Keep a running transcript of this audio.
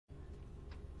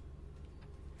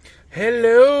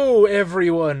Hello,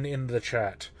 everyone in the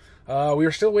chat. We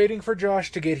are still waiting for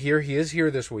Josh to get here. He is here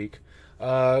this week.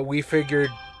 We figured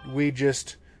we'd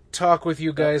just talk with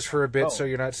you guys for a bit so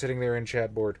you're not sitting there in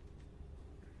chat bored.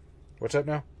 What's up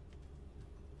now?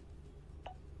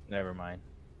 Never mind.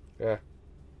 Yeah.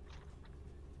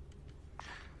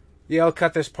 Yeah, I'll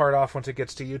cut this part off once it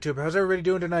gets to YouTube. How's everybody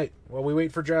doing tonight while we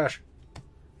wait for Josh?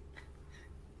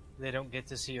 They don't get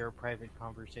to see our private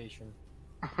conversation.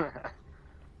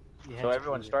 So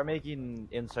everyone, start making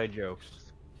inside jokes.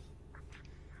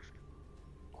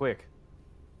 Quick.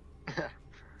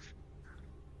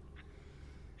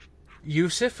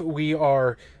 Yusuf, we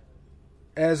are,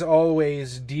 as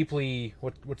always, deeply,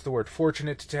 what's the word,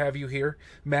 fortunate to have you here.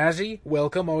 Mazzy,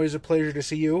 welcome. Always a pleasure to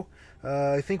see you.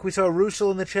 I think we saw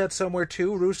Russell in the chat somewhere,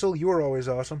 too. Russell, you are always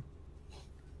awesome.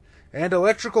 And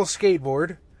Electrical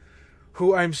Skateboard,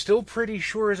 who I'm still pretty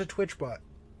sure is a Twitch bot.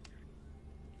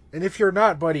 And if you're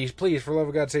not, buddies, please, for the love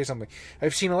of God, say something.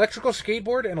 I've seen Electrical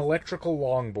Skateboard and Electrical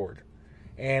Longboard.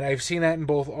 And I've seen that in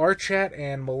both our chat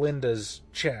and Melinda's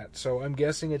chat. So I'm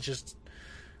guessing it's just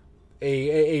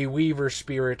a Weaver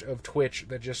spirit of Twitch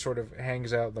that just sort of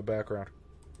hangs out in the background.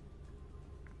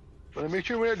 But make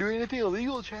sure we're not doing anything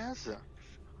illegal, Chaz.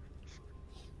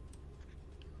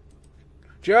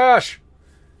 Josh!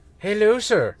 Hello,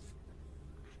 sir.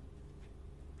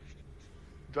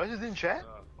 Josh is in chat?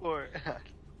 Or...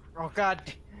 Oh, God.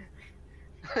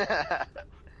 Hey,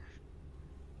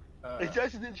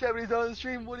 Josh is in chat, but he's not on the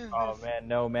stream. What is this? Oh man,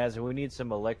 no, Maz, we need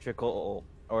some electrical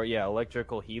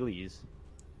Heelys.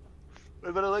 What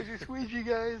about electric squeegee,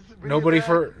 guys? Nobody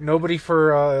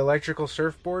for electrical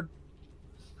surfboard?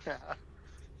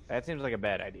 That seems like a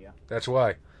bad idea. That's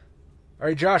why. All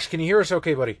right, Josh, can you hear us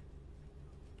okay, buddy?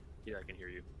 Yeah, I can hear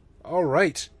you. All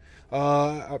right.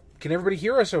 Can everybody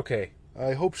hear us okay?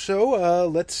 I hope so.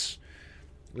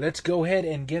 Let's go ahead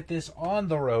and get this on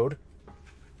the road.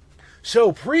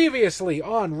 So, previously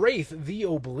on Wraith the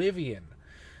Oblivion,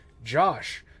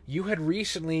 Josh, you had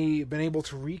recently been able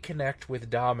to reconnect with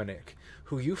Dominic,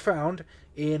 who you found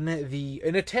in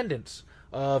attendance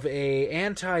of a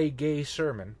anti-gay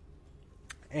sermon,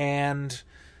 and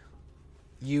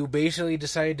you basically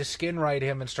decided to skin ride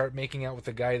him and start making out with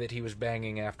the guy that he was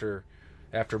banging after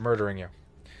murdering you.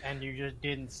 And you just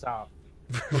didn't stop.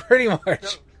 Pretty much.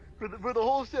 No, for the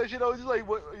whole session, I was just like,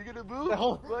 "What are you gonna move?" The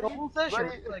whole session.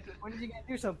 Buddy? Like, when is he gonna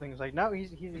do something? It's like, no,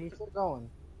 he's still going.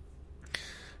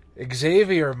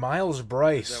 Xavier Miles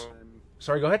Bryce.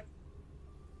 Sorry, go ahead.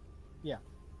 Yeah.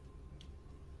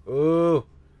 Ooh.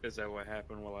 Is that what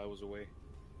happened while I was away?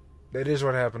 That is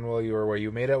what happened while you were away.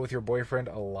 You made out with your boyfriend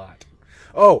a lot.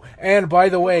 Oh, and by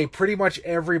the way, pretty much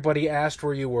everybody asked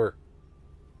where you were.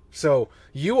 So,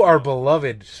 you are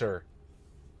beloved, sir.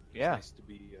 Yeah. Nice to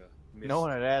be missed. No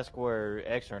one had asked where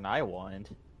X and I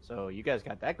went, so you guys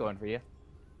got that going for you.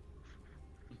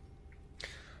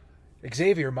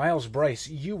 Xavier Miles Bryce,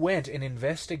 you went and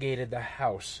investigated the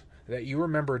house that you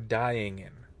remember dying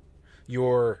in.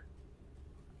 Your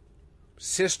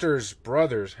sister's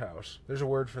brother's house. There's a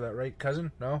word for that, right?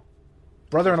 Cousin? No?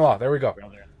 Brother-in-law. There we go.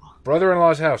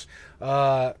 Brother-in-law's house.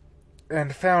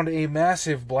 And found a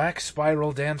massive black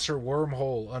spiral dancer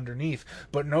wormhole underneath,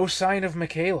 but no sign of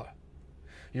Michaela.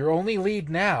 Your only lead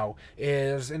now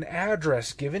is an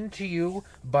address given to you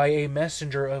by a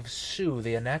messenger of Sue,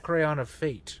 the Anacreon of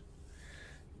Fate.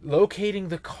 Locating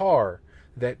the car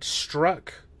that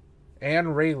struck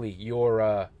Anne Rayleigh,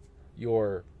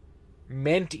 your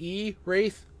mentee,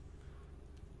 Wraith?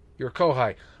 Your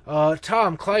Kohai.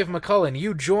 Tom, Clive McCullen,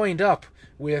 you joined up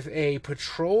with a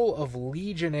patrol of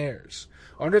legionnaires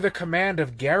under the command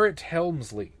of Garrett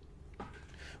Helmsley,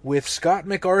 with Scott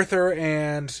MacArthur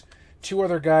and two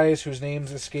other guys whose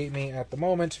names escape me at the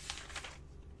moment.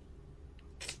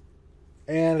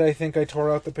 And I think I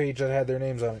tore out the page that had their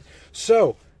names on it.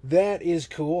 So, that is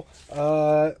cool.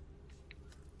 John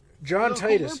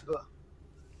Titus.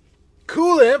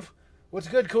 Cool Imp! What's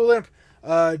good, Cool Imp?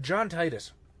 John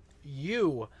Titus,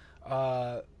 you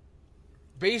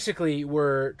basically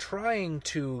were trying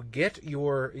to get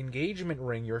your engagement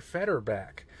ring, your fetter,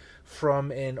 back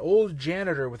from an old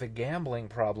janitor with a gambling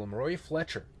problem, Roy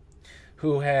Fletcher,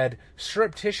 who had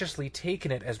surreptitiously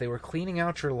taken it as they were cleaning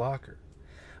out your locker.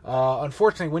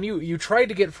 Unfortunately, when you tried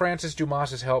to get Francis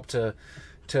Dumas's help to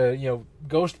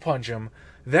ghost punch him,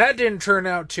 that didn't turn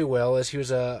out too well, as he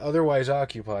was otherwise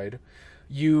occupied.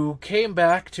 You came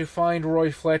back to find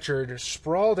Roy Fletcher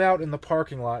sprawled out in the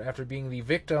parking lot after being the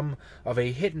victim of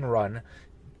a hit and run,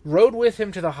 rode with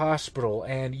him to the hospital,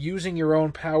 and using your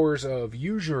own powers of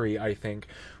usury, I think,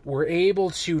 were able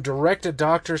to direct a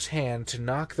doctor's hand to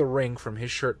knock the ring from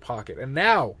his shirt pocket. And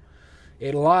now,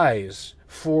 It lies,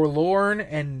 forlorn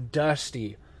and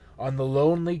dusty, on the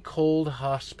lonely, cold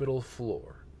hospital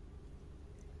floor.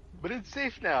 But it's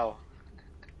safe now.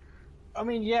 I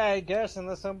mean, yeah, I guess,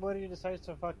 unless somebody decides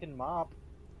to fucking mop.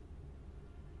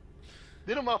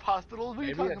 They don't mop hospitals. What are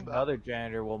you Maybe talking about? another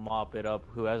janitor will mop it up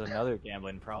who has another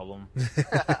gambling problem.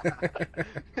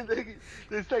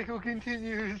 The cycle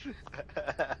continues.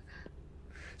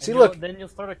 See, And look, then you'll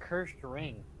start a cursed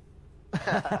ring.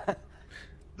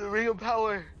 The ring of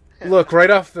power. look, right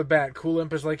off the bat, Cool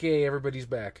Imp is like, yay, everybody's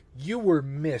back. You were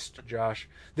missed, Josh.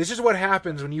 This is what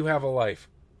happens when you have a life.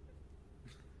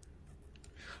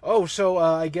 Oh, so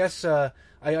I guess I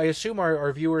assume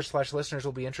our viewers / listeners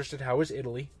will be interested. How is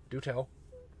Italy? Do tell.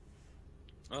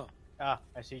 Oh, Ah,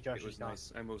 I see Josh it was is not.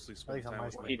 nice. I mostly At spent least on time my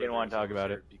with side. my He didn't brother want to as talk I was about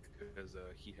there because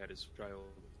he had his child.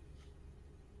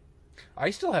 I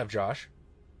still have Josh.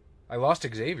 I lost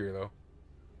Xavier, though.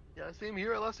 Yeah, same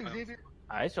here. I lost Xavier.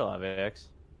 I still have X.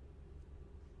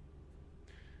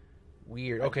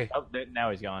 Weird. Okay. Oh, now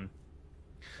he's gone.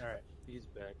 Alright, He's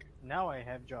back. now I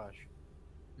have Josh.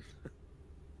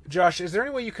 Josh, is there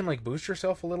any way you can, like, boost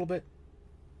yourself a little bit?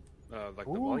 Like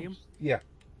the Ooh. volume? Yeah.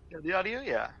 Yeah, the audio,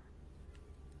 yeah.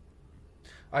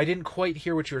 I didn't quite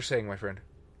hear what you were saying, my friend.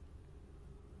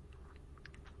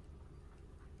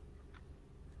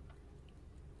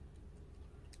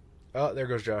 Oh, there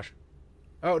goes Josh.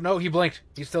 Oh, no, he blinked.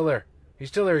 He's still there. He's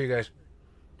still there, you guys.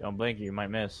 Don't blink, you might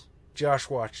miss. Josh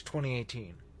Watch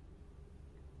 2018.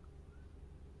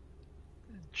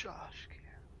 Josh.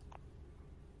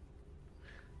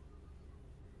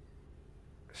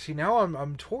 See, now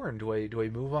I'm torn. Do I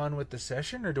move on with the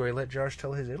session, or do I let Josh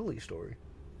tell his Italy story?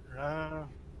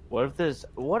 What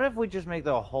if we just make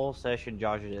the whole session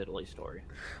Josh's Italy story?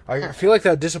 I feel like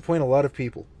that would disappoint a lot of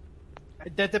people.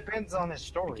 That depends on his We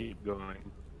story. keep going.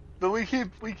 But we keep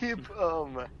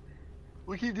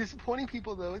disappointing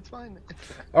people though. It's fine.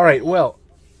 All right, well,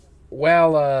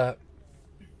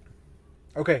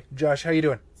 okay, Josh, how you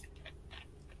doing?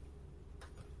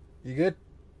 You good?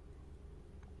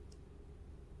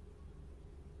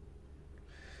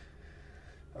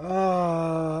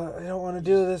 I don't want to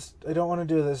do this. I don't want to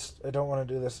do this. I don't want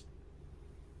to do this.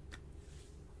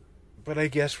 But I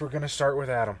guess we're gonna start with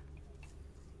Adam.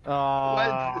 Alright,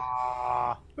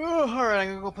 I'm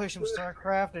gonna go play some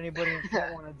StarCraft. Anybody in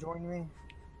chat want to join me?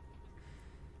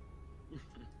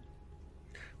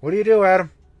 What do you do,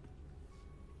 Adam?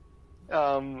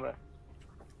 I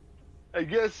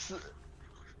guess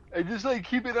I just like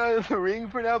keep it out of the ring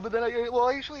for now. But then I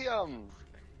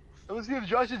was see if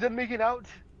Josh is done making out.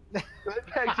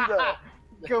 Back to the.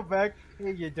 Go back.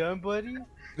 Hey, you done, buddy?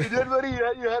 You did, buddy.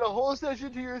 You had a whole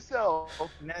session to yourself.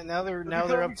 Now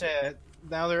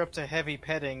they're up to heavy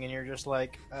petting, and you're just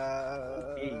like,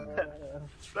 Back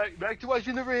to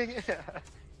watching the ring.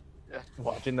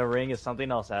 Watching the ring is something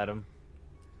else, Adam.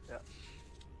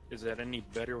 Is that any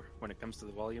better when it comes to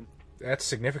the volume? That's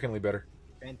significantly better.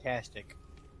 fantastic.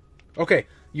 Okay,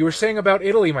 you were saying about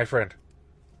Italy, my friend.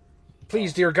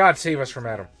 Please, dear God, save us from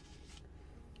Adam.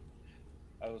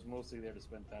 I was mostly there to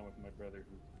spend time with my brother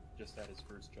who just had his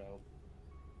first child.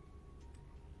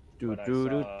 But I saw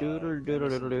Emerson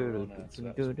Corona, so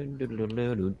that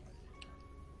was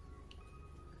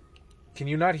Can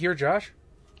you not hear Josh?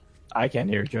 I can't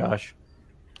hear Josh.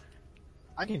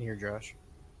 I can hear Josh.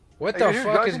 What Are the you here,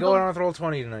 fuck is Josh, going on with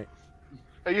Roll20 tonight?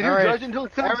 Are you here, Alright. Josh, until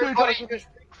Everybody just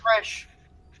refresh.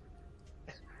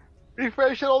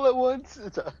 refresh it all at once?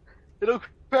 It'll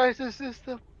crash the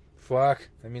system. Fuck.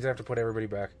 That means I have to put everybody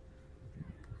back.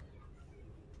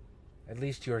 At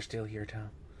least you're still here, Tom.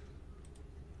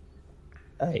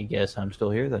 I guess I'm still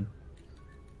here then.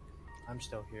 I'm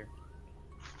still here.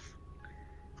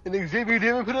 And Xavier, you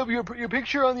haven't put up your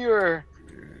picture on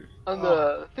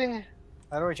the thing.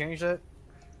 How do I change that?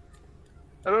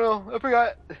 I don't know. I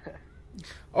forgot.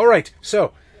 Alright,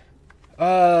 so,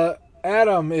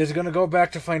 Adam is going to go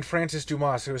back to find Francis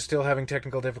Dumas, who is still having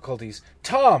technical difficulties.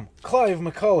 Tom, Clive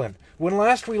McCullen, when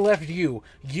last we left you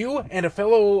and a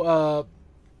fellow,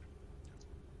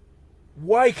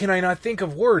 why can I not think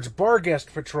of words,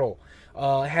 Barguest Patrol,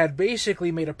 had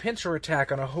basically made a pincer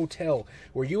attack on a hotel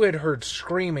where you had heard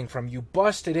screaming from. You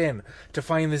busted in to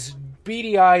find this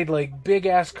beady-eyed, like,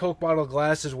 big-ass Coke bottle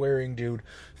glasses wearing dude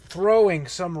throwing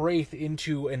some wraith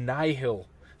into a nihil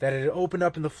that had opened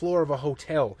up in the floor of a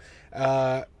hotel.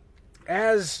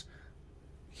 As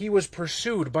he was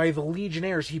pursued by the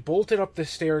Legionnaires, he bolted up the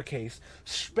staircase,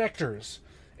 specters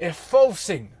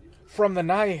effulsing from the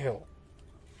nihil.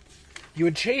 You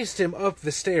had chased him up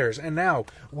the stairs, and now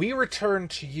we return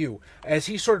to you as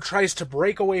he sort of tries to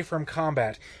break away from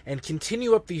combat and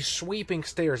continue up these sweeping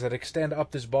stairs that extend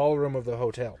up this ballroom of the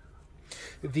hotel.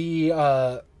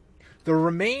 The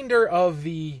remainder of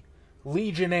the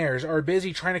legionnaires are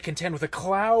busy trying to contend with a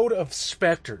cloud of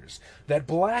specters that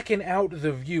blacken out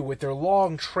the view with their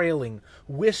long, trailing,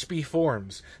 wispy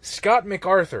forms. Scott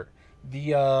MacArthur,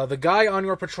 the guy on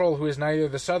your patrol who is neither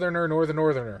the southerner nor the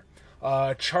northerner,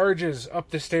 charges up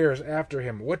the stairs after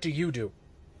him. What do you do?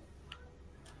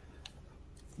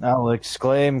 I'll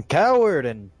exclaim,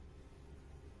 "Coward!"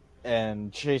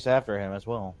 and chase after him as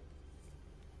well.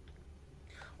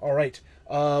 All right.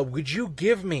 Would you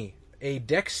give me a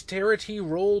dexterity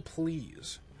roll,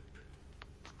 please?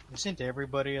 Isn't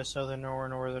everybody a southerner or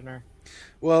northerner?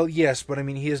 Well, yes, but I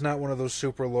mean, he is not one of those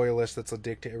super loyalists that's a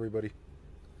dick to everybody.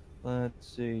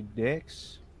 Let's see,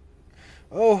 Dex.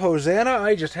 Oh, Hosanna,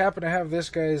 I just happen to have this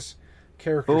guy's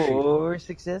character sheet. 4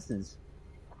 successes.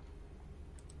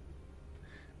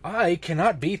 I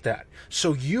cannot beat that.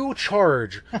 So you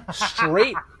charge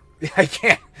straight... I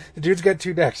can't. The dude's got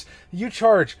 2 decks. You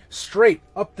charge straight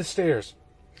up the stairs.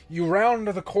 You round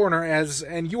the corner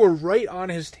and you are right on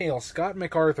his tail, Scott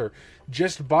MacArthur,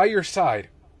 just by your side.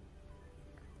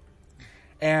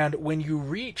 And when you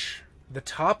reach the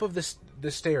top of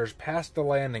the stairs, past the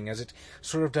landing, as it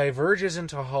sort of diverges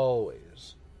into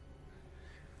hallways,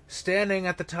 standing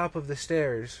at the top of the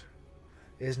stairs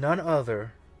is none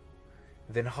other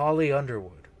than Holly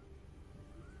Underwood.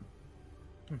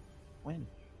 When?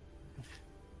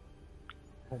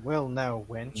 Well, now,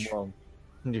 wench. Well,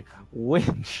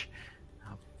 winch.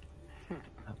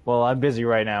 Well, I'm busy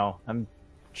right now. I'm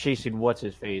chasing what's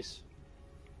his face.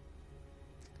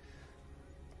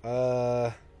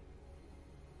 So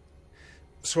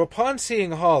upon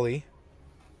seeing Holly,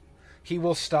 he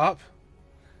will stop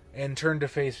and turn to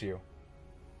face you.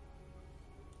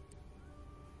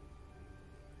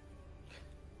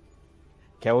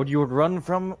 Coward, you would run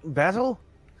from battle?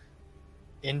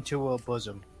 Into a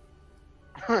bosom.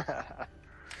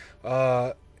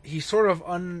 He sort of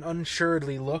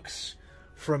unsuredly looks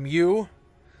from you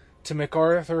to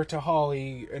MacArthur to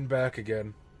Holly and back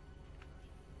again.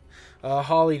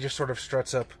 Holly just sort of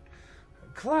struts up.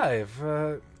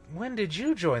 Clive, when did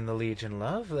you join the Legion,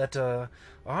 love? That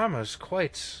armor's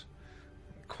quite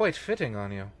fitting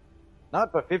on you.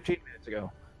 Not but 15 minutes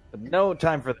ago. But no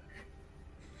time for that.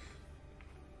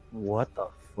 What the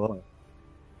fuck?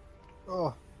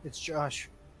 Oh, it's Josh.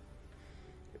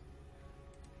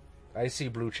 I see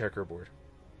blue checkerboard.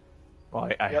 Well,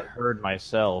 I Yep. heard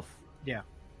myself. Yeah.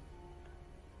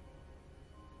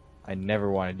 I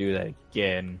never want to do that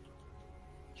again.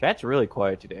 Chat's really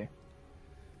quiet today.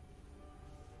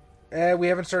 We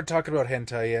haven't started talking about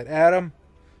hentai yet. Adam,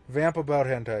 vamp about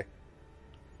hentai.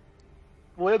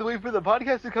 We have to wait for the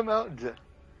podcast to come out.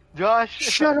 Josh,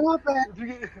 Shut up,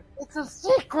 man. It's a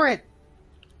secret.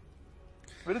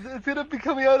 But it's gonna be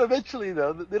coming out eventually,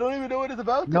 though. They don't even know what it's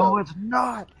about. No, though. it's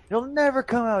not. It'll never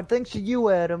come out. Thanks to you,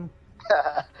 Adam.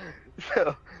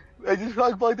 So, I just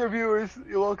plugged our viewers.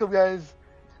 You're welcome, guys.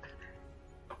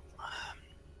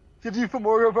 If you for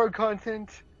more of our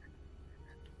content,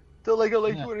 don't like a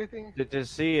like or anything. To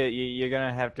see it, you're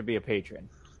gonna have to be a patron.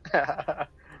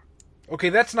 Okay,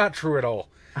 that's not true at all.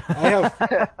 I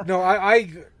have no.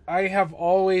 I have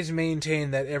always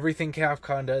maintained that everything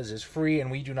CAFCON does is free,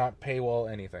 and we do not paywall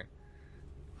anything.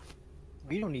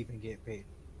 We don't even get paid.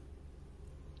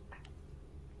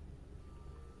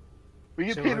 We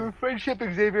get So, paid for friendship,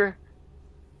 Xavier.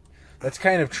 That's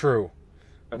kind of true.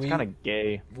 That's kind of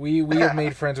gay. We have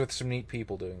made friends with some neat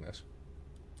people doing this.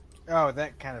 Oh,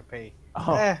 that kind of pay.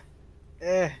 Oh.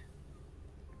 Eh.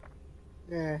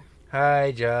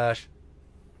 Hi, Josh.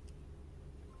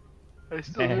 I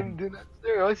still didn't do that.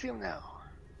 There, I see him now.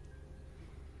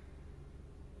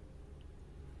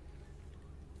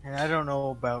 And I don't know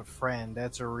about friend.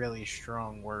 That's a really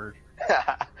strong word.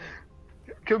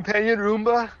 Companion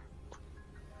Roomba.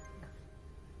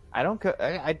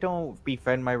 I don't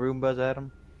befriend my Roombas,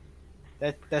 Adam.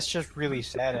 That's just really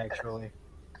sad, actually.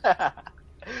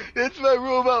 It's my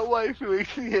robot wife who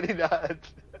makes me getting nuts.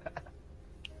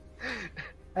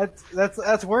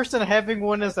 That's worse than having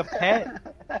one as a pet.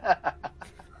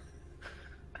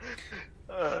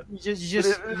 You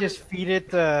just feed it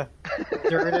dirt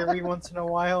every once in a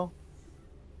while.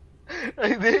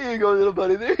 Like, there you go, little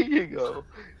buddy. There you go.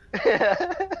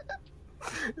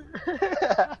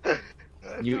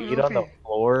 You eat on the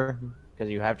floor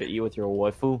because you have to eat with your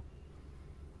waifu.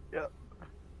 Yep.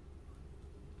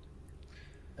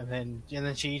 And then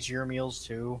she eats your meals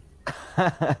too.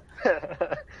 I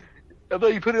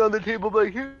thought you put it on the table,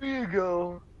 like, here you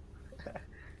go.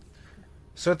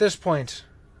 So at this point,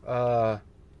 Holly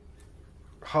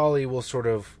will sort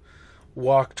of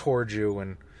walk towards you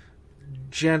and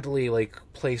gently, like,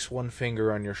 place one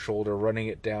finger on your shoulder, running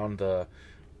it down the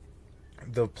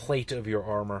plate of your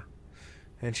armor.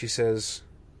 And she says,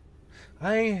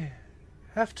 I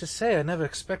have to say I never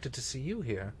expected to see you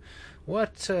here.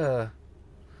 What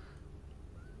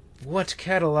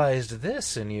catalyzed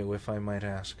this in you, if I might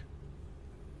ask?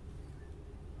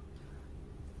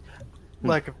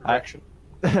 Lack of direction.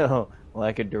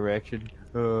 Lack of direction.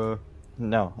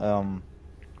 No.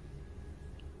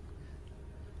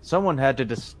 Someone had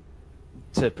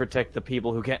to protect the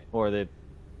people who can't, or the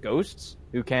ghosts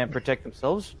who can't protect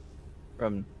themselves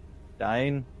from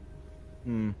dying.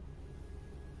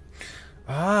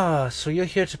 Ah, so you're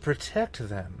here to protect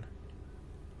them.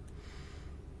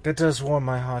 That does warm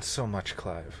my heart so much,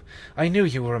 Clive. I knew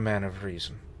you were a man of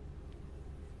reason.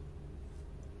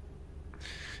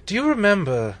 Do you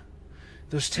remember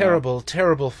those terrible,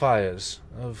 terrible fires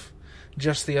of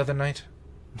just the other night?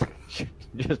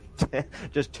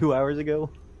 just 2 hours ago?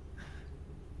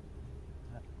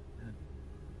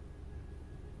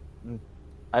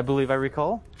 I believe I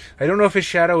recall. I don't know if his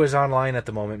shadow is online at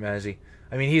the moment, Mazzy.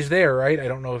 I mean, he's there, right? I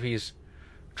don't know if he's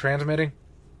transmitting.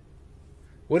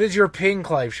 What is your ping,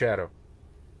 Clive Shadow?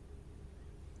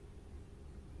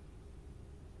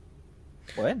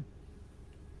 What?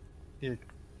 Here,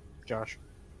 Josh.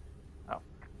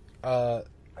 I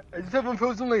just haven't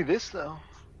frozen like this though.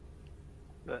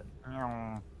 But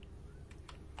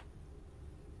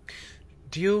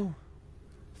do you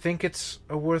think it's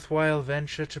a worthwhile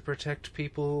venture to protect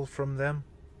people from them?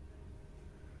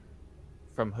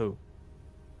 From who?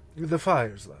 The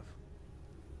fires, love.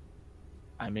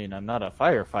 I mean, I'm not a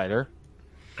firefighter.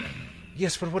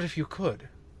 Yes, but what if you could?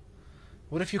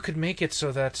 What if you could make it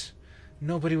so that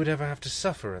nobody would ever have to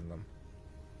suffer in them?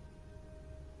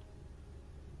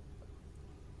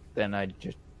 Then I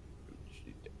just...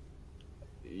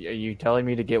 Are you telling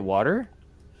me to get water?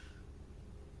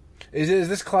 Is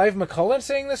this Clive McCullen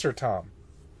saying this, or Tom?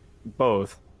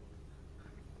 Both.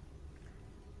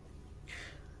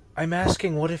 I'm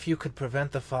asking, what if you could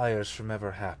prevent the fires from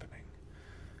ever happening?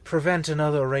 Prevent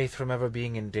another Wraith from ever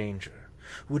being in danger?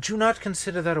 Would you not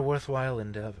consider that a worthwhile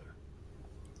endeavor?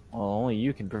 Well, only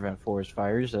you can prevent forest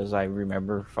fires, as I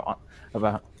remember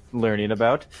about learning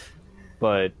about.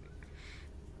 But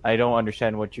I don't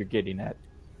understand what you're getting at.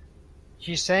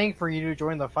 She's saying for you to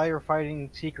join the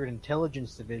Firefighting Secret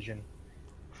Intelligence Division.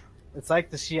 It's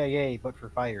like the CIA, but for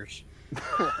fires.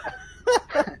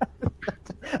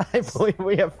 I believe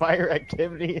we have fire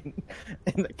activity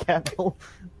in the capital.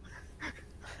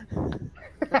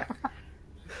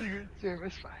 Secret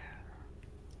Service fire.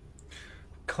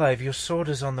 Clive, your sword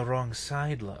is on the wrong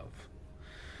side, love.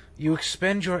 You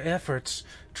expend your efforts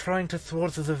trying to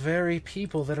thwart the very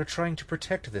people that are trying to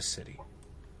protect this city.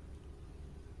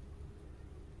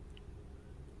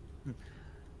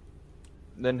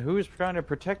 Then who's trying to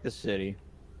protect the city?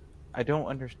 I don't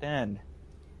understand.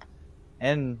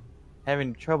 And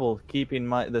having trouble keeping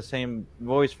the same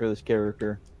voice for this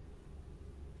character.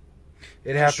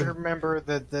 It Just happened. remember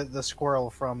the squirrel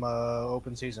from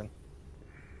Open Season.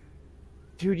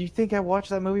 Dude, you think I watched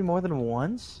that movie more than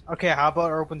once? Okay, how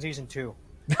about Open Season 2?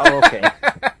 Oh, okay.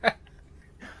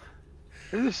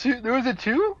 There was a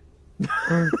 2?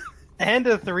 And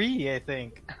a 3, I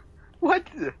think. What?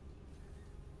 Let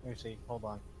me see. Hold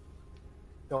on.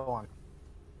 Go on.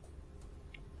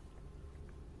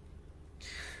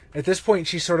 At this point,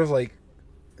 she sort of like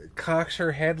cocks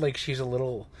her head like she's a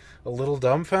little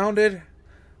dumbfounded.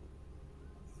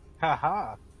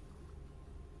 Ha.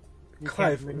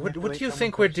 Clive, what do you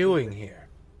think we're doing here?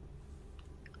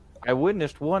 I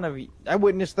witnessed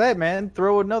that man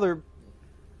throw another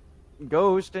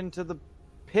ghost into the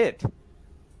pit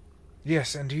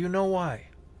Yes, and do you know why?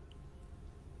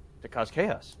 to cause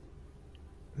chaos.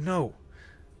 No.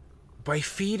 By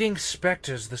feeding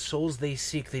specters the souls they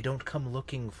seek, they don't come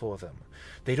looking for them.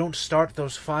 They don't start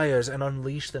those fires and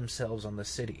unleash themselves on the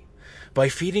city. By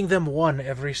feeding them one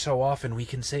every so often, we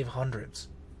can save hundreds.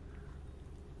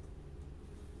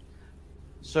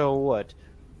 So what?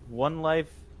 One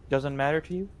life doesn't matter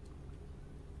to you?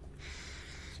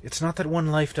 It's not that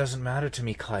one life doesn't matter to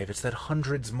me, Clive. It's that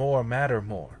hundreds more matter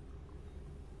more.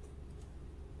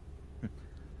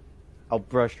 I'll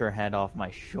brush her hand off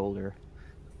my shoulder.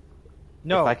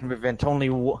 No, If I can prevent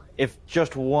if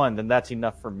just one, then that's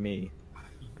enough for me.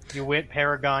 you went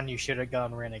Paragon, you should have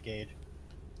gone Renegade.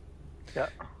 Yeah.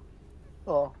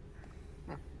 Oh.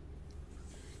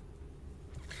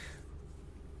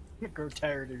 I grow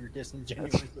tired of your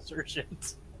disingenuous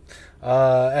assertions.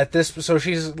 So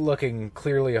she's looking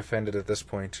clearly offended at this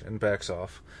point and backs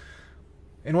off.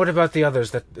 And what about the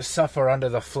others that suffer under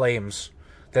the flames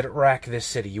that rack this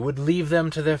city? You would leave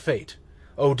them to their fate.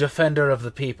 O defender of the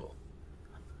people.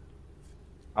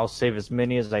 I'll save as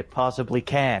many as I possibly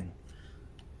can.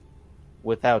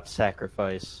 Without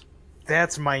sacrifice.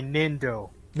 That's my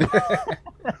Nindo.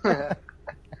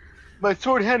 My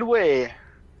sword hand way.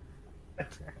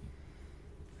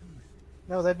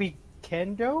 No, that'd be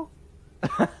Kendo?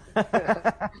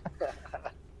 That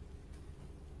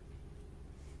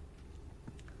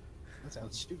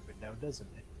sounds stupid now, doesn't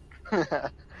it?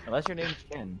 Unless your name's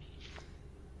Ken.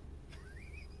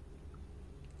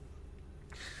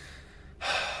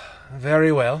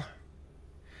 Very well.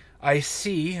 I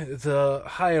see the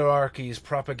hierarchy's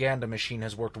propaganda machine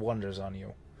has worked wonders on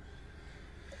you.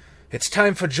 It's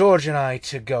time for George and I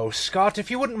to go. Scott,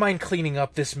 if you wouldn't mind cleaning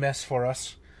up this mess for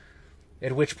us.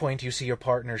 At which point you see your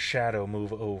partner's shadow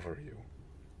move over you.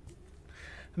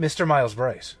 Mr. Miles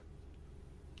Bryce,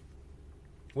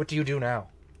 what do you do now?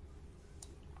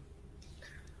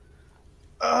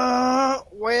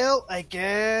 Well, I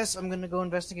guess I'm gonna go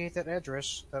investigate that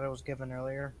address that I was given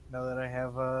earlier, now that I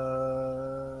have,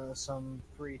 some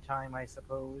free time, I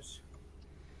suppose.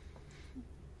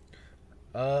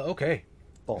 Okay.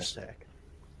 Ballsack.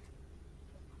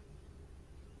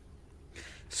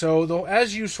 So,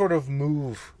 as you sort of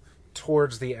move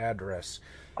towards the address,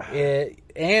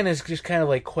 Anne is just kind of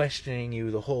like questioning you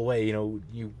the whole way.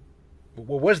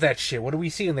 What was that shit? What do we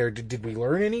see in there? Did we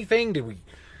learn anything?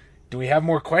 Do we have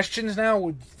more questions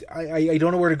now? I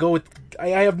don't know where to go with. I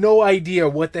have no idea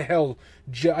what the hell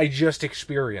I just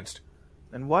experienced.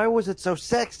 And why was it so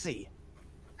sexy?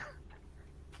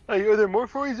 Are there more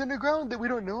furries underground that we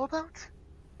don't know about?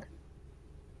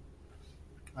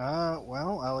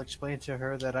 Well, I'll explain to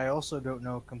her that I also don't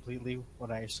know completely what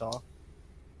I saw.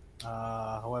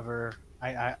 However,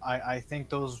 I think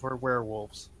those were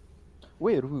werewolves.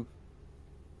 Werewolf.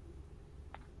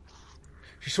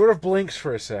 She sort of blinks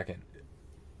for a second.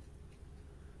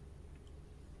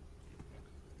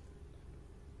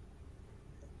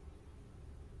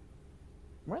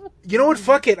 You know what?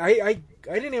 Fuck it. I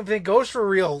didn't even think ghosts were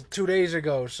real 2 days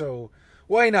ago, so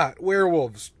why not?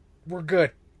 Werewolves. We're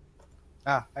good.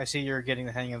 Ah, I see you're getting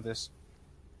the hang of this.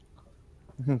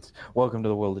 Welcome to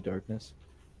the world of darkness.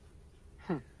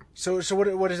 So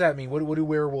what does that mean? What do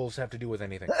werewolves have to do with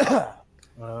anything?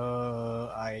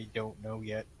 I don't know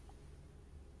yet.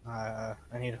 I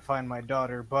need to find my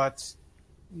daughter, but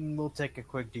we'll take a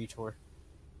quick detour.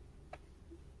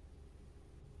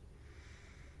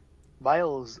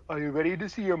 Miles, are you ready to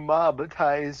see your mob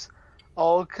ties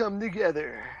all come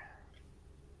together?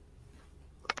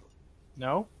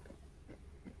 No?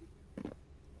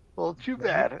 Well, too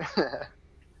bad.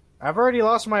 I've already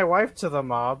lost my wife to the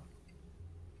mob.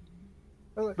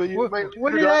 But you might lose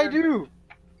What your did I daughter. do?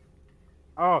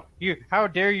 Oh, how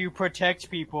dare you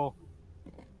protect people?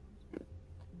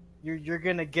 You're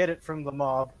gonna get it from the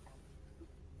mob.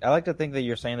 I like to think that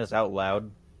you're saying this out loud.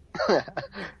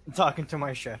 I'm talking to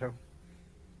my shadow.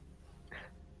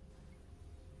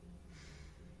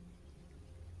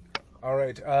 All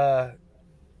right.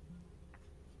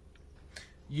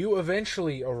 You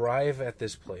eventually arrive at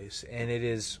this place, and it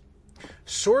is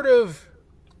sort of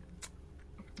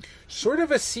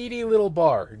a seedy little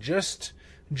bar, just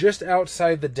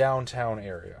outside the downtown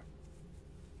area.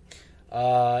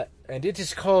 And it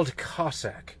is called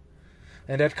Cossack.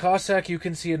 And at Cossack, you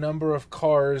can see a number of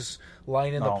cars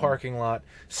lying in the parking lot.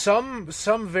 Some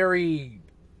very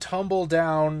tumble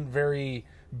down, very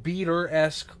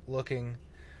beater-esque looking.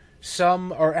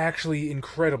 Some are actually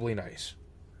incredibly nice.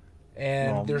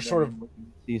 And they're sort of...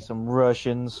 See some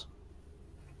Russians.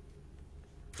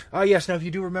 Ah, yes. Now, if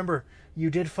you do remember, you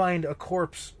did find a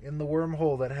corpse in the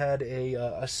wormhole that had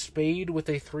a spade with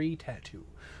a 3 tattoo,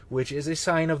 which is a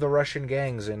sign of the Russian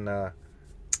gangs in... Where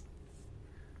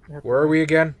are we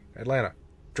again? Atlanta.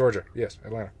 Georgia. Yes,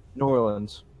 Atlanta. New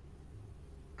Orleans.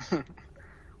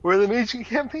 We're the Magic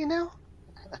campaign now?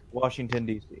 Washington,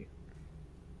 D.C.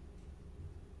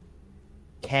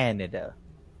 Canada.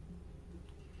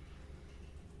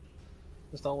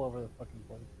 Just all over the fucking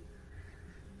place.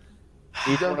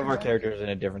 Each one of our characters in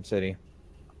a different city.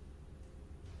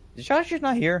 Is Josh just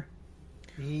not here?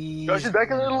 Josh is back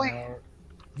in Italy.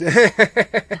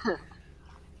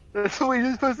 That's what we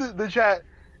just posted in the chat.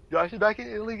 Josh is back in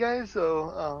Italy, guys,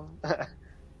 so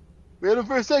we had him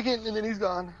for a second and then he's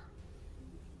gone.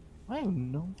 I have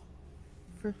no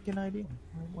freaking idea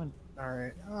where it went.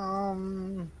 Alright,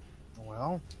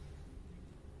 well...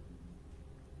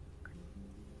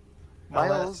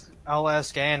 Miles. I'll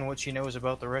ask Anne what she knows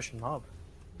about the Russian mob.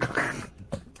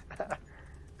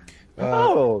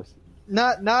 Oh!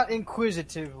 Not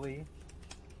inquisitively.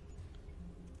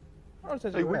 How does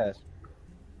that Hey, you ask?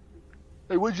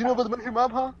 Hey, what'd you know about the Magic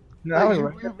mob, huh? No, I was you-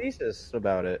 writing a thesis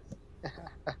about it.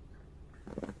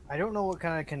 I don't know what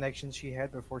kind of connections she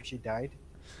had before she died.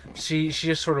 She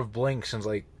just sort of blinks and's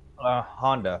like,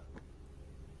 Honda.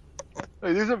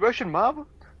 Wait, there's a Russian mob?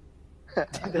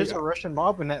 There's a Russian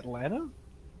mob in Atlanta?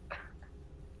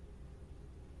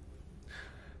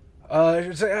 I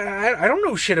don't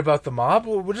know shit about the mob.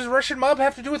 What does Russian mob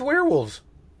have to do with werewolves?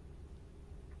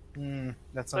 That's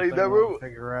Like, something that we'll were-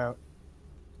 figure out.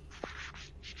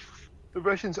 The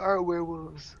Russians are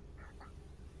werewolves.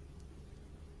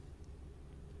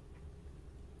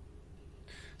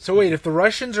 So wait, if the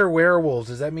Russians are werewolves,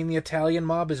 does that mean the Italian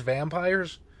mob is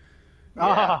vampires?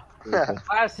 Ah,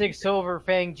 classic Silver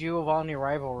Fang Giovanni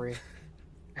rivalry.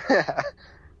 The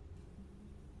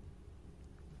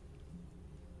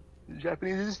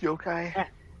Japanese is yokai.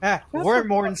 We're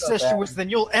more incestuous than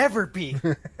you'll ever be.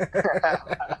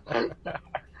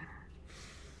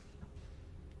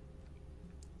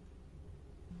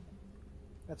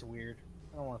 That's weird.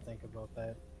 I don't want to think about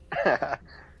that.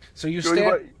 So you Jody,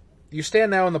 stand you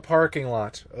stand now in the parking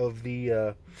lot of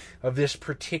the of this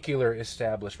particular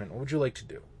establishment. What would you like to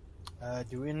do?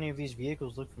 Do any of these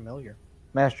vehicles look familiar?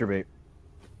 Masturbate.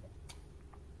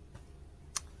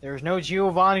 There's no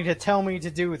Giovanni to tell me to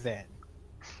do that.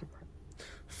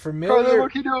 Familiar, Carlo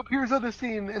Marquino appears on the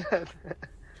scene.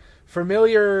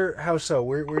 familiar. How so?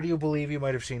 Where do you believe you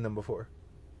might have seen them before?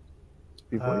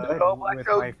 Before you Uh, died. Oh, Black with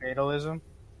Coat. my fatalism.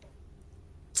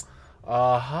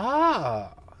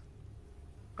 Aha!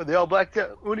 Are they all blacked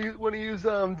out? Want to use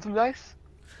some dice?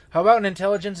 How about an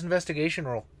intelligence investigation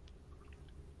roll?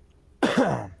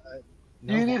 No.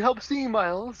 Do you need help seeing,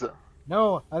 Miles?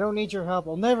 No, I don't need your help.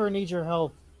 I'll never need your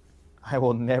help. I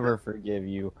will never forgive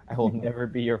you. I will never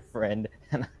be your friend,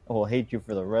 and I will hate you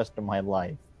for the rest of my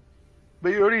life. But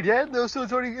you're already dead, though, so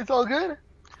it's all good.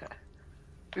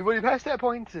 We've already passed that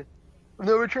point of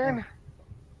no return.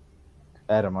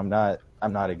 Adam, I'm not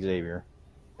Xavier.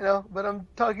 You know, but I'm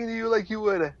talking to you like you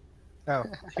would. Oh,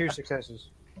 2 successes.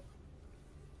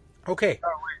 Okay.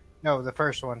 No, the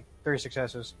first one. 3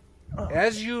 successes.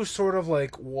 As you sort of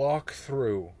like walk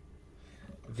through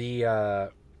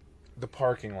the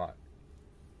parking lot,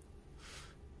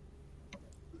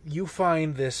 you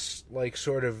find this like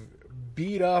sort of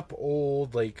beat up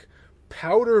old like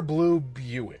powder blue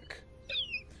Buick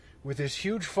with this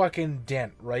huge fucking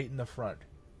dent right in the front.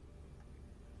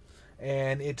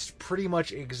 And it's pretty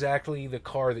much exactly the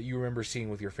car that you remember seeing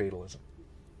with your fatalism.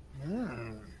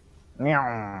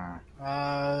 Meow.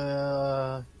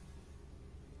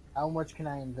 How much can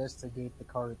I investigate the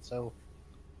car itself?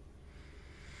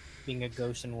 Being a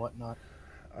ghost and whatnot.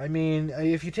 I mean,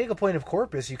 if you take a point of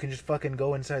corpus, you can just fucking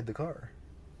go inside the car.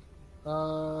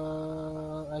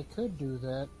 I could do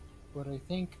that, but I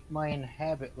think my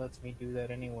inhabit lets me do that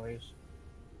anyways.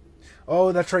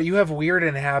 Oh, that's right. You have weird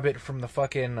inhabit from the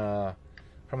fucking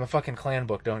clan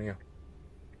book, don't you?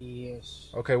 Yes.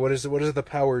 Okay, what does the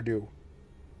power do?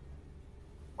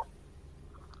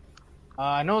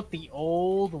 I know what the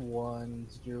old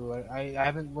ones do. I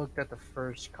haven't looked at the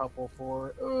first couple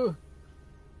for.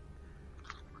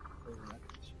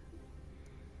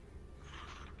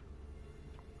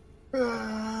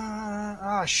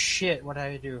 Shit! What did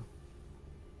I do?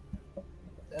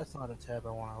 That's not a tab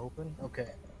I want to open. Okay.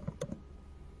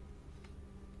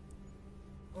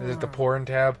 Is it the porn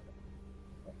tab?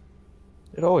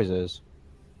 It always is.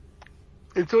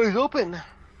 It's always open.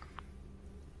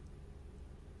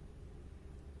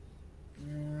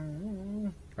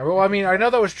 Well, I mean, I know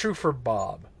that was true for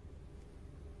Bob.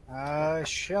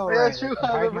 Shell. Yeah, Right. that's true. I can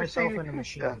I've hide never myself seen in a it.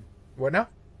 machine. Yeah. What now?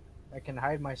 I can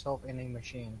hide myself in a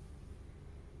machine.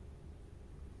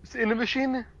 It's in the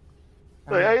machine.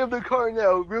 Like, I have the car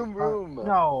now. Vroom vroom.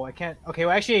 No, I can't. Okay,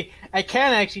 well, actually, I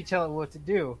can actually tell it what to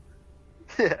do.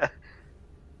 Yeah.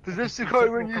 Possess the car,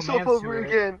 run yourself commands over to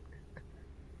it. again.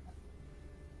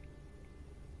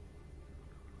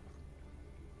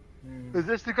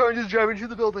 Possess the car and just drive into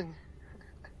the building.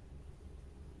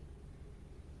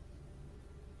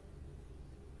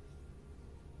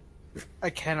 I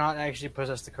cannot actually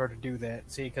possess the car to do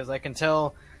that. See, because I can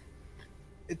tell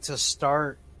it's a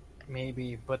start,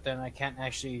 maybe, but then I can't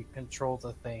actually control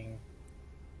the thing.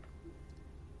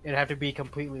 It'd have to be a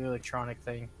completely electronic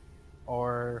thing,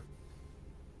 or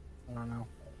I don't know.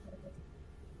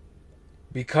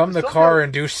 Become the Somehow- car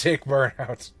and do sick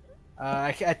burnouts.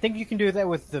 I think you can do that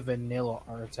with the vanilla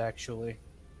art, actually.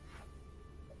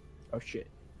 Oh shit.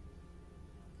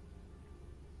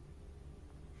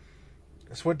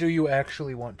 So what do you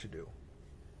actually want to do?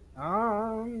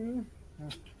 I'll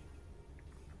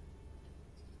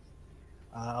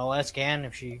ask Anne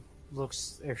if she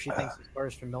thinks this car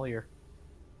is familiar.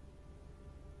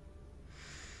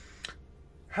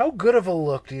 How good of a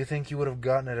look do you think you would have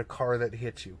gotten at a car that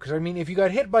hit you? Because, I mean, if you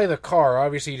got hit by the car,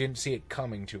 obviously you didn't see it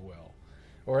coming too well.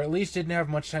 Or at least didn't have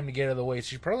much time to get out of the way,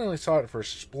 so you probably only saw it for a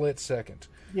split second.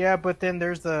 Yeah, but then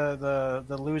there's the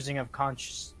losing of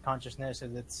consciousness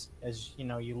as you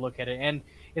know, you look at it, and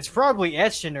it's probably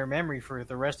etched in her memory for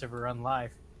the rest of her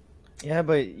life. Yeah,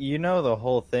 but you know the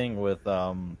whole thing with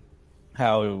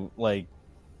how like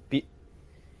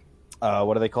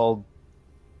what are they called?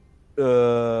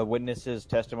 Witnesses'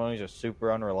 testimonies are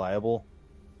super unreliable.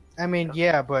 I mean,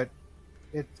 yeah, but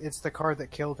it's the car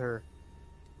that killed her.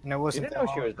 And it You wasn't. didn't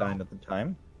know she was dying at the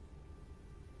time.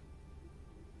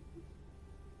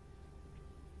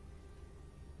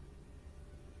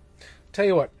 Tell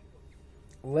you what,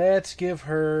 let's give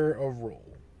her a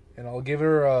roll. And I'll give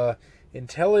her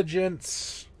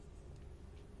intelligence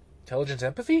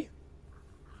empathy?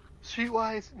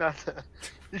 Streetwise? Not.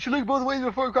 You should look both ways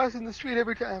before crossing the street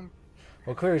every time.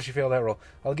 Well, clearly she failed that roll.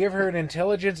 I'll give her an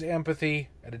intelligence empathy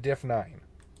at a diff 9.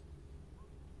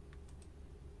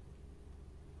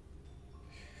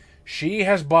 She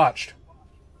has botched.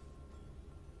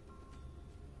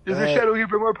 Does the shadow give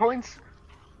her more points?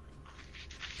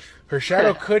 Her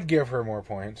shadow could give her more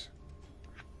points.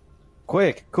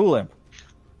 Quick, cool him.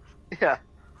 Yeah.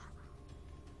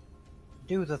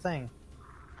 Do the thing.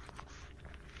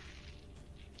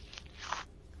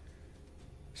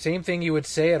 Same thing you would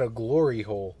say at a glory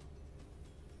hole.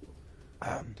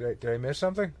 Did I miss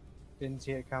something? Didn't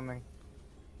see it coming.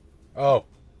 Oh.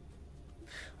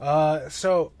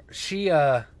 So she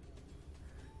kind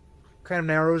of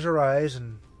narrows her eyes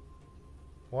and...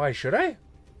 Why, should I?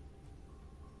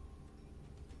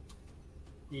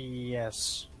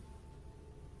 Yes.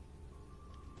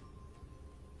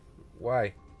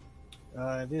 Why?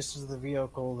 This is the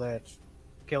vehicle that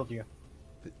killed you.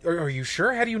 Are you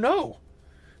sure? How do you know?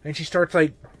 And she starts,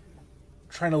 like,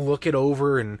 trying to look it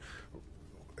over and...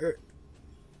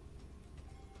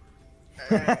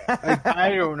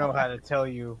 I don't know how to tell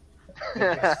you.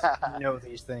 You know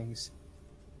these things.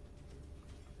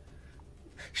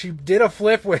 She did a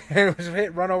flip when it was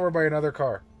run over by another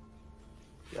car.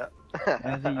 Yeah.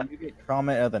 You get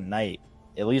trauma of the night,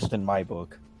 at least in my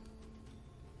book.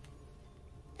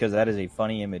 Because that is a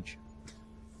funny image.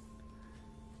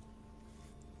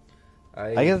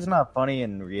 I guess it's not funny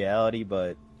in reality,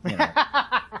 but, you know.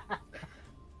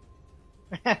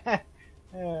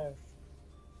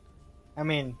 I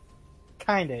mean,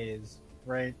 kinda is,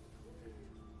 right?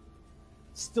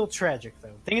 Still tragic,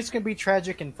 though. Things can be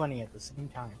tragic and funny at the same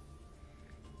time.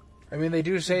 I mean, they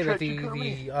do say that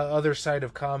Tragicomedy. the other side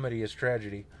of comedy is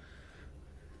tragedy.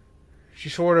 She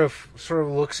sort of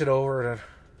looks it over, and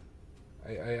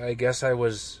I guess I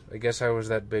was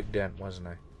that big dent, wasn't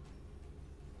I?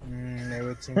 It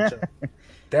would seem so.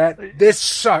 This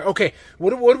sucks. Okay, what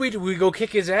do we do? We go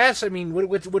kick his ass? I mean,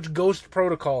 what's ghost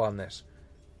protocol on this?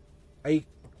 And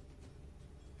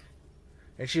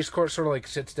she just sort of like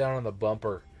sits down on the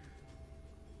bumper,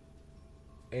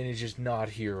 and is just not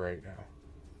here right now.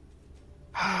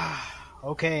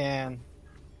 Okay, Anne.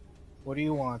 What do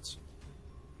you want?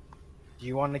 Do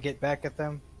you want to get back at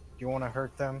them? Do you want to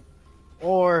hurt them?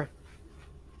 Or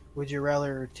would you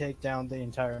rather take down the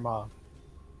entire mob?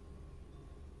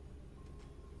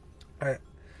 I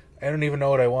don't even know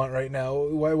what I want right now.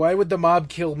 Why would the mob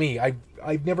kill me?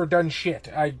 I've never done shit.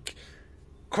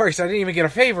 Christ, I didn't even get a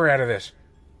favor out of this.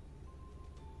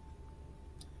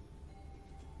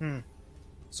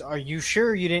 So are you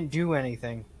sure you didn't do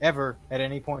anything, ever, at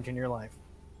any point in your life?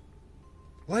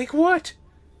 Like what?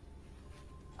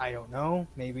 I don't know.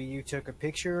 Maybe you took a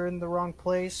picture in the wrong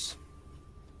place?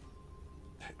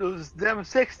 Those damn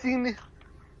 16.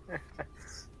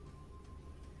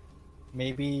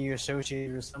 Maybe you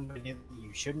associated with somebody that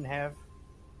you shouldn't have?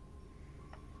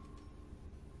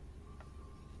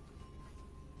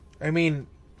 I mean,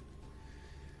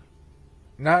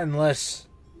 not unless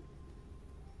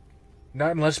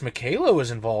Michaela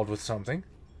was involved with something.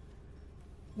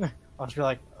 I'll just be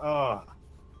like, oh.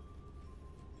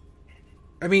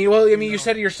 I mean, you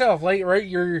said it yourself, like, right?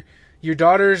 Your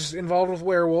daughter's involved with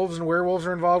werewolves, and werewolves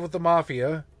are involved with the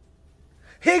mafia.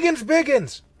 Higgins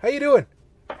Biggins, how you doing?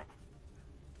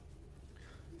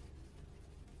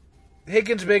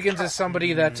 Higgins Biggins is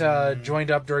somebody that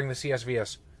joined up during the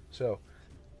CSVS. So,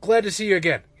 glad to see you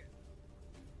again.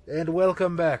 And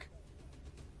welcome back.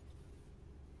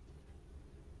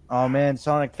 Oh man,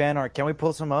 Sonic fan art. Can we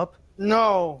pull some up?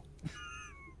 No!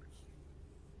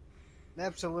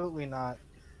 Absolutely not.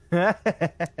 Let's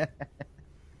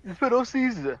put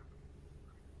OCs. Let's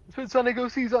put Sonic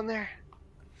OCs on there.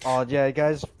 Oh yeah,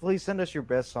 guys, please send us your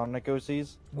best Sonic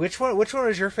OCs. Which one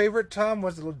was your favorite, Tom?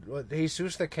 Was it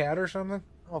Jesus the cat or something?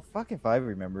 Oh, fuck if I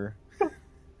remember.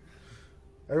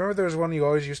 I remember there was one you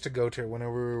always used to go to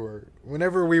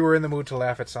whenever we were in the mood to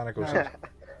laugh at Sonic 06.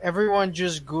 Everyone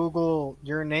just Google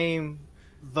your name,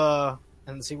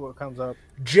 and see what comes up.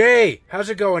 Jay, how's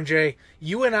it going, Jay?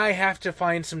 You and I have to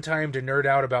find some time to nerd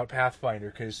out about Pathfinder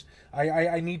because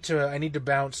I need to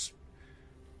bounce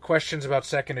questions about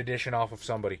second edition off of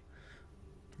somebody.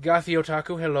 Gothi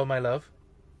Otaku, hello, my love.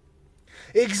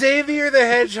 Xavier the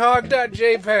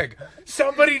Hedgehog.jpg.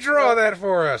 Somebody draw that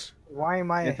for us. Why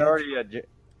am I? It's already a.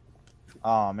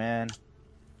 Oh man.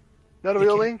 Not a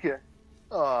real link here.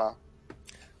 Aw.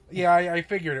 Yeah, I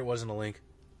figured it wasn't a link.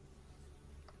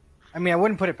 I mean, I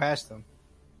wouldn't put it past them.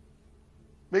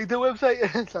 Make the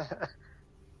website.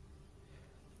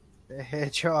 The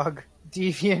Hedgehog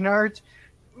DeviantArt.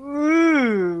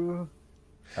 Ooh.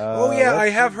 Oh yeah,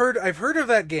 I've heard of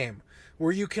that game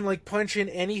where you can like punch in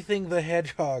anything the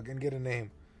Hedgehog and get a name.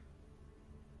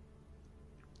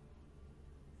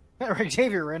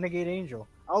 Xavier, Renegade Angel.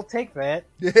 I'll take that.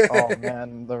 Oh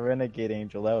man, the Renegade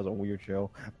Angel. That was a weird show.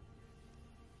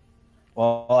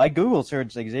 Well, I Google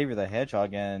searched Xavier the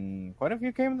Hedgehog, and quite a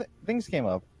few things came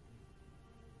up.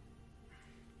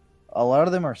 A lot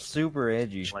of them are super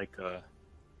edgy. Like Oh,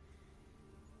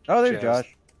 there's Jazz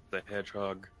Josh. the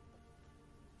Hedgehog.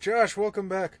 Josh, welcome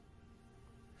back.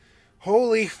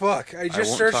 Holy fuck! I just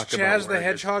won't searched talk about Chaz the where I did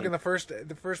Hedgehog, and think.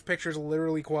 the first picture is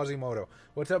literally Quasimodo.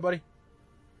 What's up, buddy?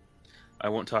 I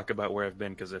won't talk about where I've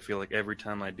been because I feel like every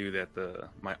time I do that,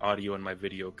 my audio and my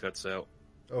video cuts out.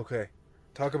 Okay,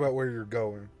 talk about where you're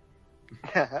going.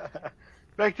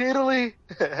 Back to Italy.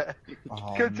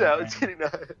 Oh, Cuts man. out. It's getting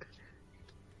out.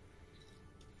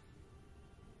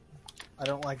 I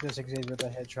don't like this Xavier the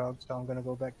Hedgehog, so I'm gonna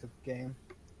go back to the game.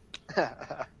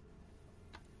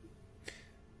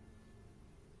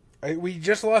 We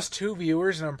just lost 2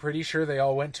 viewers, and I'm pretty sure they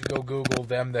all went to go Google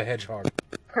them the Hedgehog.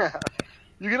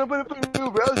 You're gonna put up a new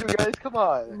browser, guys. Come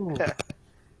on.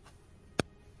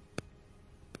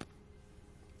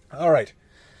 All right.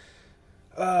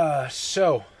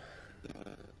 So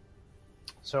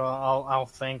I'll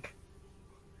think.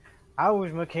 How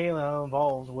was Michaela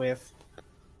involved with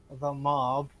the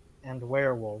mob and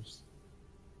werewolves?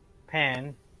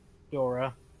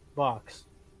 Pandora box.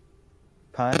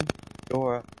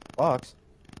 Pandora box.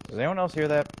 Does anyone else hear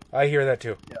that? I hear that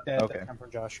too. That Okay. come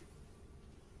from Josh.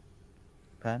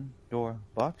 Pandora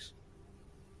box.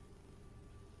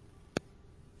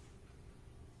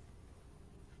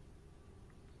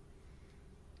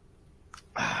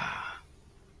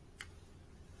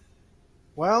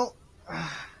 Well,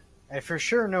 I for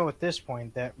sure know at this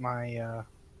point that my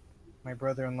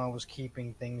brother-in-law was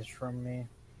keeping things from me.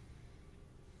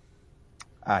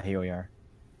 Ah, here we are.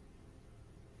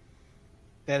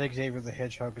 That Xavier the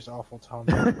Hedgehog is awful, Tom.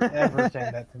 Don't ever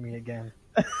send that to me again.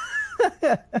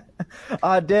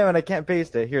 Ah, damn it! I can't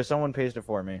paste it. Here, someone paste it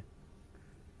for me.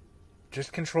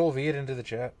 just Control V it into the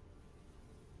chat.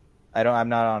 I'm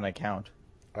not on an account.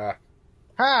 Ah,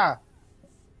 Ha!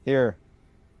 Here,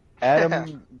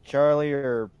 Adam, Charlie,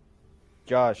 or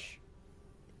Josh.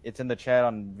 It's in the chat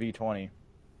on V20.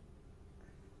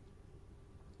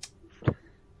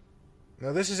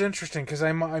 now this is interesting because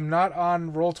I'm not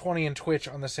on Roll20 and Twitch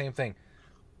on the same thing.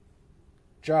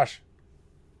 Josh,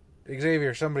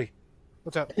 Xavier, somebody.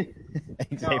 What's up?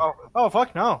 Xavier. Oh,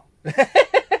 fuck no.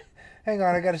 Hang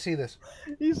on, I gotta see this.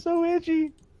 He's so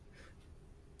edgy.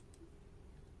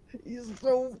 He's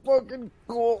so fucking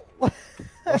cool.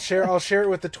 I'll share it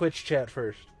with the Twitch chat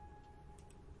first.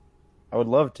 I would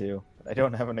love to. But I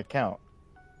don't have an account.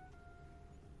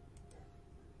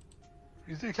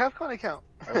 Use the Capcom account.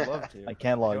 I would love to. I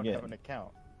can't log in. I don't have an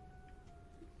account.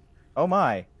 Oh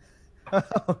my.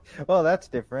 Well, that's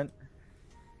different.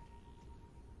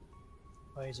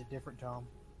 Why is it different, Tom?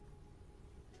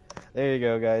 There you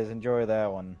go, guys. Enjoy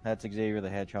that one. That's Xavier the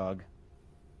Hedgehog.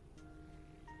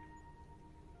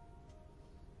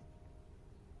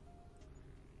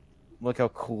 Look how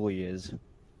cool he is.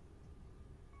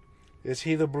 Is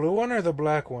he the blue one or the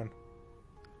black one?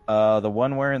 The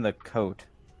one wearing the coat.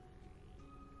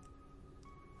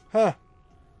 Huh.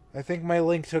 I think my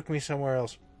link took me somewhere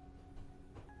else.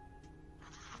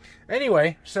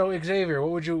 Anyway, so Xavier,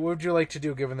 what would you like to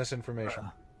do given this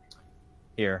information?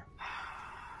 Here.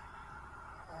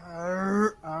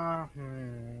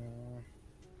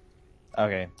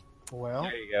 Okay. Well,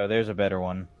 There you go. There's a better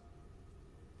one.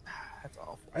 that's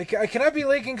awful. I cannot be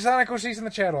linking Sonic 06 in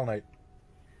the chat all night.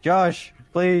 Josh,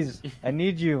 please. I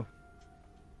need you.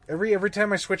 Every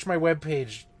time I switch my web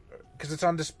page, because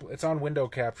it's on window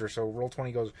capture, so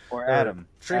Roll20 goes Or Adam.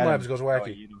 Streamlabs Adam. goes Oh,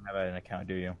 wacky. you don't have an account,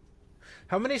 do you?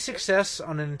 How many success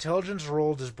on an intelligence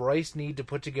roll does Bryce need to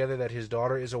put together that his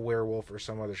daughter is a werewolf or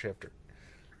some other shifter?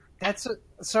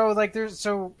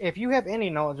 So if you have any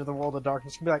knowledge of the world of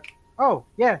darkness, you can be like, oh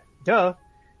yeah, duh.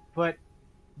 But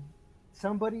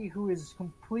somebody who is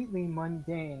completely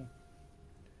mundane.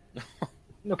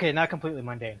 Okay, not completely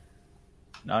mundane.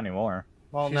 Not anymore.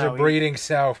 Well, She's no, a breeding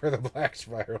sow for the black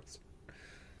spirals.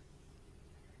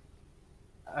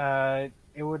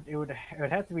 it would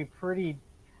have to be pretty.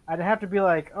 I'd have to be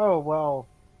like, oh well.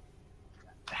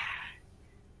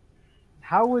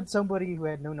 How would somebody who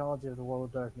had no knowledge of the world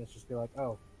of darkness just be like,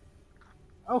 oh,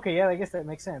 okay, yeah, I guess that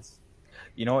makes sense.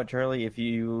 You know what, Charlie? If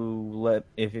you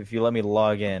let me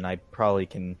log in, I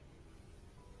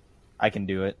can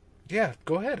do it. Yeah,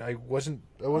 go ahead. I wasn't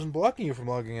blocking you from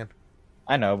logging in.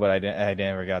 I know, but I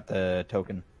never got the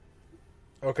token.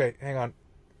 Okay, hang on.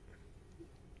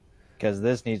 Because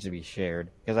this needs to be shared.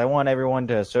 Because I want everyone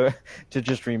to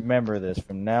just remember this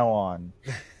from now on.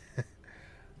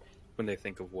 When they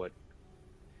think of what?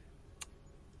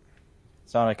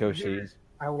 Sonic OCs.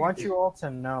 I want you all to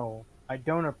know I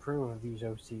don't approve of these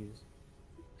OCs.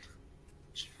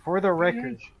 For the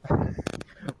record.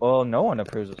 Well, no one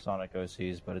approves of Sonic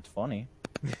OCs, but it's funny.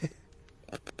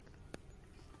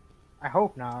 I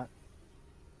hope not.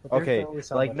 But there's Okay,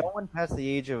 always like somebody. no one past the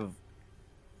age of,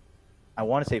 I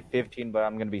want to say 15, but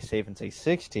I'm going to be safe and say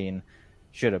 16,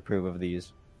 should approve of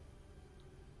these.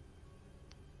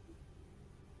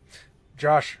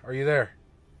 Josh, are you there?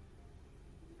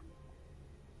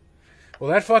 Well,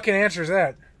 that fucking answers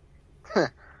that.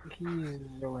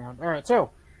 He's around. Alright, so.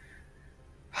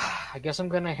 I guess I'm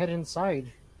gonna head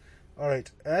inside. All right.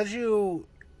 As you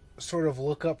sort of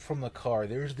look up from the car,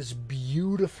 there's this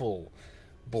beautiful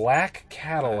black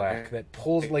Cadillac that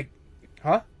pulls like,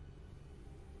 huh?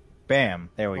 Bam!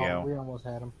 There we Oh, go. we almost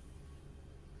had him.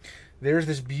 There's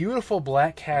this beautiful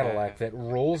black Cadillac that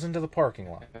rolls into the parking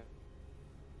lot.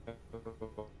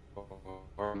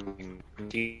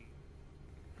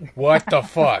 What the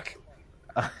fuck?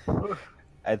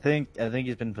 I think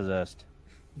he's been possessed.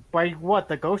 By what?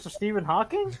 The ghost of Stephen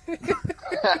Hawking?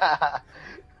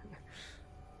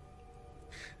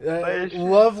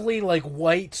 Lovely, like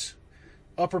white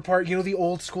upper part. You know, the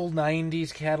old school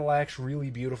 '90s Cadillacs,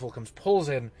 really beautiful. Pulls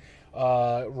in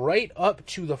right up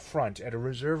to the front at a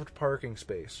reserved parking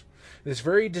space. This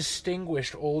very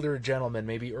distinguished older gentleman,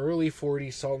 maybe early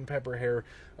 40s, salt and pepper hair,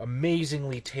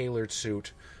 amazingly tailored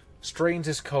suit, strains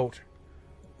his coat,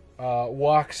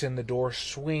 walks in, the door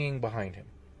swinging behind him.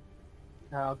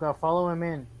 I'll go follow him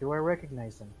in. Do I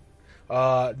recognize him?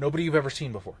 Nobody you've ever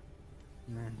seen before.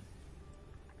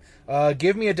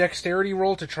 Give me a dexterity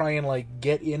roll to try and like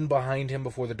get in behind him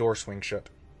before the door swings shut.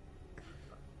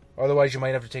 Otherwise, you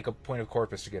might have to take a point of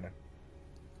corpus to get in.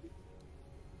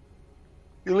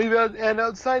 You leave Anne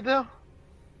outside though?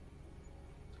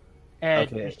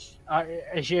 And Okay.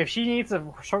 if she needs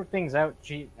to sort things out,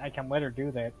 I can let her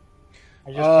do that.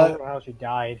 I just told her how she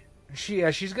died.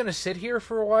 She's gonna sit here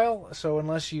for a while. So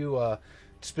unless you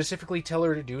specifically tell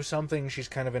her to do something, she's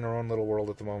kind of in her own little world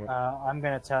at the moment. I'm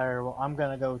gonna tell her. Well, I'm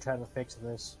gonna go try to fix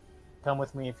this. Come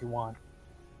with me if you want.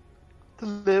 To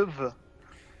live.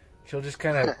 She'll just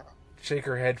kind of shake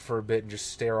her head for a bit and just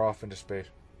stare off into space.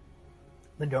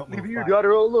 Then don't move. Leaving your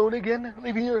daughter alone again?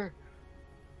 Leaving your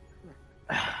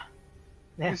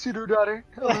Yeah. pseudo daughter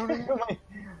alone again?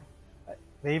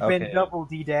 They've Okay. been double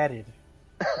de-dadded.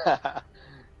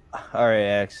 All right,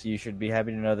 X. You should be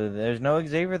happy to know that there's no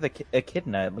Xavier the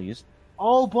Echidna, at least.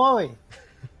 Oh boy!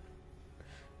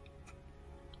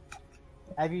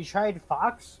 Have you tried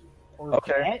fox or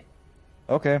Okay.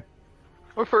 Okay.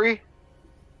 Or furry.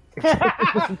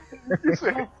 cat?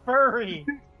 Furry.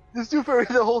 Just do furry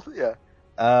the whole yeah.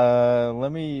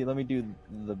 Let me do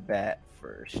the bat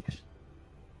first.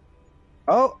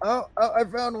 Oh! I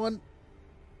found one.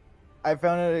 I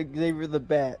found a Xavier the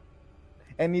Bat,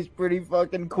 and he's pretty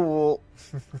fucking cool.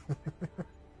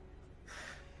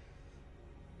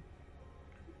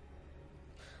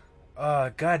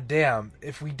 Goddamn.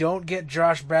 If we don't get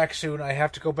Josh back soon, I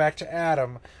have to go back to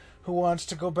Adam, who wants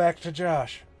to go back to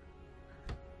Josh.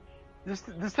 Just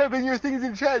type in your things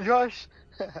in chat, Josh.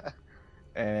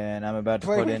 And I'm about to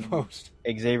Play put with in post.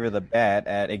 Xavier the Bat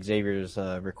at Xavier's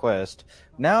request.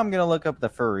 Now I'm gonna look up the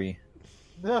furry.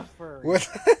 The furry. What?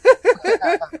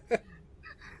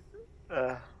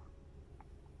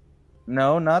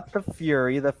 No, not the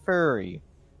Fury, the furry.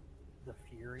 The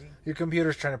fury. Your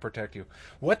computer's trying to protect you.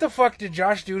 What the fuck did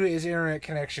Josh do to his internet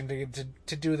connection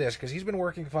to do this? Because he's been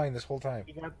working fine this whole time.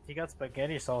 He got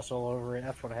spaghetti sauce all over it.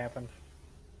 That's what happened.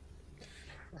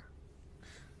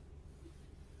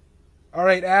 All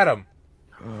right, Adam.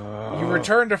 You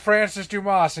return to Francis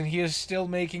Dumas, and he is still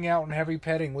making out and heavy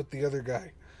petting with the other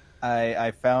guy.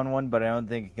 I found one, but I don't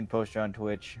think I can post it on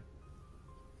Twitch.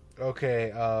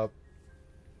 Okay,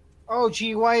 Oh,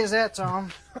 gee, why is that,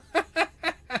 Tom? Do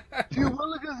you want to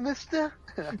look at mister?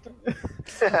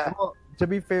 Well, to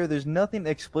be fair, there's nothing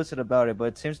explicit about it, but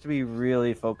it seems to be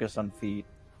really focused on feet.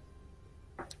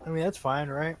 I mean, that's fine,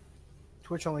 right?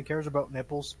 Twitch only cares about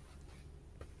nipples.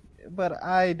 But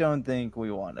I don't think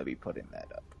we want to be putting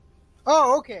that up.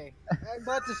 Oh, okay. I'm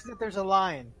glad to see that there's a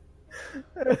line.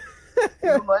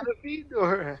 You mind a feet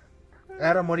or?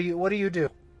 Adam, what do you do?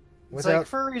 It's like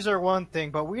furries are one thing,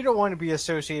 but we don't want to be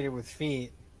associated with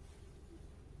feet.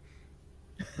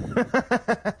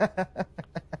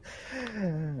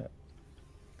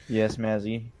 Yes,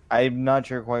 Mazzy. I'm not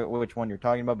sure quite which one you're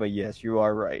talking about, but yes, you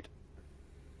are right.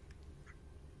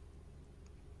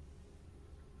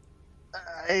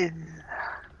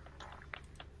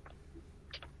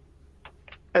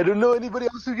 I don't know anybody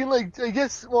else who can, like, I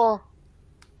guess, well...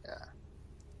 Yeah.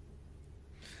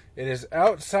 It is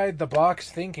outside the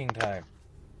box thinking time.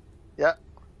 Yeah.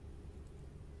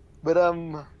 But,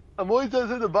 I'm always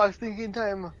outside the box thinking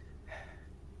time.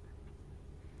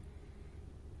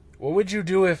 What would you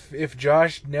do if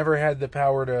Josh never had the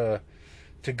power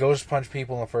to ghost punch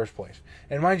people in the first place?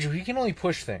 And mind you, he can only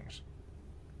push things.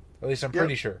 At least I'm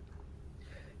pretty sure.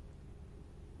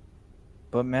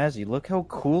 But Mazzy, look how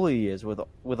cool he is with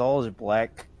all his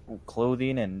black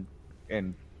clothing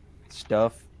and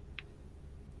stuff.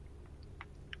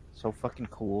 So fucking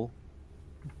cool.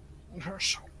 You're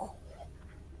so cool.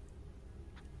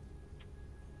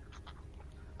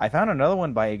 I found another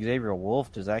one by Xavier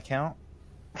Wolf. Does that count?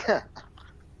 No.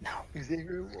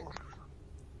 Xavier Wolf.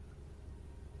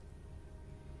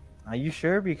 Are you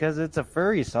sure? Because it's a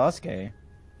furry Sasuke.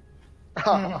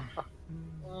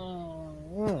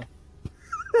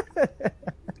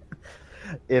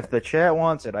 If the chat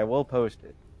wants it, I will post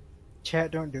it.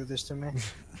 Chat, don't do this to me.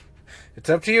 It's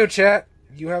up to you, chat.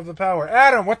 You have the power.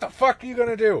 Adam, what the fuck are you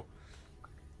gonna do?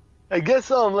 I guess,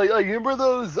 like, remember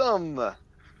those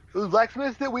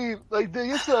blacksmiths that we, like,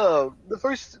 the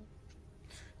first...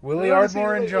 Willie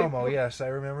Ardmore and Jomo, yes, I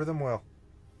remember them well.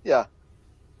 Yeah.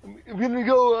 I'm gonna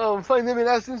go find them and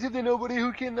ask them if they know anybody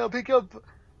who can pick up,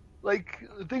 like,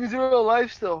 things that are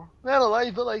alive still. Not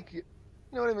alive, but, like, you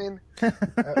know what I mean?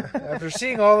 After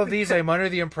seeing all of these, I'm under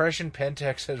the impression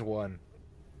Pentex has won.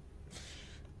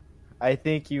 I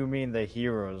think you mean the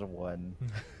heroes one.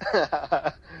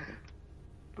 But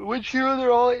which hero?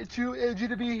 They're all too edgy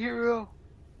to be a hero.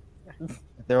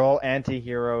 They're all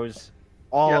anti-heroes.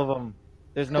 All Yep. of them.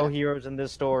 There's no heroes in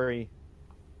this story.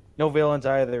 No villains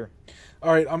either.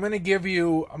 All right, I'm gonna give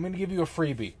you a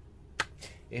freebie.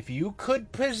 If you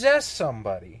could possess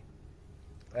somebody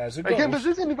as a I can't ghost,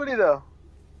 possess anybody though.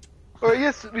 Or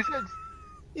yes, we said.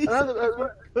 I don't have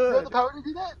the power to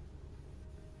do that.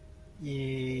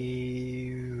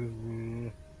 You...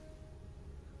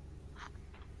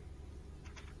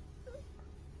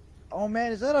 Oh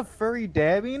man, is that a furry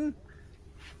dabbing?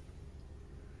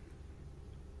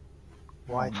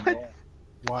 Why? What?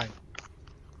 Why?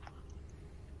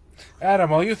 Adam,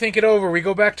 while you think it over, we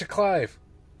go back to Clive.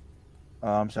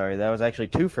 Oh, I'm sorry. That was actually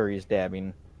two furries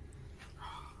dabbing.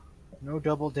 No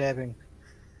double dabbing.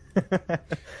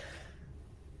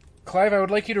 Clive, I would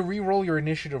like you to re-roll your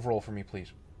initiative roll for me,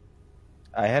 please.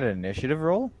 I had an initiative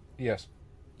roll? Yes,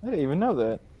 I didn't even know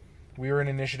that. we were in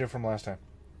initiative from last time.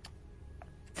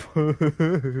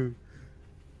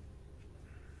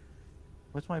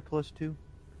 What's my +2?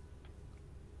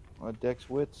 Dex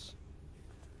Wits.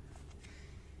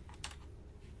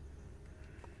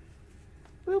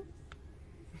 Boop.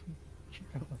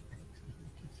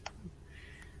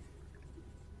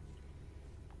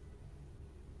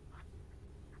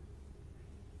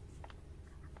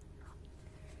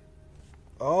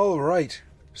 All right.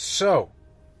 So,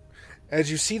 as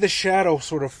you see the shadow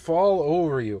sort of fall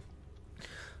over you,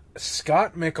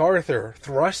 Scott MacArthur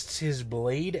thrusts his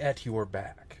blade at your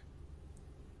back.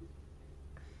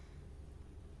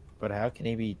 But how can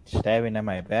he be stabbing at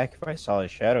my back if I saw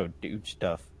his shadow do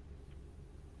stuff?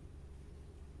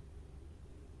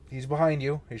 He's behind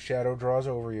you. His shadow draws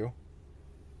over you.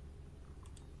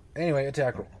 Anyway,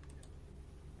 attack roll.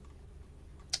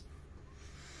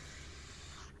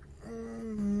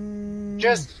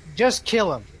 Just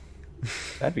kill him.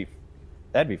 That'd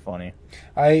be funny.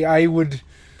 I would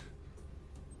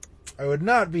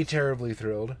not be terribly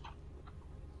thrilled.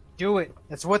 Do it.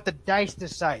 That's what the dice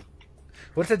decide.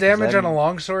 What's the damage that on a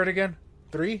longsword again?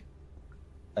 3?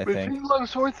 I But think. it's long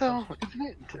sword though, isn't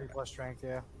it? 3+ strength,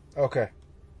 yeah. Okay.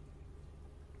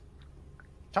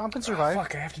 Tom can survive.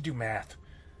 Fuck, I have to do math.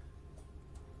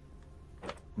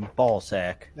 Ball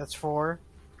sack. That's 4.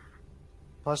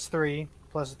 Plus 3.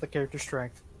 Plus the character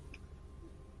strength.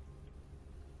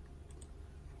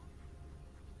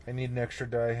 I need an extra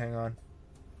die. Hang on.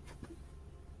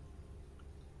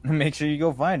 Make sure you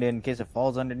go find it in case it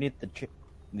falls underneath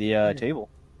the table.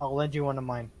 I'll lend you one of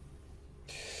mine.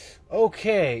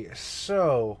 Okay,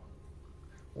 so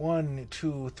 1,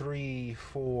 2, 3,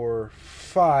 4,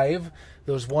 5.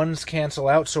 Those ones cancel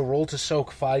out, so roll to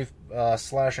soak 5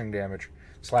 slashing damage.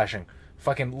 Slashing.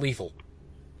 Fucking lethal.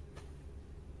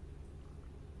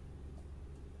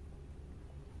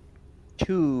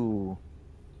 Two.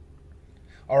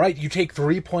 Alright, you take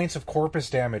 3 points of corpus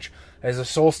damage as a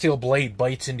soul steel blade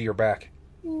bites into your back.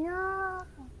 No.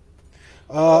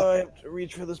 I have to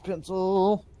reach for this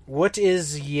pencil. What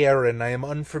is Yeren? I am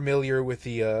unfamiliar with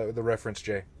the reference,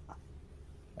 Jay.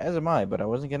 As am I, but I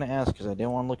wasn't going to ask because I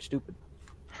didn't want to look stupid.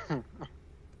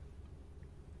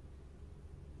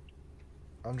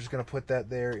 I'm just going to put that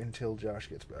there until Josh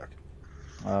gets back.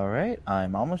 Alright,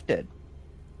 I'm almost dead.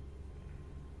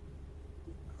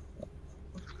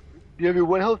 Do you have your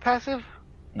 1 health passive?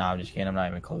 No, I'm just kidding. I'm not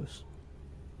even close.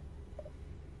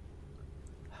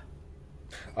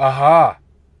 Aha!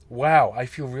 Wow, I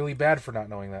feel really bad for not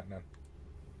knowing that now.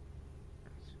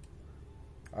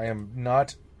 I am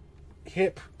not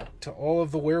hip to all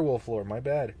of the werewolf lore. My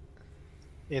bad.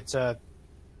 It's I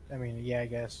mean, yeah, I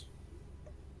guess.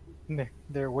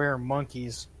 They're were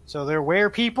monkeys. So they're were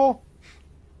people?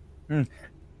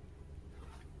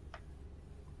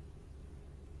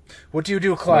 What do you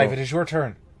do, Clive? Oh. It is your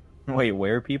turn. Wait,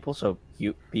 where people? So,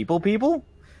 you people?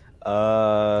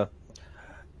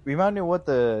 Remind me what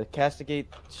the castigate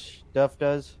stuff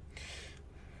does?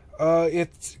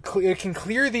 It can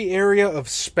clear the area of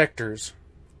specters.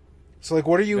 So, like,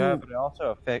 what are you... Yeah, but it also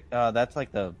affect... that's,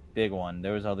 like, the big one.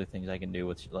 There was other things I can do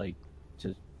with, like,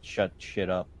 to shut shit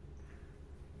up.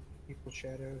 People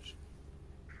shadows.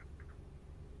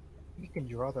 You can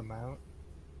draw them out.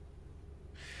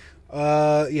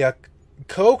 Yeah.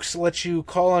 Coax lets you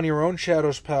call on your own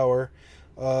shadow's power.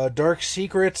 Dark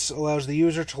Secrets allows the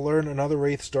user to learn another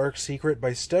wraith's dark secret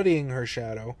by studying her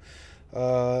shadow.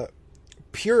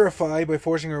 Purify, by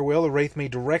forcing her will, a wraith may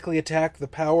directly attack the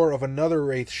power of another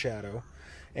wraith's shadow.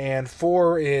 And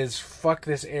 4 is fuck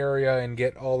this area and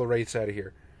get all the wraiths out of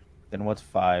here. Then what's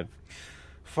 5?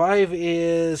 5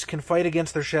 is can fight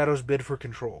against their shadow's bid for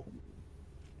control.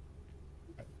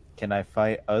 Can I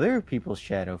fight other people's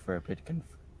shadow for a bit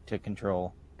to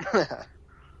control?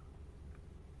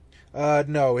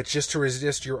 No, it's just to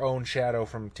resist your own shadow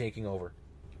from taking over.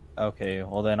 Okay,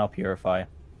 well then I'll purify.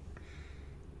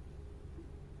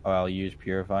 Or I'll use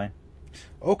purify.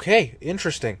 Okay,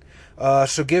 interesting.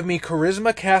 So give me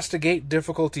Charisma Castigate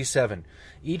difficulty 7.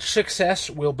 Each success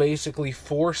will basically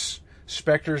force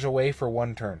specters away for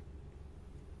 1 turn.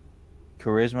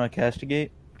 Charisma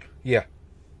castigate? Yeah.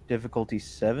 Difficulty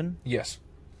 7? Yes.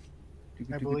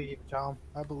 I believe, Tom.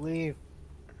 I believe.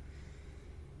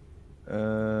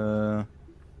 I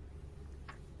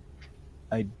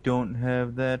don't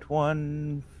have that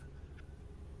one.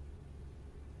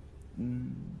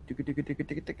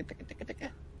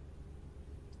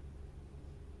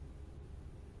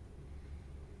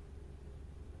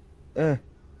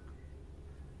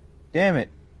 Damn it.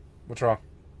 What's wrong?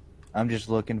 I'm just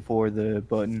looking for the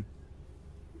button.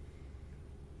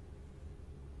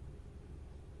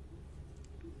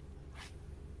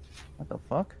 What the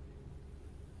fuck?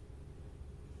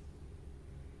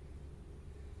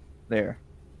 There.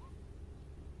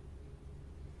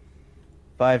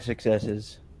 5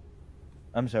 successes.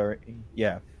 I'm sorry.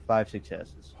 Yeah, 5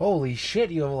 successes. Holy shit,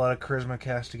 you have a lot of Charisma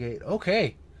Castigate.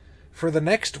 Okay. For the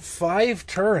next 5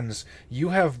 turns, you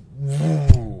have...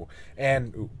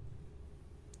 And... Ooh.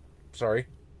 Sorry.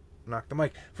 Knocked the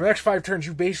mic. For the next 5 turns,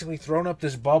 you've basically thrown up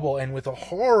this bubble, and with a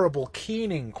horrible,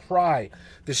 keening cry,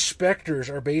 the specters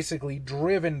are basically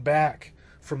driven back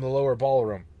from the lower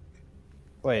ballroom.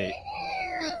 Wait,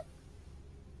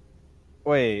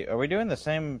 are we doing the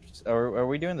same... Are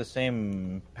we doing the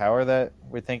same power that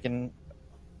we're thinking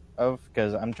of?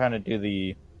 Because I'm trying to do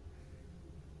the...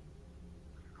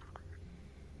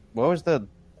 What was the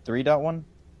 3.1?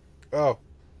 Oh.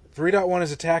 3.1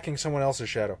 is attacking someone else's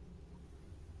shadow.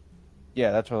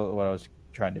 Yeah, that's what I was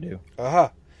trying to do.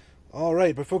 Aha.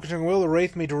 Alright, by focusing will, a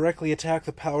wraith may directly attack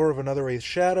the power of another wraith's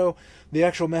shadow. The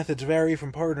actual methods vary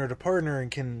from partner to partner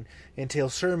and can entail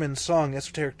sermon, song,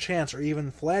 esoteric chants, or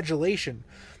even flagellation.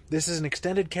 This is an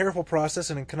extended, careful process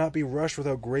and it cannot be rushed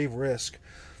without grave risk.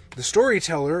 The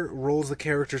storyteller rolls the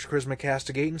character's Charisma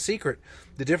Castigate in secret.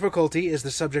 The difficulty is the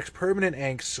subject's permanent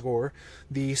angst score.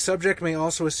 The subject may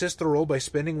also assist the roll by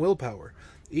spending willpower.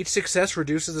 Each success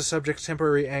reduces the subject's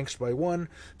temporary angst by 1,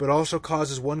 but also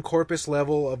causes 1 corpus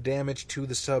level of damage to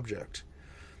the subject.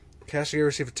 Castigator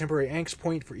receives a temporary angst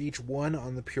point for each 1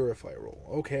 on the Purify roll.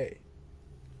 Okay.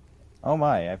 Oh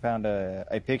my, I found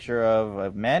a picture of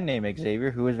a man named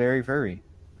Xavier who is very furry.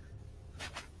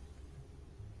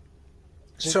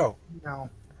 So, No.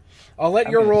 I'll let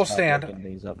I'm your gonna roll stop stand. looking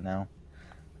these up now.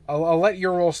 I'll let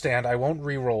your roll stand. I won't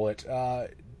re-roll it.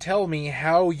 Tell me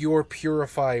how your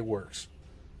Purify works.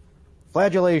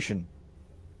 Flagellation.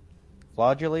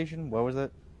 Flagellation? What was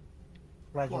it?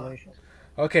 Congratulations.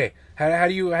 Okay, how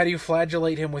do you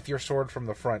flagellate him with your sword from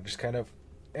the front? Just kind of,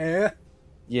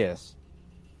 Yes.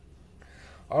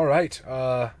 All right.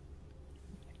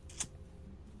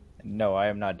 No, I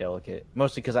am not delicate.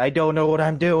 Mostly because I don't know what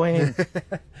I'm doing.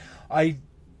 I.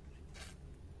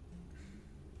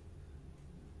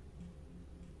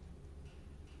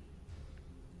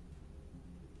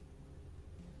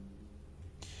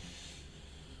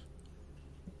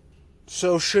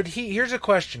 So should he? Here's a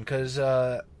question, because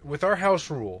with our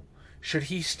house rule, should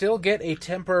he still get a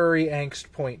temporary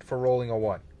angst point for rolling a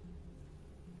 1?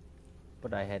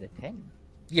 But I had a 10.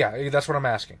 Yeah, that's what I'm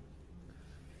asking.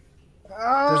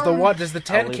 Does the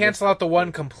 10 cancel out the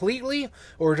 1 completely,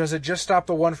 or does it just stop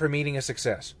the 1 from meeting a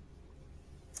success?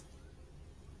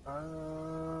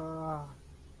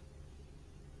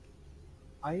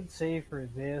 I'd say for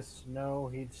this, no,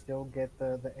 he'd still get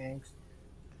the angst.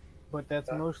 But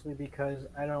that's mostly because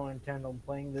I don't intend on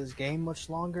playing this game much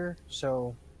longer,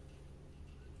 so...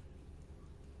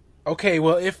 Okay,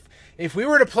 well, if we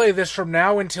were to play this from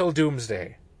now until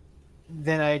Doomsday...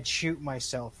 Then I'd shoot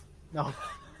myself. No.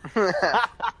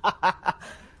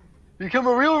 Become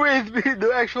a real race,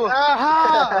 the actual...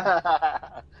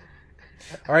 Aha!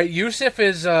 All right, Yusuf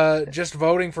is just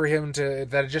voting for him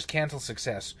that it just cancels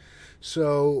success.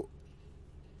 So,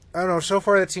 I don't know, so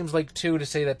far that seems like 2 to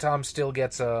say that Tom still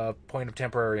gets a point of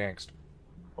temporary angst.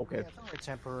 Okay. Yeah, it's only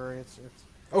temporary. It's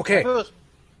Okay.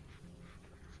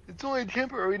 It's only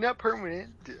temporary, not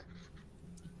permanent.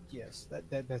 Yes,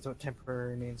 that's what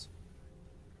temporary means.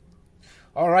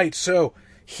 All right, so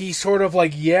he sort of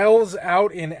like yells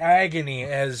out in agony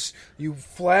as you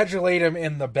flagellate him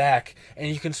in the back, and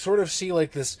you can sort of see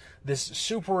like this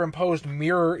superimposed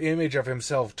mirror image of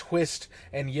himself twist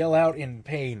and yell out in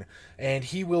pain, and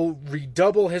he will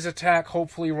redouble his attack,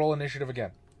 hopefully roll initiative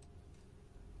again.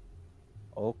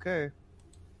 Okay.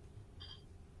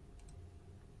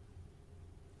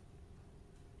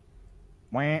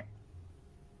 Wah.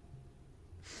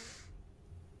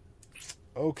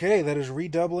 Okay, that is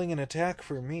redoubling an attack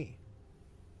for me.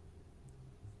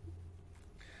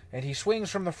 And he swings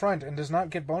from the front and does not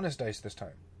get bonus dice this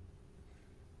time.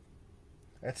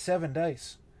 That's 7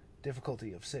 dice.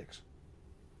 Difficulty of 6.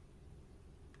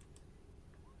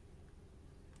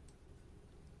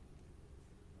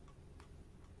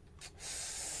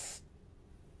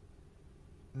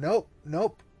 Nope.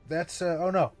 That's,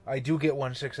 oh no. I do get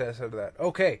 1 success out of that.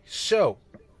 Okay, so...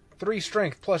 3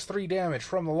 strength plus 3 damage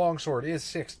from the longsword is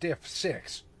 6 diff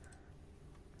 6.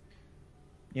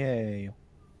 Yay.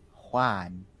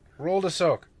 Juan. Roll to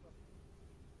soak.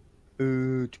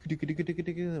 What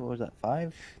was that,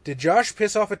 5? Did Josh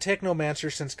piss off a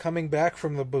technomancer since coming back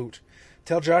from the boot?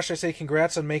 Tell Josh I say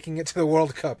congrats on making it to the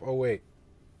World Cup. Oh, wait.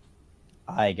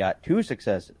 I got 2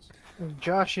 successes.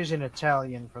 Josh is an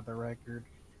Italian, for the record.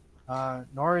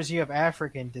 Nor is he of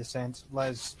African descent,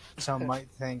 as some might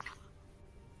think.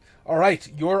 All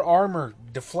right, your armor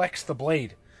deflects the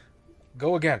blade.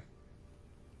 Go again.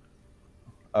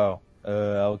 Oh,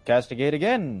 I'll castigate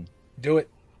again. Do it.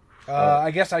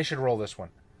 I guess I should roll this one.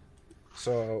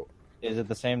 So... Is it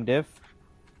the same diff?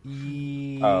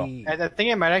 Oh. I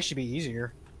think it might actually be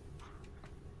easier.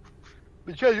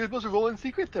 But Chad, you're supposed to roll in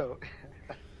secret, though.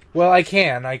 Well, I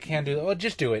can do that. Well,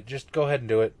 just do it. Just go ahead and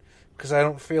do it. Because I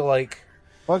don't feel like...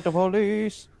 Fuck the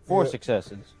police. 4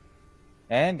 successes.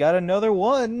 And got another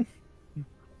 1.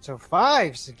 So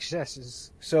 5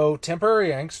 successes. So,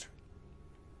 temporary angst.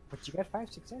 But you got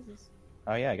 5 successes.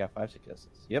 Oh yeah, I got 5 successes.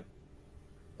 Yep.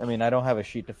 I mean, I don't have a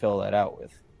sheet to fill that out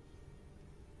with.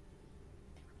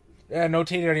 Yeah,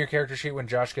 notate it on your character sheet when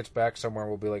Josh gets back somewhere.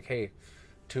 We'll be like, hey,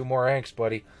 2 more angst,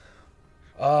 buddy.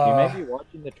 You may be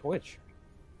watching the Twitch.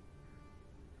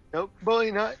 Nope,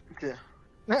 probably not.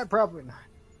 Yeah, probably not.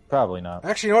 Probably not.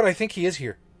 Actually, you know what? I think he is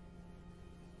here.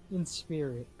 In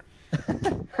spirit.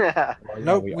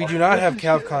 Nope, we do not have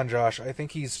CalCon Josh. I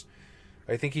think he's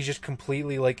just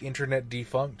completely like internet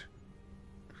defunct.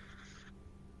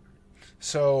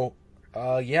 So,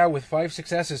 yeah, with 5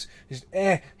 successes, just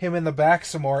him in the back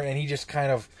some more, and he just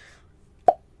kind of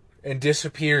and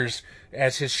disappears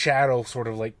as his shadow sort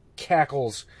of like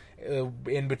cackles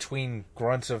in between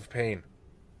grunts of pain.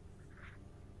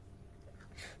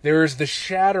 There is the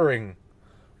shattering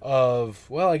of,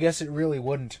 well, I guess it really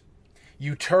wouldn't.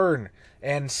 You turn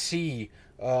and see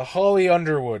Holly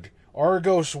Underwood,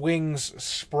 Argos wings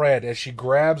spread as she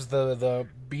grabs the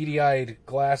beady-eyed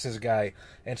glasses guy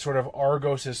and sort of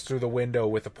Argoses through the window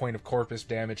with a point of corpus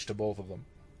damage to both of them.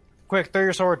 Quick, throw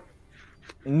your sword.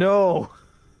 No.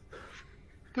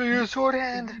 Do your sword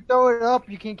hand. If you throw it up,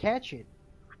 you can catch it.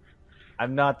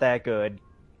 I'm not that good.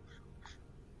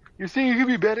 You're saying you could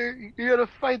be better? You gotta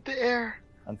fight the air.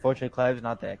 Unfortunately, Clive's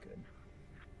not that good.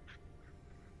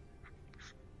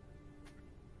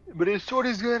 But his sword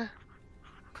is good.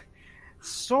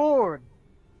 Sword.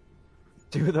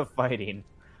 Do the fighting.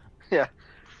 Yeah.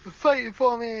 Fight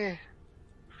for me.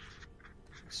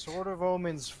 Sword of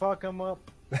Omens. Fuck him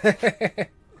up.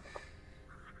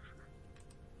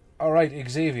 All right,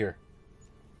 Xavier.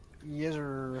 Yes,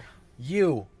 sir.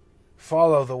 You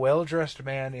follow the well-dressed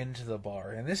man into the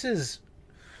bar, and this is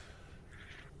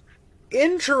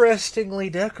interestingly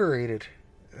decorated,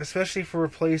 especially for a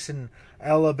place in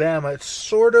Alabama. It's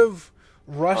sort of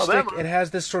rustic. Alabama. It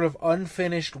has this sort of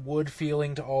unfinished wood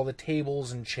feeling to all the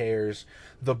tables and chairs.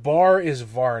 The bar is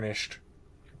varnished.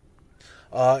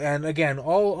 And again,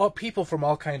 all people from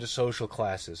all kinds of social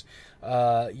classes.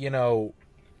 I'm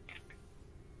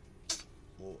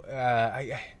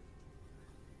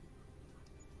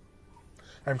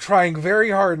trying very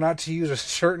hard not to use a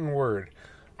certain word.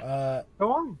 Go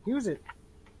on, use it.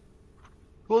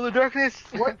 Well, the darkness.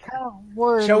 What kind of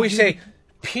word? Shall we say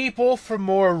people from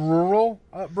more rural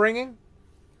upbringing?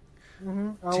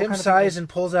 Mm-hmm. Tim sighs and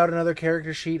pulls out another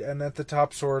character sheet, and at the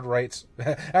top sword writes,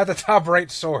 at the top right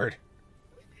sword.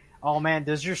 Oh man,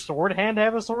 does your sword hand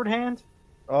have a sword hand?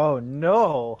 Oh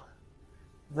no.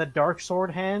 The dark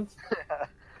sword hand?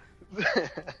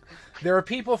 There are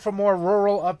people from more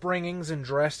rural upbringings and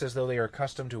dressed as though they are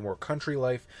accustomed to more country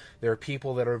life. There are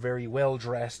people that are very well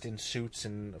dressed in suits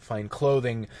and fine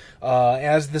clothing.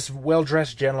 As this well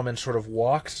dressed gentleman sort of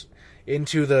walks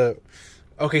into the.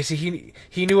 Okay, see,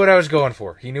 he knew what I was going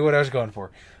for.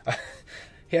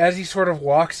 As he sort of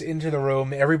walks into the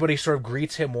room, everybody sort of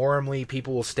greets him warmly.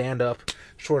 People will stand up,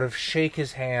 sort of shake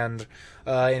his hand,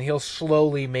 and he'll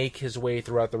slowly make his way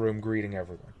throughout the room, greeting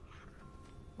everyone.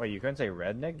 Wait, you couldn't say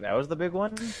redneck? That was the big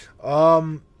one?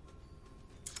 Tom,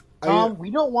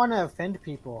 we don't want to offend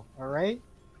people, alright?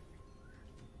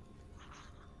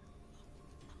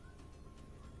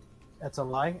 That's a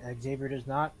lie. Xavier does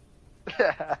not.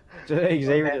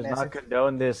 Xavier does not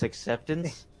condone this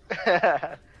acceptance.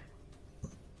 I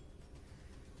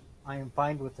am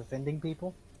fine with offending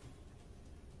people.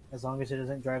 As long as it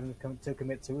doesn't drive them to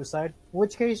commit suicide. In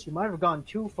which case, you might have gone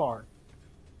too far.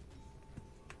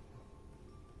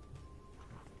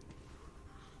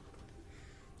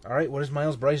 All right, what does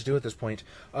Miles Bryce do at this point?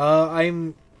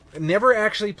 I'm never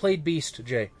actually played Beast,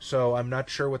 Jay, so I'm not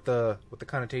sure what the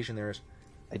connotation there is.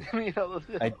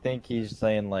 I think he's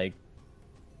saying like,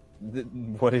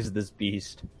 what is this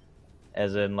beast?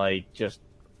 As in like just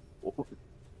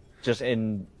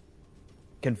in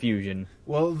confusion.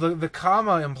 Well, the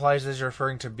comma implies that you're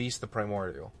referring to Beast the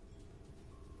Primordial.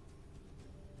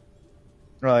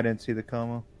 Oh, I didn't see the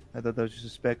comma. I thought that was just a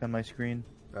speck on my screen.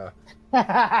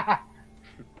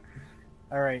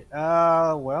 Alright,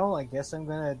 well, I guess I'm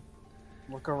gonna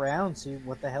look around, see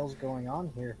what the hell's going on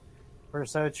here. For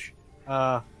such,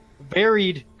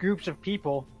 varied groups of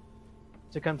people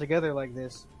to come together like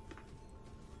this.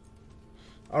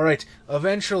 All right.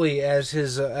 Eventually, as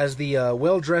the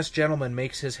well-dressed gentleman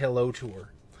makes his hello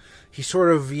tour, he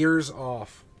sort of veers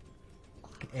off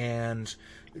and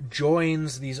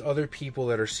joins these other people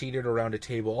that are seated around a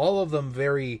table. All of them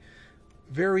very,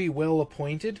 very well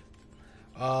appointed.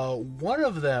 One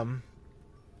of them,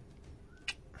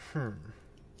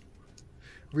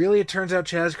 really, it turns out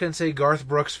Chaz couldn't say Garth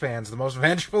Brooks fans, the most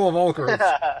vengeful of all groups.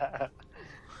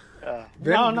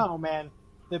 No, man.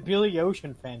 The Billy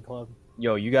Ocean fan club.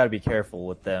 Yo, you gotta be careful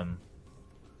with them.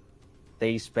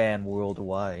 They span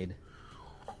worldwide.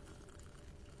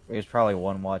 There's probably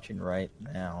one watching right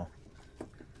now.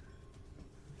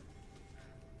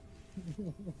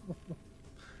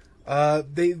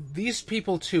 These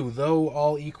people too, though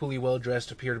all equally well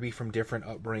dressed, appear to be from different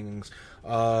upbringings.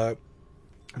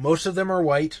 Most of them are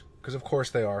white, because of course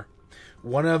they are.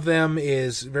 One of them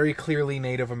is very clearly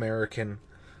Native American.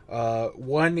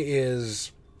 One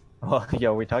is. Oh,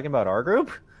 yo, are we talking about our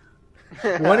group?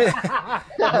 One is...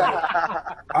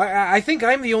 I think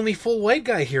I'm the only full white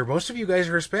guy here. Most of you guys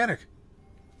are Hispanic.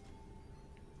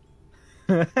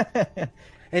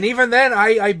 And even then,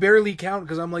 I barely count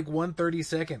because I'm like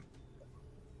 1/32.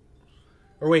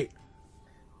 Or wait.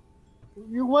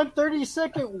 You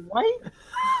 1/32 white?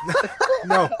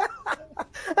 No.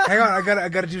 Hang on, I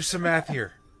gotta do some math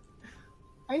here.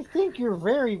 I think you're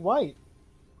very white.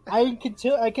 I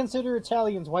consider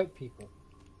Italians white people.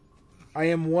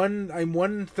 I'm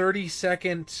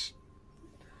 1/32.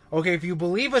 Okay, if you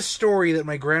believe a story that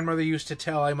my grandmother used to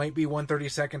tell, I might be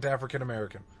 1/32 African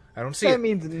American. I don't see That it.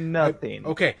 means nothing.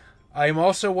 Okay, I am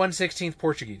also 1/16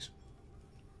 Portuguese.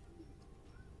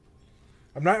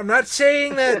 I'm not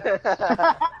saying that.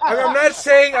 I'm not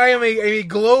saying I am a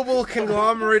global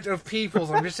conglomerate of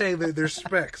peoples. I'm just saying that there's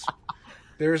specs.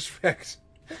 There's specs.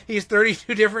 He's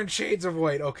 32 different shades of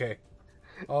white. Okay,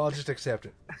 I'll just accept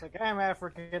it. It's like I'm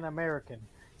African American,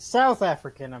 South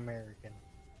African American.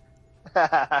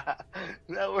 That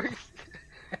works.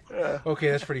 Okay,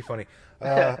 that's pretty funny.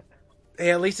 Hey,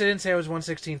 at least I didn't say I was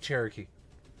 1/16 Cherokee.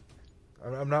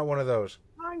 I'm not one of those.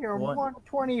 I am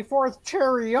 1/24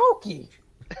 Cherokee.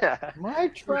 My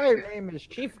tribe name is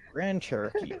Chief Grand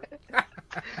Cherokee. I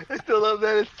still love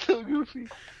that. It's so goofy.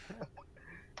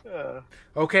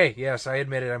 Okay, yes, I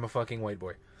admit it. I'm a fucking white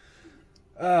boy.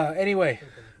 Anyway,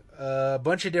 a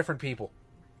bunch of different people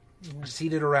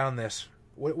seated around this.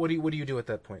 What do you do at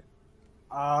that point?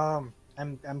 I'm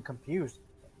confused.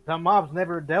 The mob's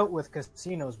never dealt with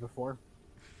casinos before.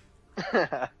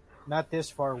 Not this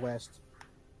far west.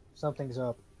 Something's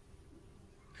up.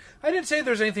 I didn't say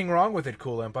there's anything wrong with it,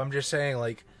 Cool Imp. I'm just saying,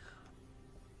 like,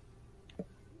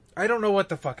 I don't know what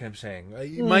the fuck I'm saying.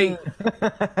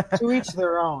 To each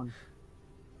their own.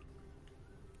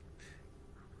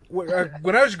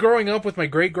 When I was growing up with my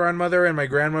great-grandmother and my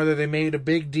grandmother, they made a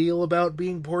big deal about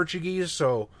being Portuguese,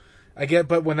 so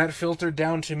but when that filtered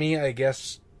down to me, I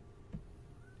guess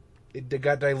it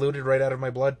got diluted right out of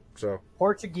my blood, so.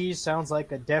 Portuguese sounds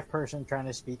like a deaf person trying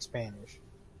to speak Spanish.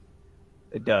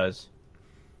 It does.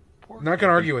 I'm not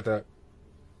gonna argue with that.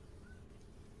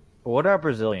 But what about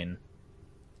Brazilian?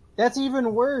 That's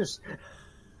even worse.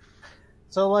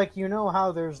 So, like, you know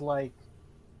how there's, like,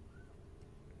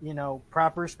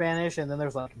 proper Spanish, and then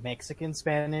there's, like, Mexican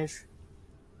Spanish?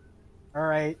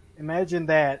 Alright, imagine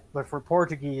that, but for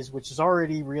Portuguese, which is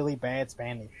already really bad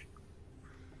Spanish.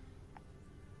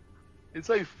 It's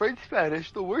like French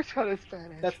Spanish, the worst kind of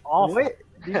Spanish. That's awful. Wait,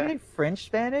 did you mean French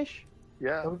Spanish?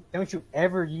 Yeah. Don't you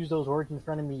ever use those words in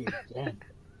front of me again.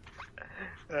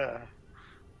 But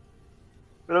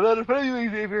I'm not in front of you,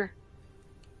 Xavier.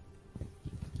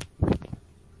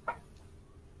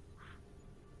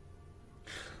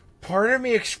 Part of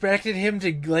me expected him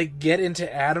to, like, get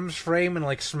into Adam's frame and,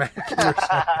 like, smack him or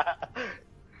something.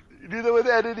 You do that with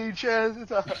editing, Chaz.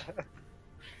 It's all...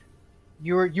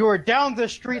 You are down the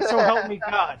street, so help me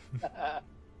God.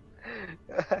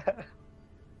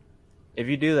 If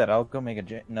you do that, I'll go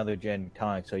make another Gen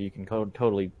Tonic so you can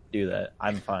totally do that.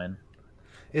 I'm fine.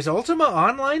 Is Ultima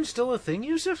Online still a thing,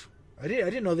 Yusuf? I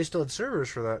didn't know they still had servers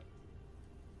for that.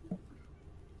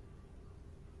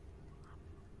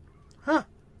 Huh.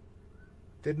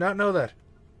 Did not know that.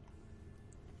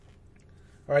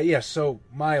 Alright, yes, so,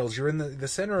 Miles, you're in the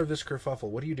center of this kerfuffle.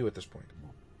 What do you do at this point?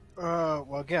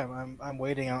 Well, again, I'm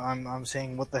waiting. I'm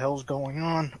saying what the hell's going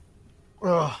on.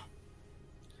 Ugh.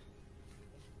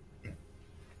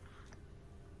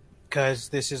 Because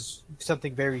this is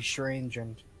something very strange,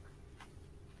 and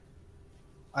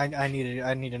I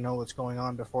need to know what's going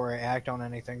on before I act on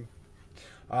anything.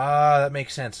 Ah, that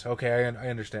makes sense. Okay, I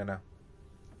understand now.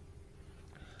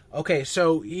 Okay,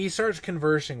 so he starts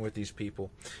conversing with these people,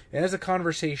 and as the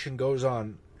conversation goes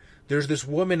on, there's this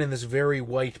woman in this very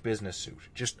white business suit.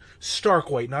 Just stark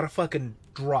white, not a fucking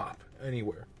drop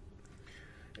anywhere.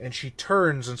 And she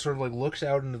turns and sort of like looks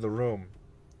out into the room.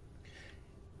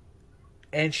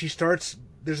 And she starts,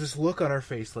 there's this look on her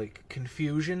face, like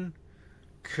confusion,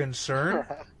 concern.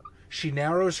 She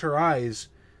narrows her eyes,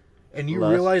 and you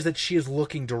realize that she is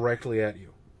looking directly at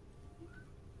you.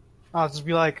 I'll just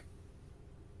be like,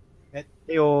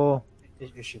 Yo.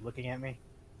 Is she looking at me?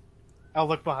 I'll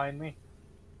look behind me.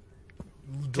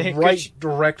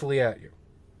 Directly at you.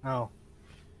 Oh.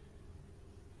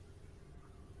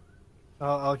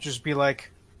 I'll just be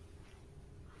like,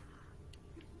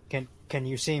 can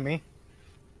you see me?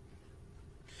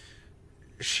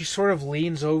 She sort of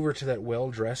leans over to that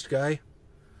well-dressed guy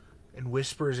and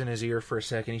whispers in his ear for a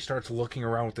second. He starts looking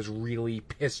around with this really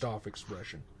pissed-off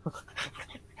expression.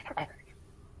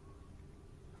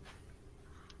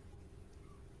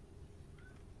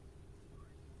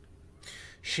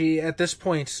 At this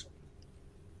point,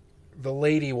 the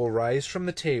lady will rise from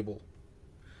the table,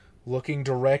 looking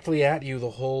directly at you the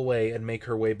whole way, and make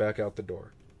her way back out the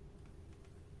door.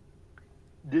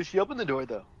 Did she open the door,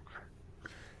 though?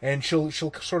 And she'll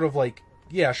sort of like,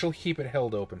 yeah, she'll keep it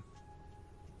held open.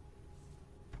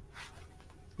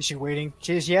 Is she waiting?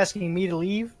 Is she asking me to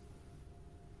leave?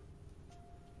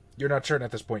 You're not certain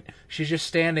at this point. She's just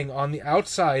standing on the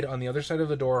outside, on the other side of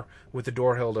the door, with the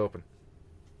door held open.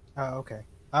 Oh, okay.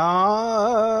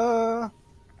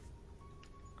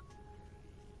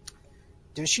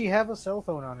 Does she have a cell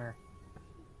phone on her?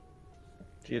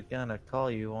 She's gonna call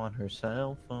you on her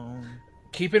cell phone.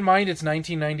 Keep in mind it's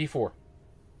 1994.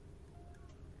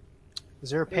 Is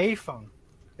there a payphone?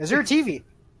 Is there a TV?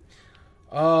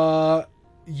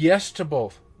 Yes to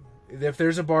both. If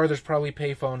there's a bar, there's probably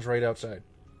payphones right outside.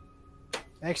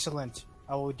 Excellent.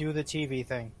 I will do the TV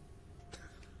thing.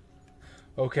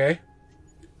 Okay.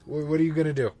 What are you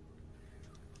gonna do?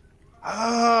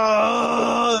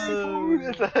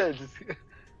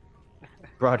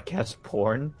 Broadcast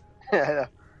porn. Yeah.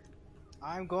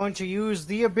 I'm going to use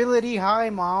the ability.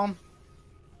 Hi, Mom.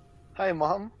 Hi,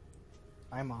 Mom.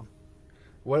 Hi, Mom.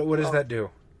 What does that do?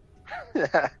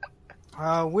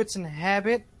 Wits and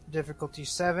habit, difficulty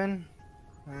 7.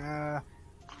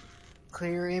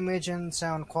 Clear image and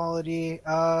sound quality.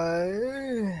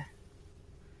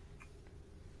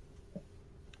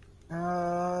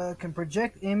 Can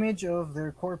project image of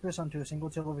their corpus onto a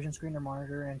single television screen or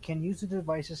monitor, and can use the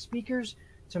device's speakers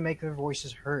to make their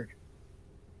voices heard.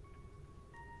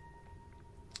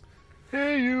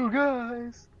 Hey, you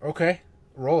guys. Okay,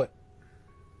 roll it.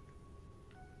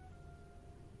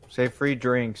 Say free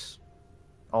drinks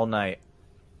all night.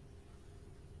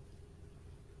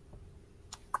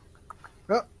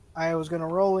 Oh, I was gonna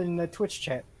roll in the Twitch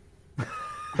chat.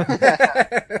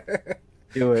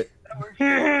 Do it.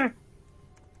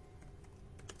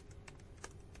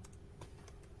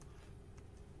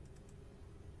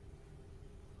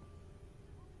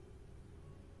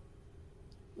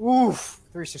 Oof,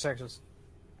 3 successes.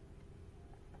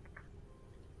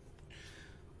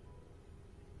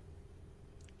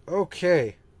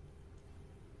 Okay.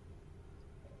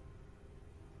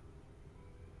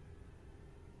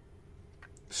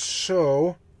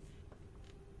 So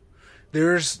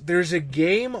there's a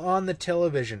game on the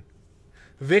television.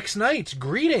 Vix Knight,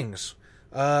 greetings.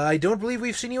 I don't believe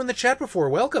we've seen you in the chat before.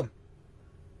 Welcome.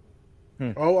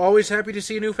 Oh, always happy to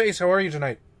see a new face. How are you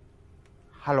tonight?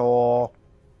 Hello.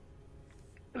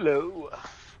 Hello.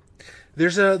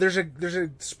 There's a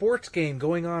sports game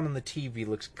going on the TV.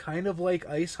 Looks kind of like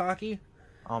ice hockey,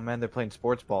 Oh man, they're playing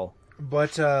sports ball.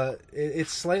 but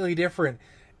it's slightly different.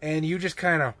 And you just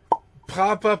kind of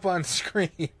pop up on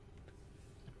screen.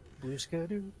 We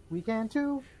can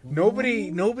too.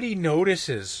 Nobody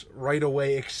notices right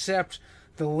away except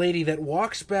the lady that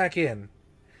walks back in,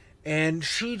 and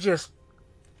she just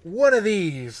one of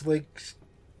these like.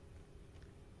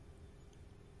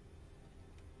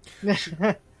 Is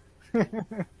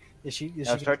she?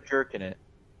 Now start jerking it.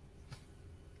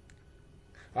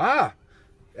 Ah,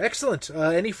 excellent.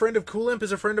 Any friend of Cool Imp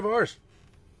is a friend of ours.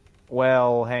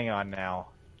 Well, hang on now.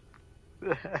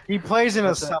 He plays in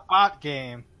a Sabat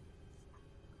game.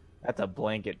 That's a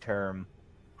blanket term.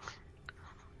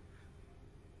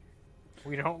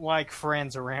 We don't like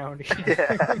friends around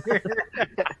here.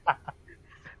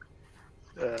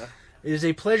 Yeah. It is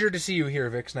a pleasure to see you here,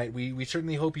 Vix Knight. We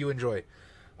certainly hope you enjoy.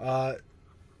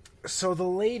 So the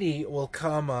lady will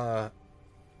come up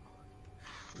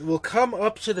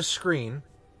to the screen,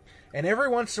 and every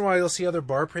once in a while you'll see other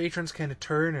bar patrons kind of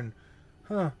turn and,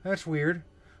 that's weird.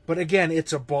 But again,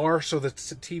 it's a bar, so the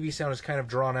TV sound is kind of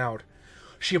drawn out.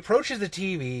 She approaches the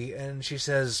TV and she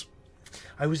says,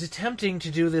 I was attempting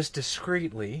to do this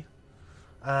discreetly.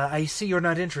 I see you're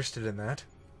not interested in that.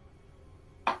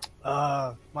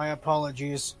 My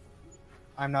apologies.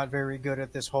 I'm not very good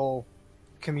at this whole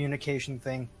communication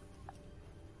thing.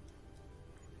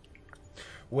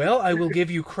 Well, I will give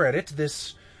you credit.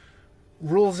 This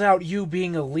rules out you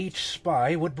being a leech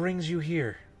spy. What brings you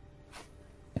here?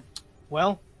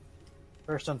 Well,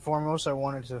 first and foremost, I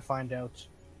wanted to find out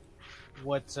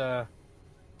what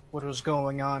was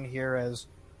going on here, as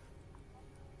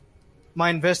my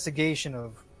investigation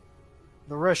of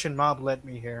the Russian mob led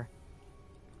me here.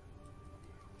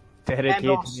 Dedicated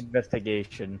also-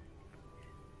 investigation.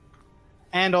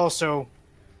 And also,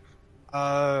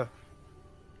 I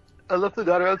left the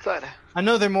daughter outside.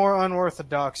 another more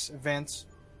unorthodox event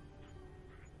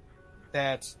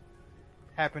that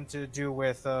happened to do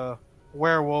with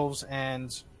werewolves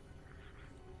and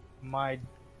my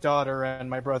daughter and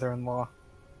my brother-in-law.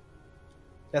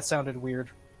 That sounded weird.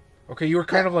 Okay, you were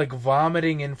kind of like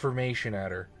vomiting information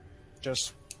at her.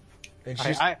 Just And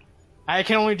she's... I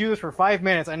can only do this for 5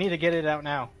 minutes. I need to get it out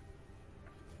now.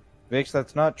 Vix,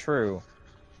 that's not true.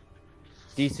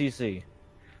 DCC.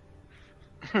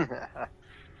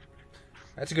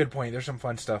 That's a good point. There's some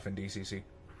fun stuff in DCC.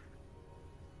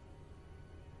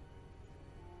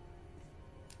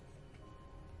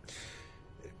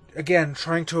 again,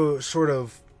 trying to sort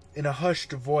of, in a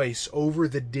hushed voice, over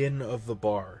the din of the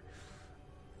bar.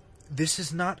 This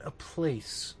is not a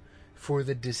place for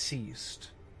the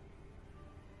deceased.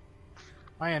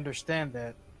 I understand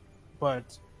that,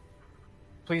 but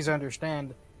please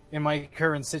understand, in my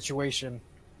current situation,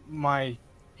 my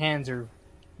hands are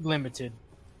limited.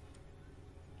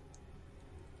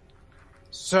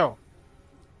 So,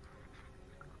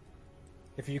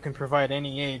 if you can provide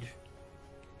any aid,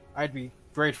 I'd be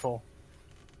grateful,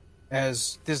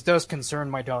 as this does concern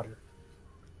my daughter.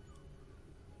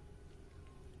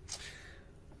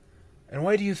 And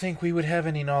why do you think we would have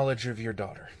any knowledge of your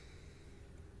daughter?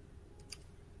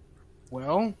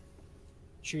 Well,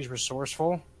 she's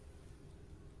resourceful,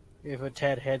 if a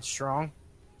tad headstrong,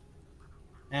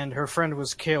 and her friend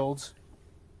was killed,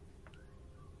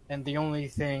 and the only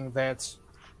thing that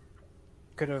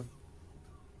could have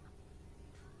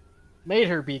made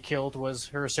her be killed was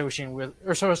her association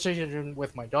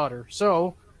with my daughter.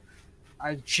 So,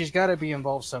 she's got to be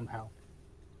involved somehow.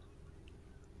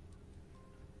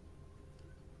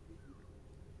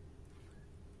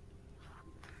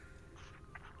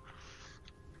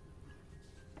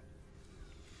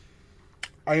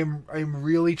 I'm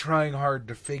really trying hard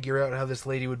to figure out how this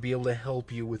lady would be able to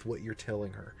help you with what you're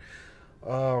telling her.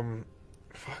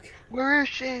 Fuck. Where is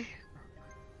she?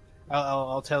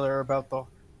 I'll tell her about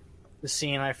the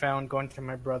scene I found going to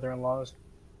my brother-in-law's.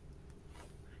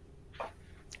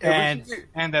 And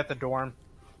at the dorm.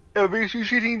 Every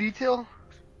shooting detail?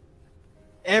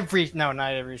 No,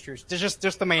 not every street.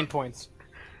 Just the main points.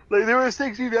 Like, there were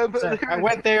 60 vampires. So I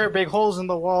went there, big holes in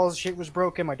the walls, shit was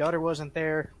broken, my daughter wasn't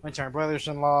there, went to my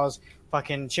brothers-in-law's,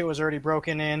 fucking shit was already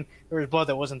broken in, there was blood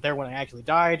that wasn't there when I actually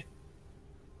died.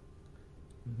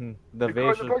 Mm-hmm. The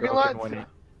vase was broken when it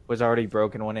was already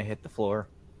broken when it hit the floor.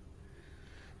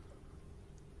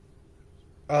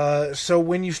 So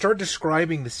when you start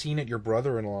describing the scene at your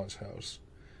brother-in-law's house,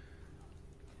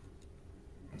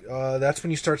 that's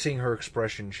when you start seeing her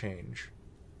expression change.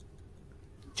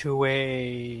 To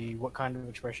a... what kind of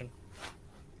expression?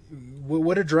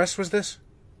 What address was this?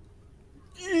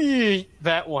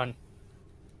 That one.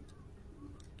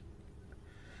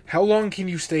 How long can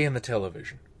you stay in the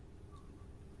television?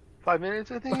 5 minutes,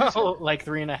 I think. Like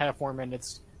 3.5 more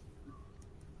minutes.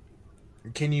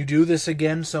 Can you do this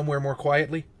again somewhere more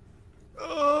quietly?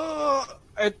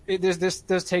 This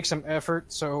does take some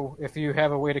effort, so if you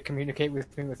have a way to communicate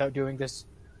with me without doing this...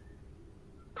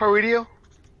 Car radio?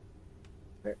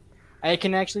 I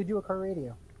can actually do a car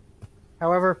radio.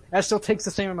 However, that still takes the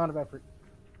same amount of effort.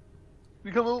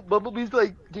 Become a Bumblebee's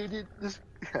like, dude, this...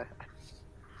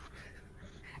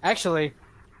 Actually,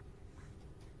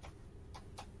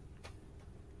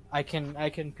 I can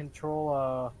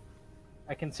control,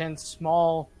 I can send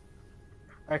small...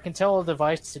 I can tell a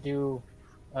device to do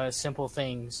simple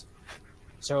things.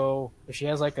 So, if she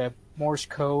has like a Morse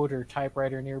code or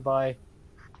typewriter nearby...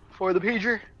 For the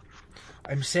pager?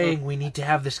 I'm saying we need to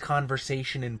have this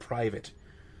conversation in private.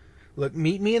 Look,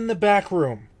 meet me in the back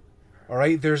room. All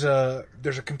right? There's a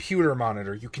computer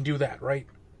monitor. You can do that, right?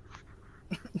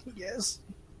 Yes.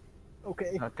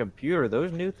 Okay. A computer,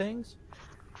 those new things?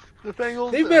 The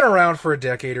thing They've been around for a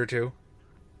decade or two.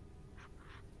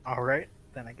 All right.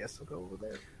 Then I guess I'll go over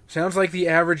there. Sounds like the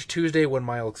average Tuesday when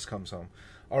Miles comes home.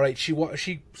 All right, she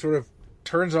sort of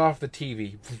turns off the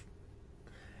TV.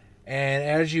 And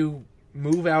as you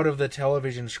move out of the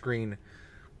television screen,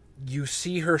 you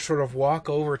see her sort of walk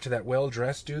over to that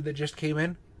well-dressed dude that just came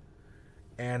in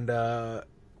and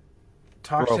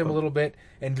talk to him a little bit,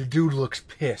 and the dude looks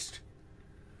pissed.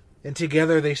 And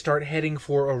together they start heading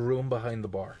for a room behind the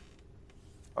bar.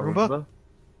 Aruba?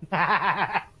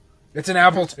 It's an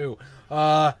Apple II.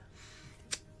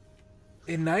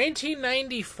 In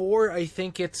 1994, I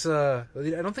think it's I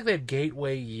don't think they had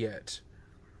Gateway yet.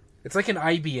 It's like an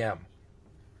IBM.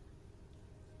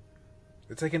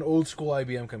 It's like an old school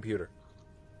IBM computer.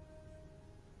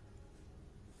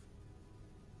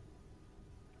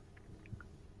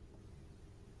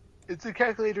 It's a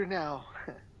calculator now.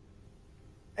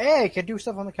 Hey, I can do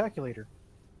stuff on the calculator.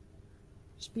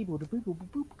 Speed boop boop boop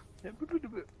boop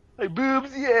boop. Like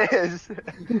boobs, yes.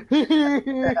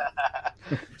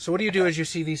 So what do you do as you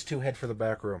see these two head for the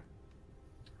back room?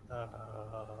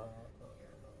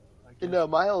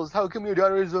 And Miles, how come your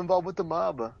daughter is involved with the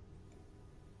mob?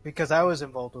 Because I was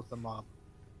involved with the mob.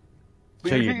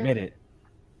 So you admit it.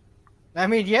 I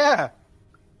mean, yeah.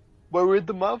 What we're at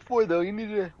the mob for, though?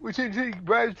 We're taking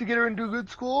bribes to get her into a good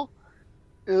school?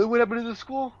 What happened to the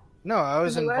school? No, I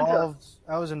was In Atlanta. involved.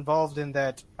 I was involved in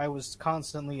that. I was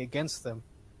constantly against them,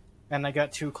 and I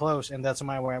got too close, and that's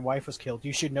why my wife was killed.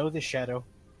 You should know this, Shadow.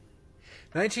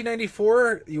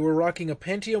 1994, you were rocking a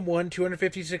Pentium 1,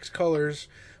 256 colors,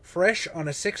 fresh on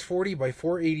a 640 by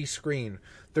 480 screen.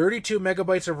 32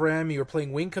 megabytes of RAM, you were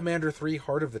playing Wing Commander 3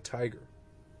 Heart of the Tiger.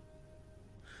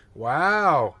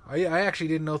 Wow. I actually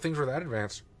didn't know things were that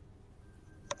advanced.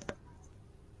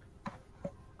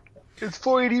 It's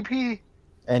 480p.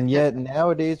 And yet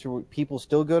nowadays people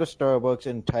still go to Starbucks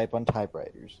and type on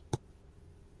typewriters.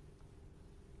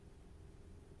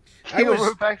 I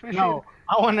was fax machine. No,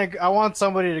 I want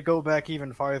somebody to go back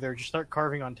even farther. Just start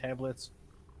carving on tablets.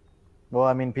 Well,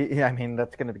 I mean,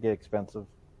 that's going to get expensive.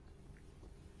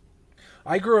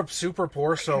 I grew up super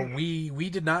poor, so we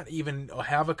did not even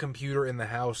have a computer in the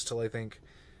house till I think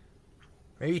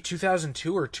maybe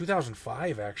 2002 or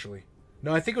 2005 actually.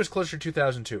 No, I think it was closer to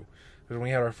 2002 when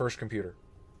we had our first computer.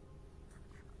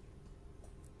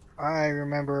 I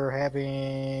remember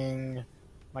having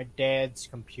my dad's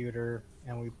computer,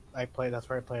 and I played. That's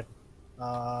where I played.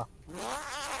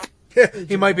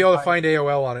 He might be able to find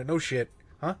AOL on it. No shit,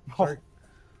 huh? Sorry.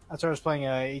 That's where I was playing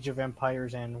Age of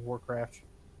Empires and Warcraft.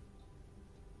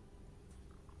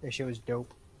 That shit was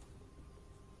dope.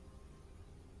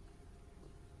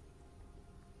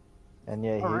 And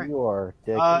yeah, here Alright. you are,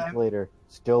 decades later,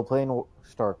 still playing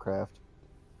StarCraft.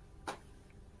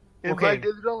 In Black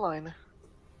Desert Online.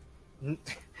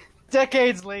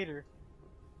 Decades later.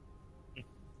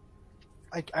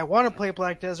 I want to play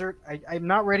Black Desert. I'm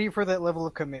not ready for that level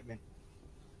of commitment.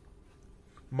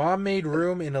 Mom made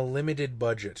room in a limited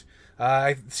budget.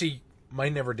 I see.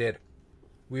 Mine never did.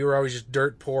 We were always just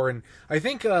dirt poor, and I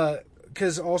think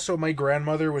because also my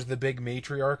grandmother was the big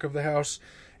matriarch of the house,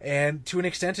 and to an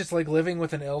extent, it's like living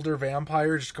with an elder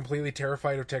vampire, just completely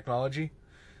terrified of technology.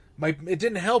 It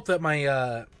didn't help that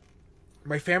my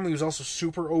family was also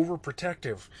super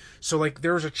overprotective. So like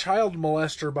there was a child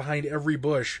molester behind every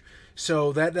bush.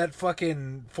 So that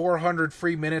fucking 400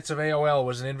 free minutes of AOL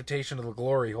was an invitation to the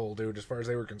glory hole, dude, as far as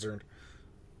they were concerned.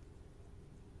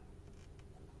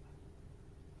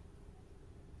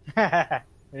 It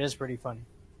is pretty funny.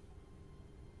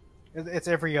 It's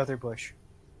every other bush.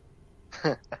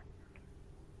 All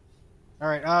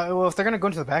right. Well, if they're gonna go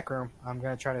into the back room, I'm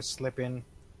gonna try to slip in.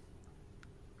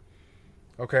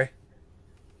 Okay.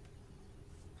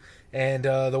 And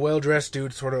the well-dressed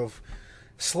dude sort of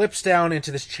slips down into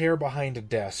this chair behind a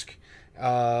desk.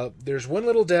 There's one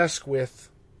little desk with,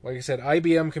 like I said,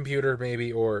 IBM computer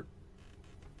maybe, or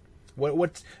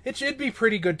it should be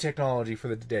pretty good technology for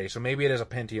the day, so maybe it is a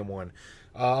Pentium 1.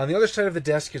 On the other side of the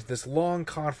desk is this long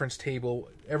conference table.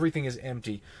 Everything is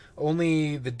empty.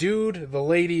 Only the dude, the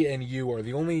lady, and you are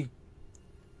the only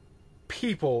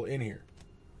people in here.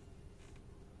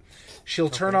 She'll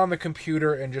turn on the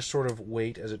computer and just sort of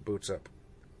wait as it boots up.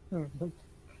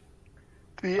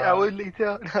 3 hours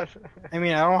later. I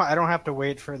mean, I don't have to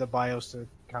wait for the BIOS to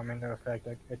come into effect.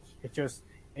 It's just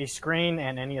a screen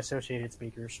and any associated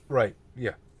speakers. Right,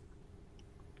 yeah.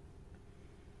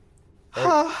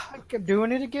 I kept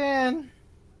doing it again.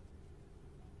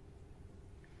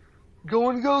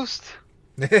 Going ghost.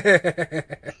 4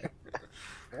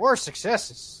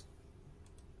 successes.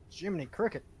 Jiminy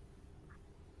Cricket.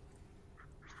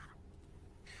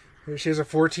 Here she has a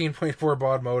 14.4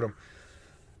 baud modem.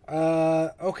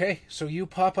 Okay, so you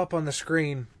pop up on the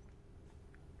screen.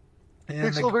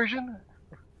 And Pixel version?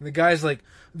 the guy's like,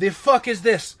 the fuck is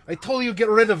this? I told you to get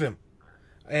rid of him.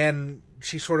 And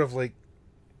she sort of like,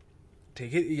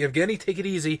 Yevgeny, take it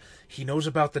easy. He knows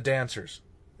about the dancers.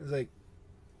 It's like,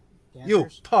 Dancers? you,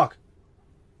 talk.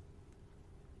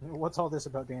 What's all this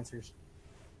about dancers?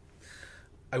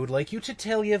 I would like you to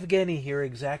tell Yevgeny here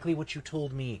exactly what you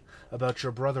told me about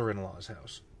your brother-in-law's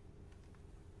house.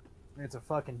 It's a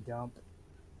fucking dump.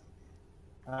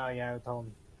 Yeah, I told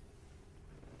him.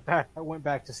 I went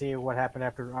back to see what happened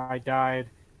after I died,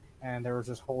 and there was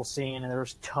this whole scene, and there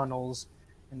was tunnels,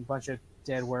 and a bunch of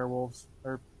dead werewolves.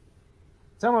 Or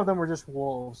some of them were just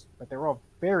wolves, but they were all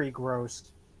very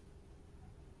gross.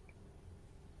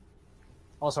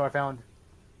 Also, I found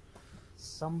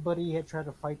somebody had tried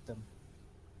to fight them.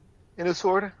 In a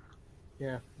sword?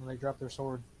 Yeah, when they dropped their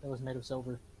sword that was made of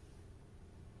silver.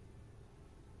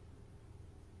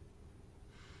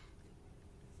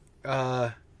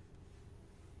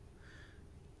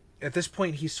 At this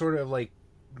point, he sort of like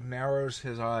narrows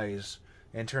his eyes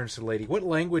and turns to the lady. What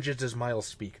languages does Miles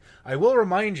speak? I will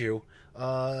remind you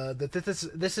that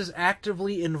this is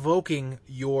actively invoking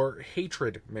your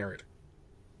hatred merit.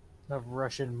 Of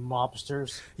Russian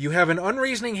mobsters. You have an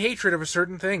unreasoning hatred of a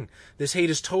certain thing. This hate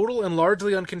is total and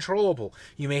largely uncontrollable.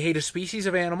 You may hate a species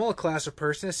of animal, a class of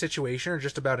person, a situation, or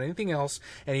just about anything else,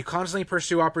 and you constantly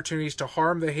pursue opportunities to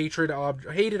harm the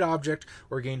hated object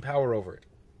or gain power over it.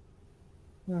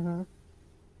 Mm-hmm.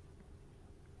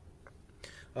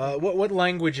 What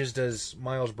languages does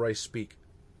Miles Bryce speak?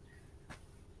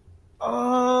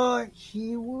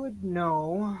 He would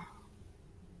know.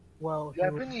 Well,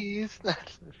 Japanese.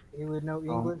 he would know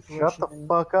Oh, English, shut the Russian,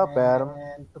 fuck up, Adam.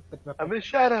 and I'm in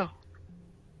shadow.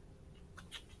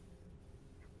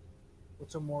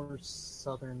 what's a more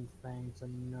southern thing to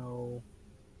know?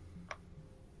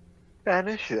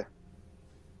 Spanish.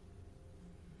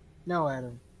 No,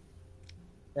 Adam.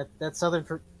 That's southern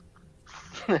for.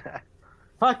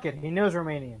 Fuck it, he knows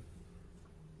Romanian.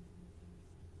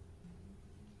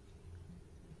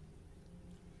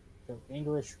 So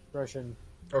English, Russian,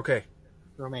 Okay.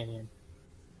 Romanian.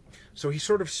 So he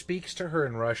sort of speaks to her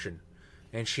in Russian,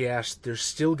 and she asks, "There's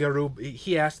still Garou."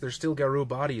 He asks, "There's still Garou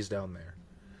bodies down there,"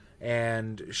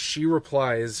 and she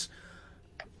replies,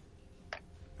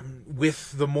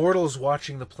 "With the mortals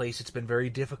watching the place, it's been very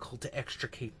difficult to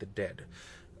extricate the dead.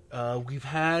 We've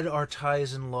had our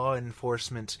ties in law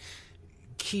enforcement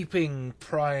keeping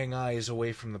prying eyes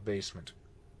away from the basement."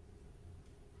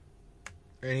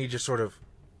 And he just sort of,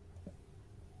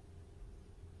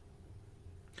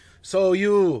 "So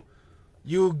you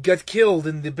got killed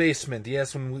in the basement,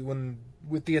 yes, when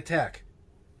with the attack?"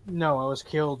 No, I was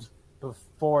killed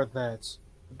before that.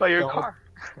 By your The- car.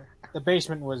 The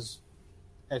basement was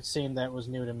a scene that was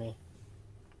new to me.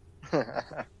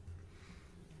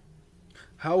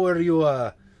 How are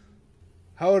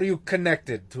you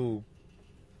connected to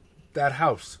that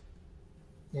house?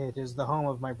 It is the home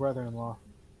of my brother-in-law.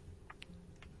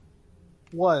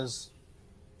 Was.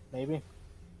 Maybe.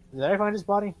 Did I find his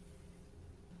body?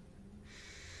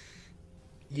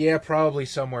 Yeah, probably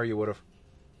somewhere you would have,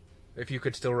 if you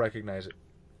could still recognize it.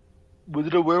 Was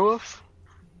it a werewolf?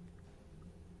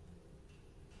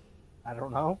 I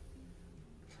don't know.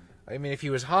 I mean, if he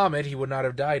was Hamid, he would not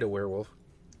have died a werewolf.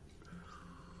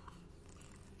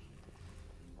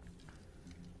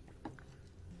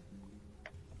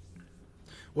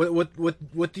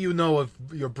 What do you know of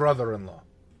your brother-in-law?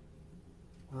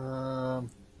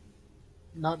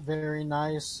 Not very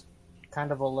nice.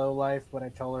 Kind of a low life, but I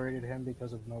tolerated him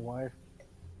because of my wife.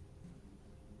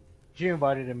 She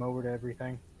invited him over to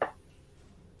everything.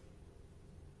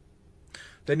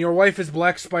 Then your wife is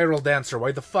Black Spiral Dancer.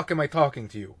 Why the fuck am I talking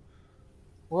to you?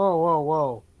 Whoa, whoa,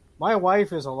 whoa. My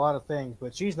wife is a lot of things,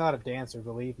 but she's not a dancer,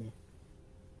 believe me.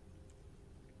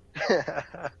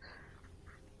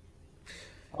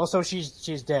 Also,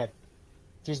 she's dead.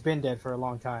 She's been dead for a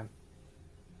long time.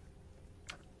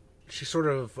 She sort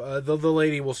of the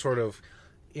lady will sort of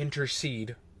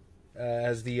intercede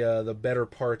as the better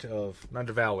part of not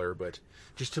valor, but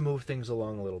just to move things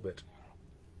along a little bit.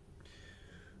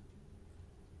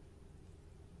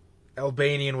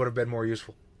 Albanian would have been more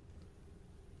useful.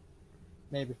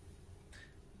 Maybe.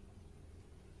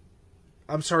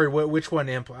 I'm sorry, which one,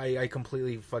 Imp? I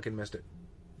completely fucking missed it.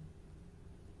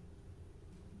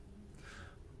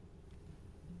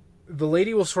 The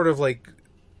lady will sort of like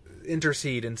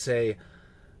intercede and say,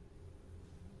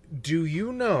 "Do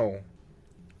you know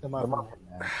The mother.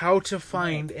 how to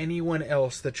find anyone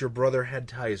else that your brother had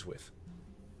ties with?"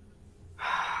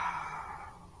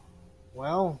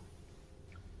 Well,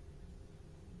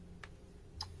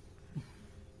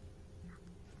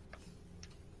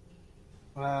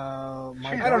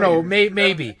 I don't know.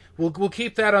 Maybe we'll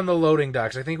keep that on the loading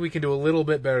docks. I think we can do a little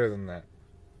bit better than that.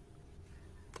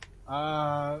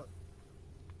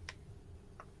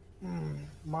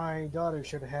 My daughter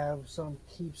should have some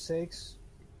keepsakes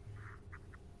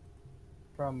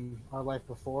from our life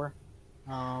before.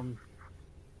 Do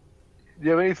you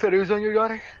have any feathers on your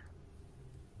daughter?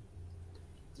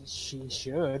 She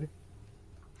should.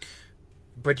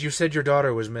 But you said your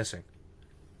daughter was missing.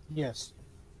 Yes.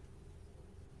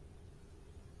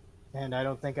 And I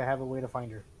don't think I have a way to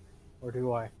find her. Or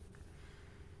do I?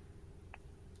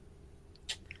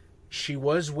 She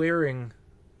was wearing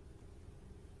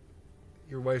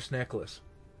your wife's necklace.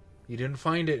 You didn't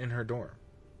find it in her dorm.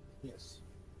 Yes.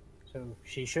 So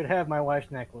she should have my wife's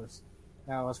necklace.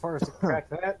 Now, as far as to track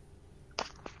that,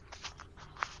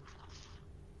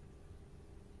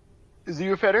 Is it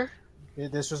your feather?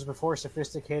 this was before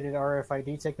sophisticated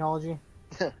RFID technology.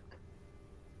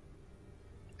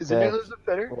 Is it necklace a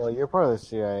feather? Well, you're part of the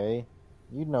CIA.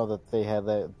 You know that they had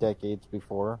that decades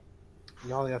before.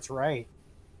 No, that's right.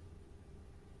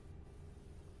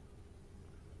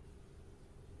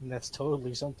 And that's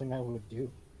totally something I would do.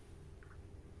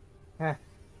 Heh.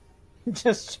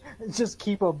 just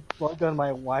keep a bug on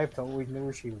my wife till we knew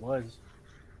where she was.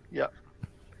 Yeah.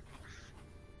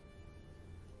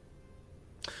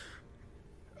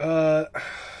 What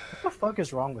the fuck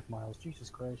is wrong with Miles?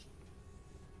 Jesus Christ.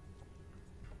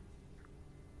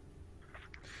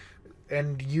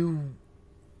 And you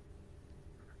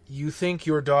You think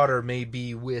your daughter may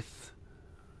be with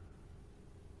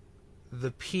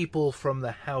the people from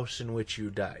the house in which you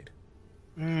died?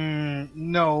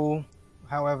 No.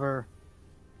 However,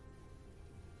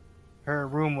 her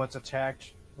room was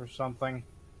attacked or something,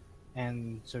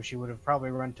 and so she would have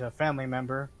probably run to a family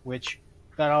member, which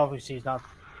that obviously is not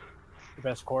the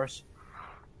best course.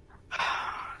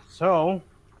 So,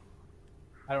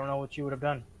 I don't know what she would have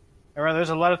done. Or rather, there's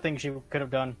a lot of things she could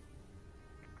have done.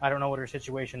 I don't know what her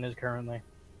situation is currently.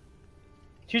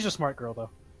 She's a smart girl, though.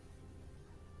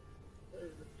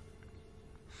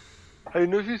 I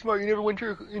know she's smart.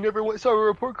 You never saw her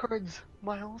report cards,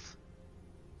 Miles.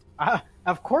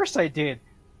 Of course I did.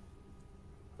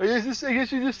 I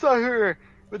guess you just saw her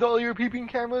with all your peeping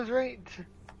cameras, right?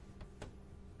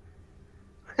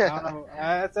 I don't know.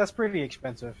 That's pretty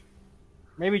expensive.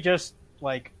 Maybe just,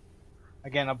 like,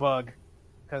 again, a bug.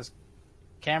 Because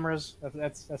cameras,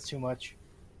 that's too much.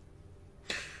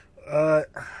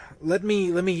 Let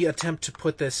me attempt to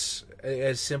put this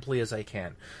as simply as I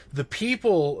can. The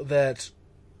people that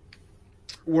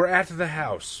were at the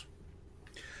house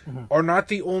are not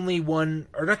the only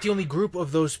group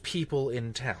of those people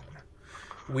in town.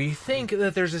 We think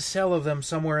that there's a cell of them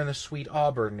somewhere in the Sweet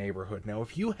Auburn neighborhood. Now,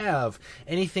 if you have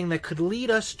anything that could lead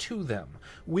us to them,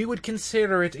 we would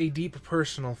consider it a deep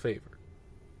personal favor.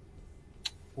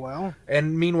 Well,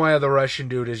 and meanwhile, the Russian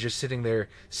dude is just sitting there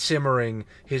simmering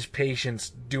his patience,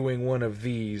 doing one of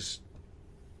these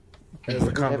as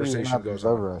the conversation goes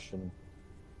on. Russian.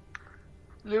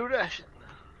 Blue Russian.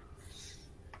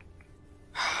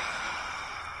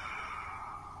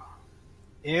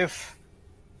 If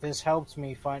this helps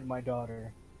me find my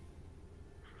daughter,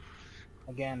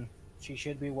 again, she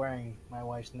should be wearing my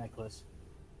wife's necklace.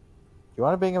 Do you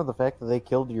want to bring up the fact that they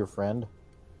killed your friend?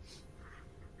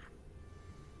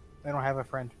 I don't have a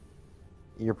friend.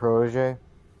 Your protege?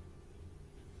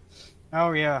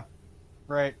 Oh yeah,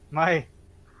 right. My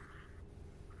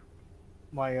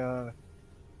I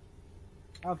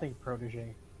don't think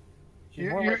protege. She's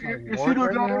more like my Your ward pseudo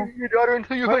right daughter, now. your daughter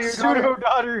until you My find your pseudo daughter.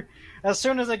 daughter. As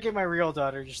soon as I get my real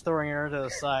daughter, just throwing her to the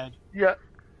side. Yeah.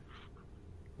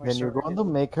 My Then you're surrogate. going to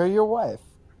make her your wife.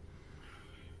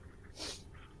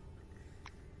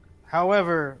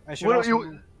 However, I should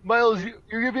also... Miles,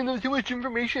 you're giving them too much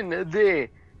information. It's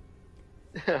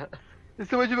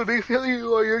too much of a big failure.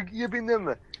 You're giving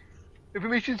them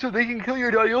information so they can kill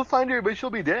your daughter. You'll find her, but she'll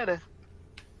be dead.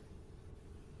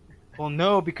 Well,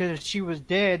 no, because if she was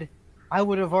dead, I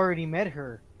would have already met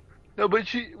her. No, but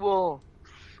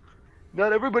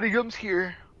not everybody comes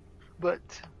here, but...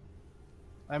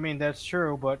 I mean, that's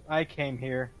true, but I came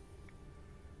here.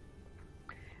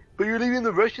 But you're leaving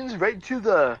the Russians right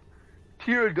to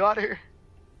your daughter.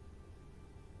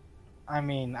 I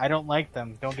mean, I don't like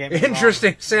them. Don't get me wrong.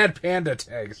 Interesting, sad panda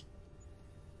tags.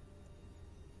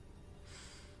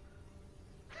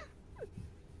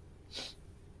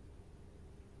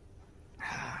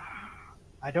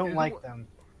 I don't like them,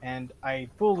 and I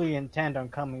fully intend on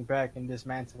coming back and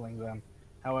dismantling them.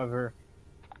 However,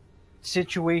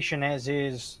 situation as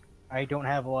is, I don't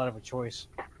have a lot of a choice.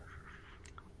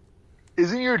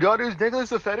 Isn't your daughter's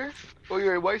necklace a fetter? Or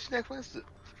your wife's necklace?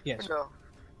 Yes. Or no?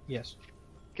 Yes.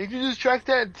 Can't you just track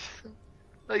that,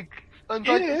 like,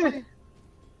 unconsciously?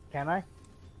 Can I?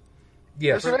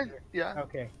 Yes. That's right? Yeah.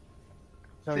 Okay.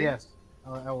 So See? yes,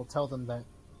 I will tell them that.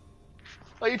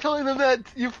 Are you telling them that?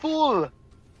 You fool!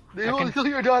 They I will can- kill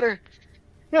your daughter.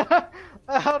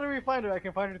 How do we find her? I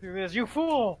can find her through this. You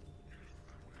fool!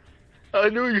 I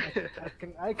knew you.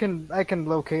 I can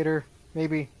locate her.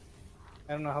 Maybe.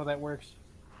 I don't know how that works.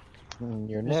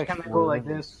 Your Just next kind of go like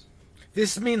this.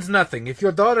 This means nothing. If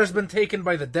your daughter's been taken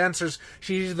by the dancers,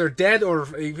 she's either dead or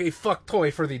a fuck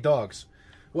toy for the dogs.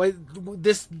 Why?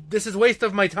 This is waste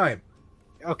of my time.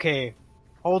 Okay,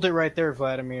 hold it right there,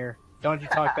 Vladimir. Don't you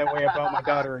talk that way about my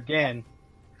daughter again.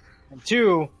 And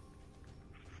two,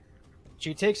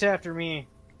 she takes after me,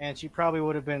 and she probably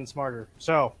would have been smarter.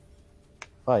 So,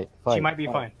 Fight. she might be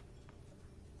fine.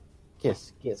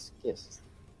 Kiss.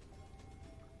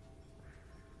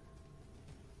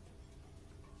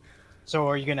 So,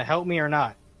 are you going to help me or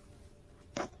not?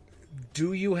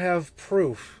 Do you have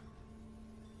proof?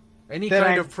 Any That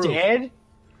kind I'm of proof dead?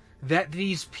 that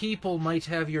these people might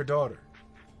have your daughter?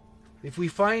 If we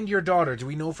find your daughter, do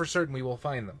we know for certain we will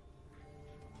find them?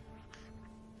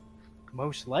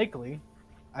 Most likely.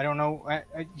 I don't know.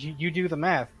 You do the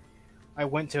math. I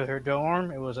went to her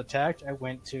dorm. It was attacked. I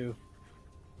went to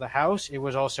the house. It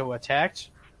was also attacked.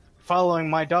 Following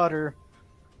my daughter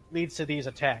leads to these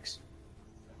attacks.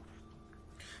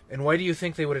 And why do you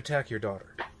think they would attack your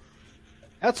daughter?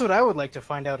 That's what I would like to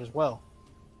find out as well.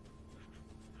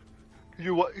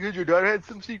 Because your daughter had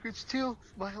some secrets too,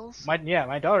 Miles. My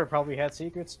daughter probably had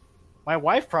secrets. My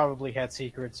wife probably had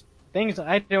secrets. Things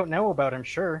I don't know about, I'm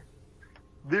sure.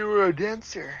 They were a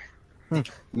dancer. In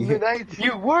the night.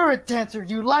 You were a dancer.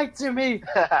 You lied to me.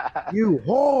 You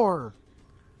whore!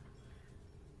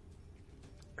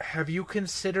 Have you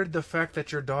considered the fact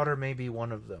that your daughter may be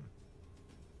one of them?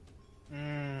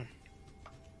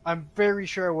 I'm very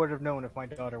sure I would have known if my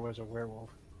daughter was a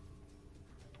werewolf.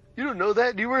 You don't know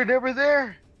that. You were never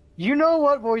there. You know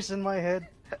what voice in my head?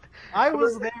 I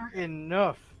was there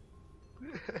enough.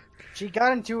 She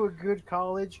got into a good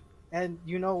college, and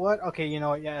you know what? Okay, you know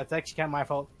what? Yeah, it's actually kind of my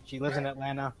fault. She lives in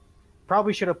Atlanta.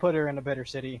 Probably should have put her in a better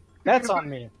city. That's on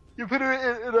me. You put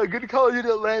her in a good college in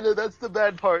Atlanta. That's the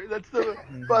bad part. That's the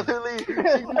fatherly.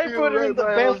 I put her in the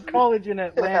best college in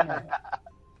Atlanta.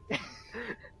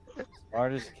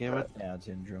 Smartest kid with Down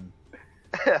syndrome.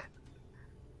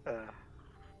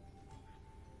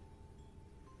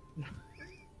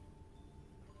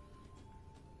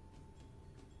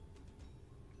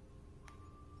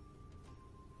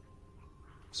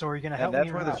 So are you gonna And help me?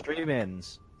 that's where the stream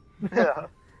ends. Yeah.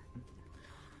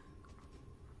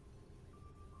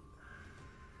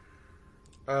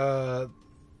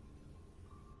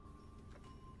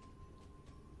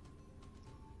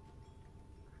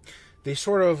 They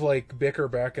sort of like bicker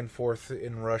back and forth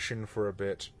in Russian for a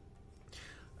bit.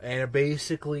 And it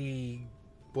basically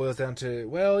boils down to,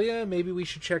 well, yeah, maybe we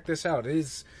should check this out.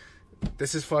 This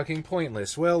is fucking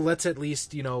pointless. Well, let's at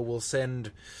least, we'll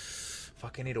send...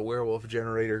 Fuck, I need a werewolf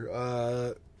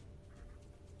generator.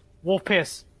 Wolf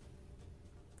piss.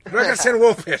 I'm not gonna send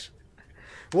wolf piss.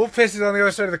 Wolf piss is on the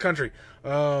other side of the country.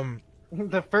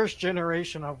 The first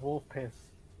generation of wolf piss.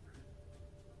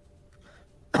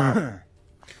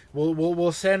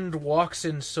 We'll send Walks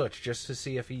in Soot just to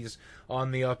see if he's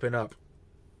on the up and up.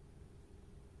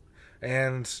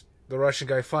 And the Russian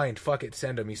guy, fine, fuck it,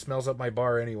 send him. He smells up my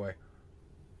bar anyway.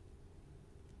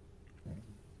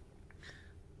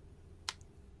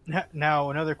 Now,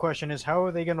 another question is, how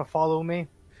are they going to follow me?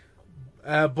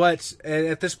 But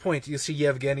at this point, you see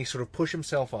Yevgeny sort of push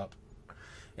himself up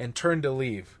and turn to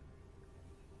leave.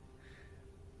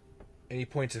 And he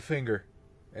points a finger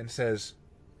and says,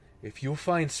 if you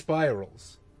find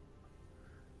spirals,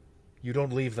 you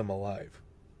don't leave them alive.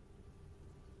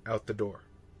 Out the door.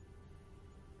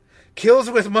 Kills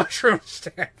with mushroom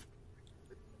staff.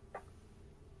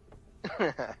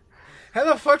 How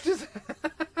the fuck does that...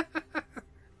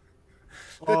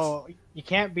 Well, you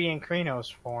can't be in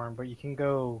Kranos form, but you can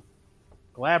go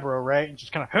Glabro, right? And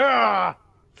just kind of...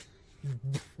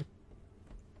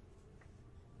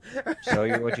 So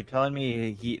what you're telling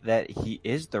me that he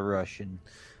is the Russian?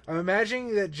 I'm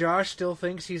imagining that Josh still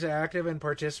thinks he's active and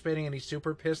participating, and he's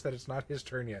super pissed that it's not his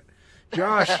turn yet.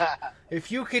 Josh,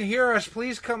 if you can hear us,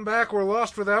 please come back. We're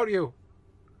lost without you.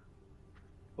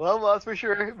 Well, I'm lost for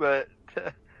sure, but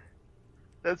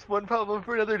that's one problem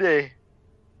for another day.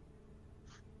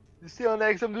 See you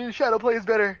next. I'm doing Shadow Plays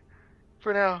better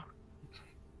for now.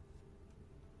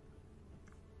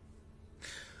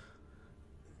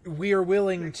 We are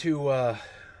willing to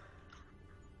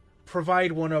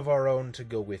provide one of our own to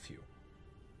go with you.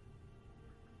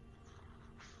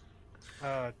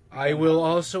 I will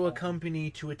also accompany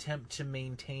to attempt to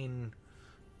maintain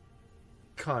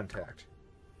contact.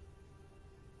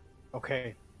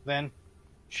 Okay, then,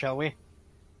 shall we?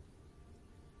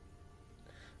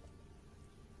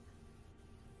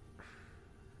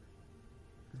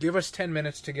 Give us 10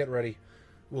 minutes to get ready.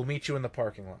 We'll meet you in the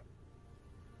parking lot.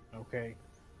 Okay.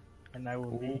 And I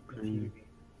will be with you.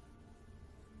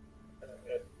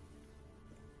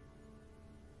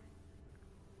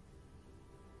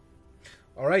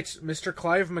 All right, Mr.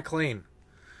 Clive McLean.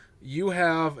 You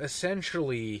have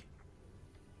essentially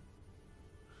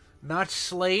not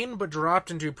slain, but dropped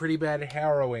into pretty bad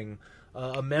harrowing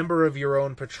a member of your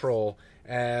own patrol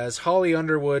as Holly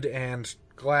Underwood and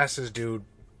Glasses Dude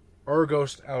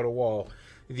Ghost out a wall.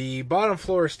 The bottom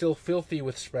floor is still filthy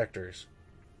with specters.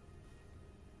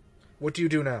 What do you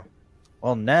do now?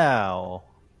 Well, now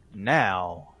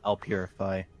I'll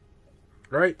purify.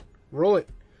 Right, roll it.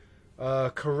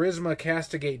 Charisma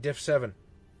Castigate Diff 7.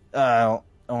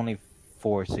 Only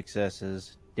 4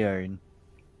 successes. Darn.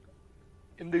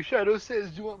 And the shadow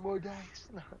says, "Do you want more dice?"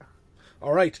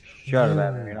 All right. Shut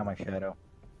up, you're not my shadow.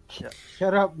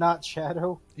 Shut up, not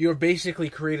Shadow. You have basically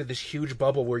created this huge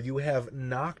bubble where you have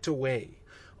knocked away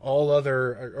all of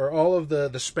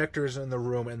the specters in the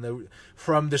room, and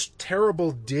from this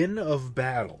terrible din of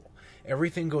battle,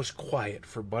 everything goes quiet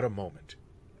for but a moment.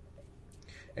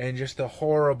 And just the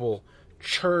horrible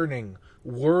churning,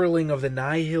 whirling of the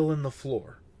nihil in the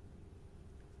floor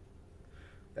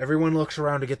Everyone looks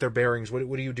around to get their bearings. What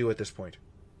do you do at this point?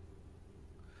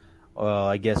 Well,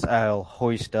 I guess I'll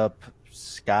hoist up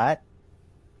Scott.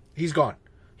 He's gone.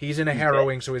 He's in a He's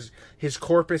harrowing, so his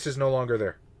corpus is no longer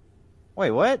there.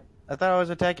 Wait, what? I thought I was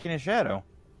attacking his shadow.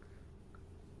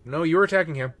 No, you were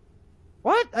attacking him.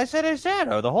 What? I said his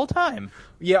shadow the whole time.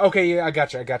 Yeah, okay, yeah, I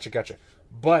gotcha.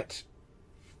 But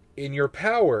in your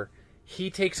power, he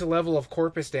takes a level of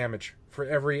corpus damage for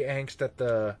every angst that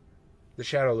the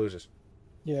shadow loses.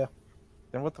 Yeah.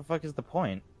 Then what the fuck is the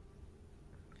point?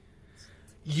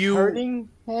 Hurting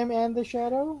him and the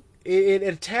shadow? It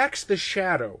attacks the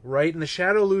shadow, right? And the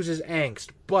shadow loses angst.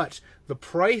 But the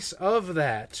price of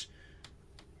that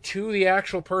to the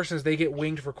actual person is they get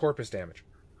winged for corpus damage.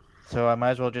 So I might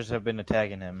as well just have been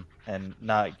attacking him and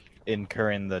not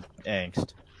incurring the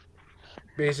angst.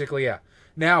 Basically, yeah.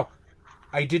 Now,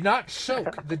 I did not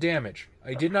soak the damage.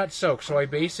 So I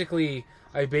basically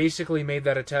made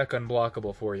that attack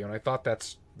unblockable for you, and I thought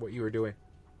that's what you were doing.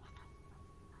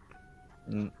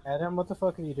 Adam, what the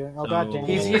fuck are you doing? Oh, god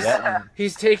damn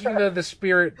He's taking the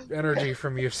spirit energy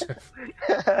from Yusuf.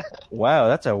 Wow,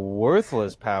 that's a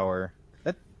worthless power.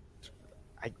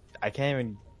 I can't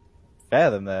even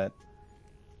fathom that.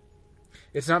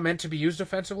 It's not meant to be used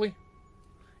offensively.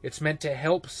 It's meant to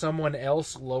help someone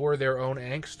else lower their own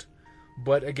angst.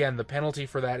 But again, the penalty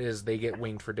for that is they get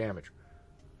winged for damage.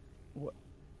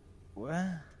 What?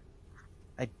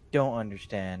 I don't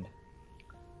understand.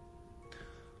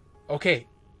 Okay,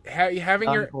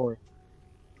 having your... Encore.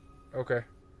 Okay.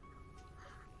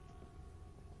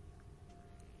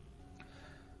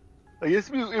 I guess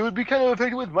it would be kind of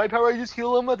effective with my power. I just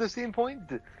heal him at the same point,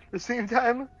 the same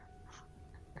time.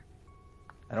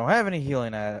 I don't have any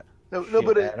healing at No, shit,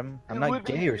 but Adam. I'm not would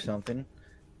gay or something.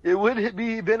 It would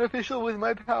be beneficial with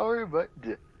my power, but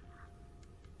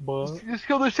But just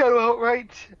kill the shadow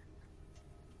outright.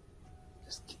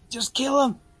 just kill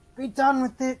him. Be done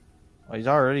with it. Well, he's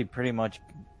already pretty much...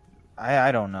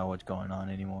 I don't know what's going on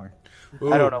anymore.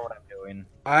 Ooh. I don't know what I'm doing.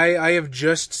 I have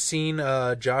just seen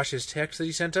Josh's text that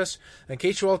he sent us. In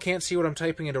case you all can't see what I'm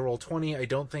typing into Roll20, I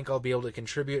don't think I'll be able to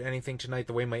contribute anything tonight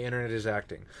the way my internet is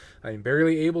acting. I'm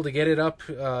barely able to get it up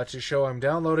to show I'm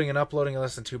downloading and uploading in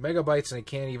less than 2 megabytes, and I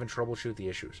can't even troubleshoot the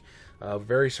issues.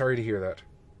 Very sorry to hear that.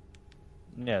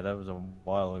 Yeah, that was a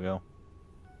while ago.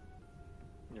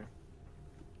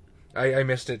 I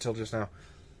missed it till just now.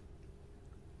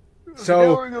 Now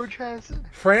So, we're no chance.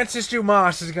 Francis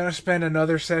Dumas is going to spend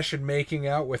another session making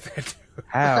out with it.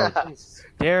 How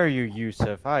dare you,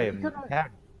 Yusuf? How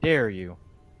dare you?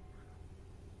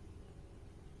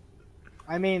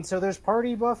 I mean, so there's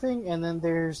party buffing, and then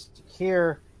there's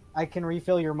here, I can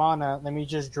refill your mana. Let me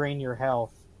just drain your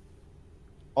health.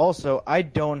 Also, I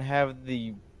don't have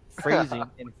the phrasing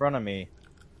in front of me.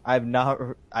 I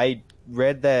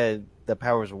read the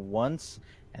powers once,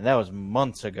 and that was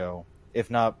months ago. If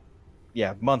not,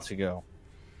 yeah, months ago.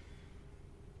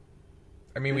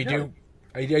 I mean, we do.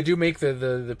 I do make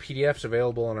the PDFs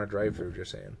available on our drive-thru.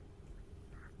 Just saying.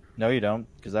 No, you don't,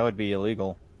 because that would be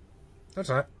illegal. That's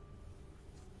not.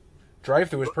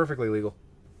 Drive-thru is perfectly legal.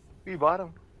 We bought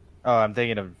him. Oh, I'm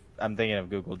thinking of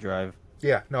Google Drive,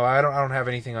 Yeah, no, I don't have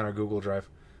anything on our Google Drive.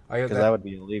 because that would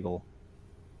be illegal.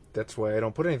 That's why I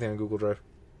don't put anything on Google Drive.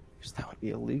 Because that would be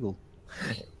illegal.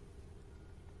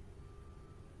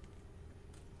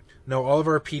 No, all of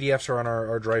our PDFs are on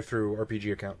our drive-thru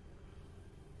RPG account.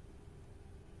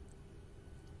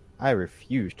 I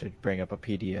refuse to bring up a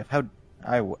PDF.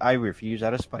 I refuse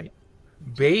out of spite.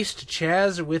 Based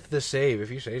Chaz with the save, if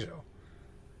you say so.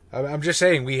 I'm just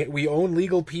saying, we own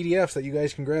legal PDFs that you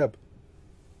guys can grab.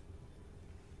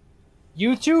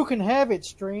 You too can have it,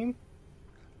 stream.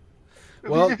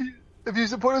 Well, If you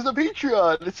support us on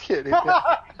Patreon, let's kidding.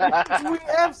 We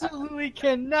absolutely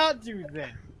cannot do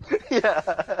that.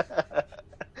 Yeah.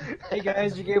 Hey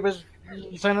guys,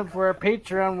 you sign up for our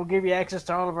Patreon, we'll give you access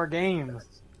to all of our games.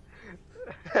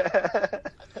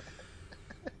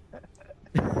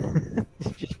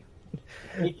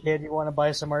 Hey kid, you want to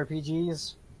buy some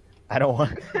RPGs? I don't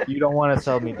want. You don't want to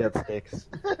sell me death sticks.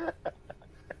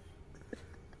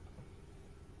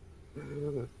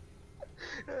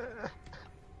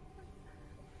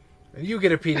 and you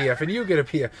get a PDF, and you get a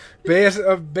PDF.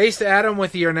 Based Adam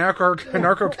with your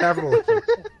narco-capitalism.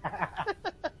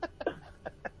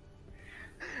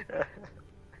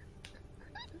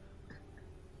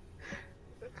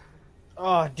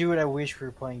 Oh, dude, I wish we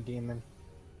were playing Demon.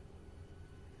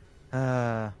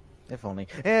 If only.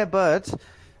 Yeah, but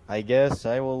I guess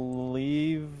I will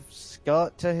leave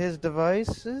Scott to his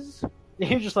devices.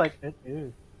 You're just like,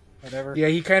 ew, whatever. Yeah,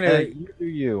 he kind of. You do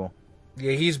you.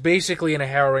 Yeah, he's basically in a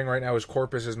harrowing right now. His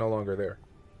corpus is no longer there.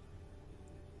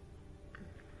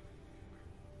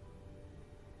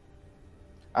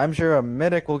 I'm sure a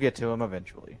medic will get to him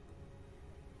eventually.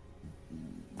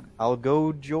 I'll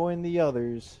go join the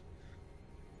others.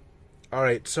 All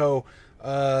right, so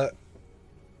at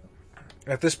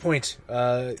this point,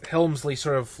 Helmsley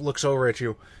sort of looks over at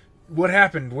you. What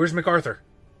happened? Where's MacArthur?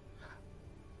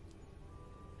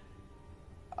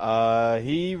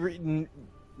 He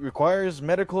requires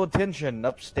medical attention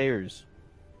upstairs.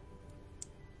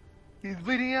 He's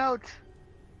bleeding out.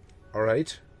 All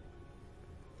right.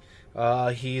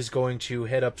 He's going to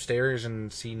head upstairs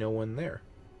and see no one there.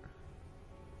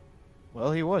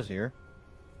 Well, he was here.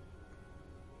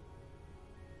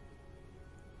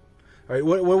 All right.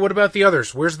 What about the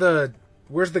others? Where's the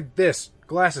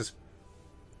glasses?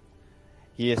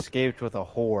 He escaped with a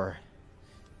whore.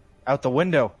 Out the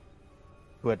window.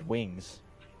 Who had wings.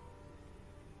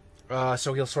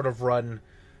 So he'll sort of run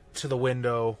to the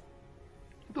window,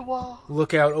 The wall.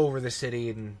 look out over the city,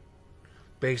 and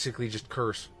basically just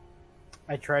curse.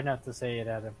 I tried not to say it,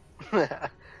 Adam.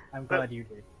 I'm glad you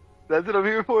did. That's what I'm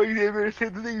here for, Xavier. Say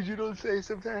the things you don't say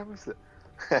sometimes.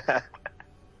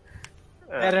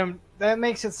 Adam, that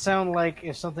makes it sound like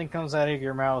if something comes out of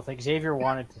your mouth, Xavier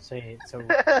wanted to say it, so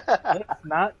let's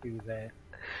not do that.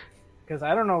 Because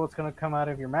I don't know what's going to come out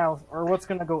of your mouth or what's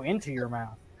going to go into your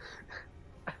mouth.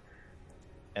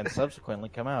 And subsequently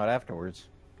come out afterwards.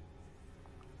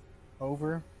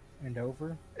 Over and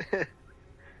over.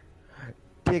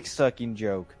 Dick sucking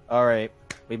joke. Alright,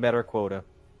 we met our quota.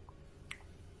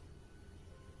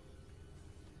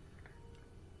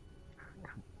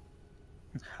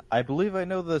 I believe I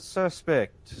know the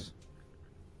suspect.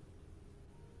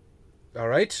 All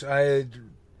right.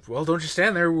 Well, don't you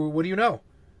stand there. What do you know?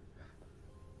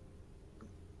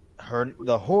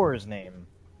 The whore's name.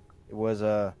 It was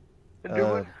Hooter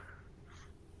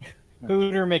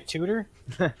McTutor?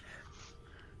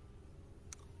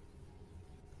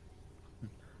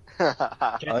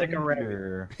 Jessica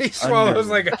Rabbit. He swallows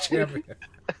like a champion.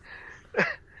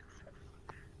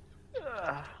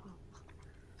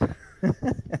 Can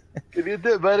you get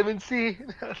that vitamin C?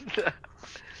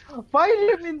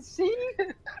 Vitamin C?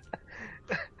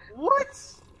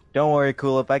 What? Don't worry,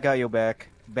 Coolip, I got your back.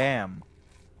 Bam.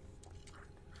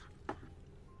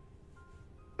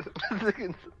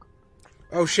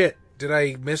 Oh shit! Did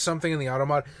I miss something in the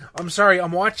automod? I'm sorry.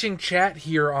 I'm watching chat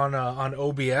here on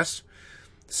OBS.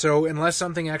 So unless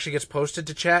something actually gets posted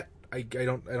to chat, I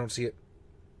don't see it.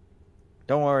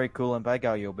 Don't worry, Coolimp, I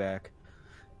got your back.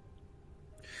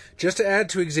 Just to add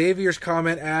to Xavier's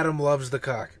comment, Adam loves the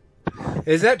cock.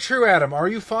 Is that true, Adam? Are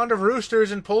you fond of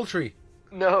roosters and poultry?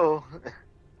 No.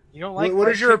 You don't like What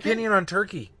is your chicken? opinion on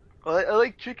turkey? Well, I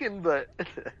like chicken, but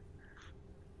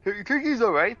turkey's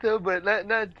alright though, but not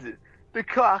the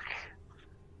cock.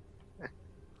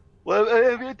 Well, I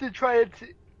have yet to try it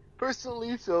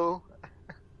personally, so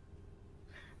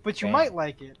But you might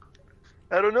like it.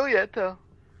 I don't know yet though.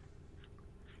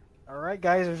 Alright,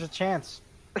 guys, there's a chance.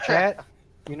 Chat,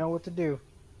 you know what to do.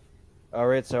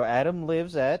 Alright, so Adam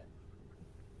lives at...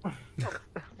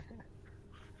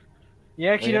 You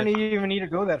actually don't even need to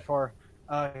go that far.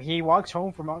 He walks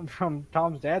home from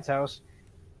Tom's dad's house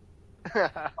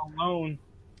alone.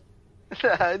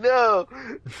 No.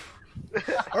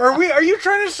 Are you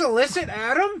trying to solicit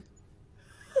Adam?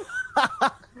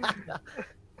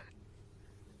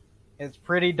 It's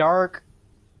pretty dark.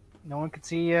 No one can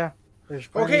see you. There's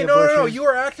plenty Okay, of no. bushes. You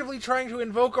are actively trying to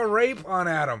invoke a rape on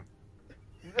Adam.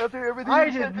 After everything I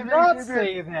you said did to me, not Xavier,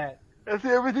 say that.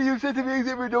 after everything you said to me,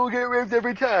 Xavier, don't get raped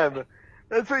every time.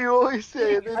 That's what you always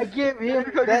say. And then, I give him you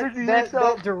contradict that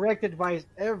yourself. direct advice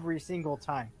every single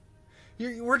time.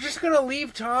 We're just gonna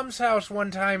leave Tom's house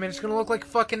one time, and it's gonna look like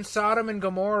fucking Sodom and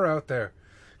Gomorrah out there.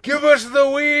 Give us the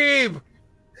weeb.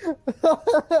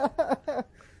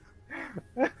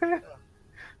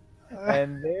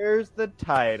 And there's the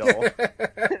title.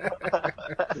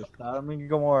 Sodom and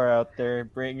Gomorrah out there,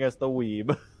 bring us the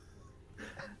weeb.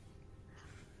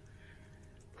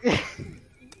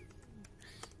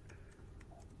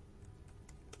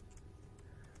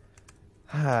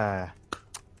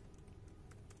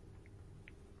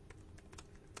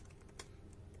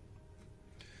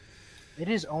 It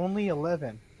is only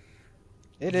 11.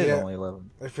 It is Yeah. only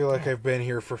 11. I feel like I've been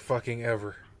here for fucking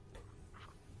ever.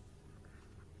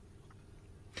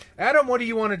 Adam, what do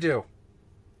you want to do?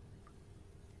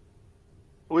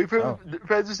 Wait for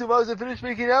Francis Dumas to finish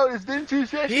making out. It's been 2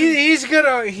 sessions.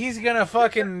 He's gonna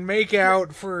fucking make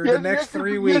out for the next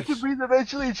 3 He weeks. has to breathe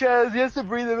eventually, Chaz. He has to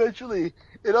breathe eventually.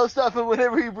 And I'll stop him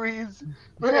whenever he breathes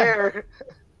for air.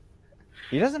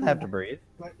 He doesn't have to breathe.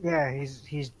 But yeah,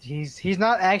 he's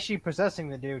not actually possessing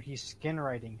the dude. He's skin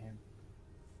writing him.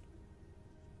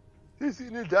 Is he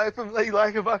gonna die from like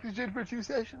lack of oxygen for 2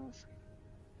 sessions?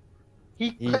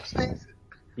 He, Such things.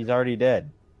 He's already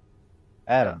dead.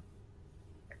 Adam.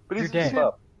 But You're he's dead.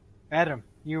 Up. Adam,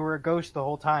 you were a ghost the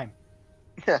whole time.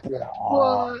 Yeah.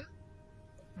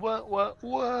 What? What?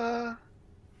 I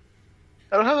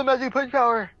don't have the magic punch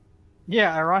power.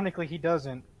 Yeah, ironically, he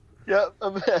doesn't. Yeah,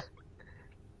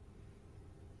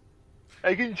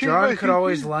 I can change John my could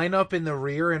always CP. line up in the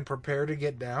rear and prepare to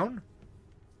get down.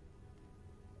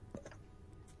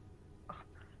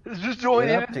 Just join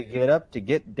in. Get up, to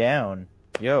get down.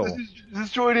 Yo.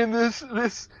 Just join in this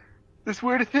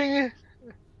weird thing.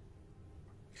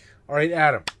 All right,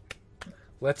 Adam.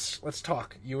 Let's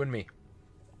talk, you and me.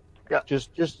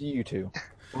 Just you two.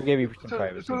 We'll give you some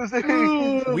privacy.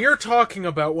 We are talking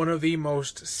about one of the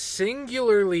most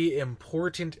singularly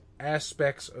important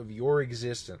aspects of your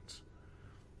existence.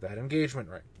 That engagement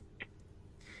ring.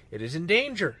 It is in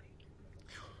danger.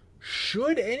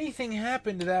 Should anything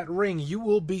happen to that ring, you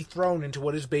will be thrown into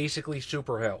what is basically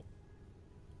super hell.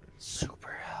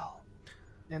 Super hell.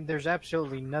 And there's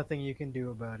absolutely nothing you can do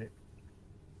about it.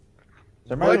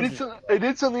 Well, I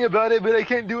did something about it, but I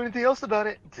can't do anything else about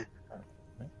it.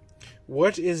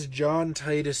 What is John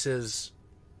Titus's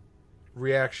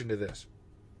reaction to this?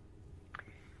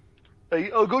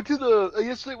 I'll go to the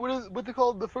yesterday. What they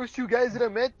called the first 2 guys that I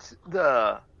met.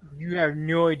 You have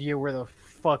no idea where the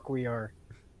fuck we are.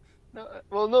 No,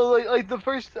 like the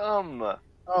first Oh,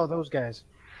 those guys.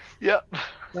 Yeah.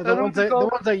 The ones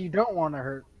that you don't want to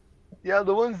hurt. Yeah,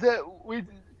 the ones that we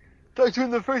talked to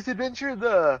in the first adventure.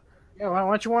 Yeah, why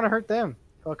don't you want to hurt them,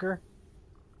 fucker?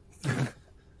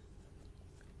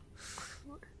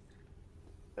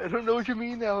 I don't know what you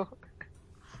mean now.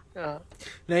 Now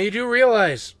you do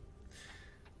realize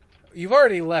you've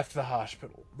already left the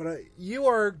hospital, but you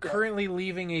are currently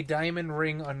leaving a diamond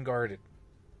ring unguarded.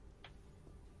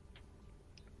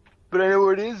 But I know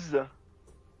where it is.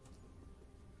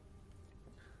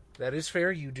 That is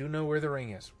fair. You do know where the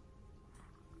ring is.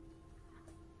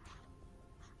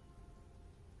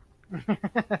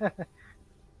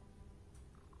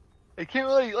 I can't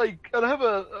really I don't have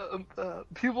a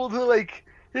people to like.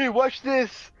 Hey, watch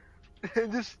this, and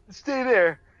just stay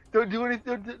there. Don't do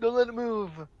anything. Don't let it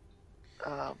move.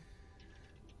 I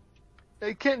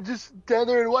can't just stand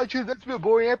there and watch it. That's a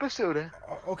boring episode.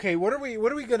 Okay, what are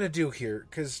we gonna do here?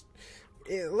 Because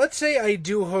let's say I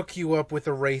do hook you up with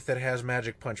a wraith that has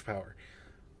magic punch power.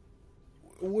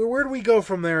 Where do we go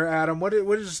from there, Adam? What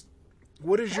is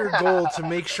your goal to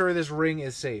make sure this ring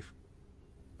is safe?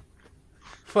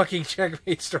 Fucking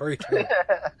checkmate storytelling.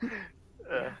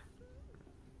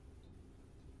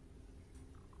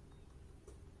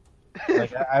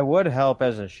 Like, I would help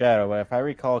as a shadow, but if I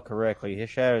recall correctly, his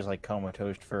shadow is like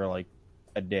comatose for like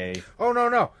a day. Oh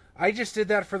no! I just did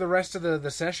that for the rest of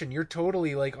the session. You're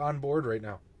totally like on board right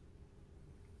now.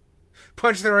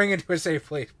 Punch the ring into a safe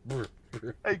place.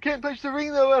 I can't touch the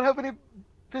ring though. I don't have any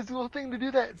physical thing to do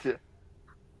that. That's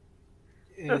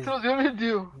what I was going to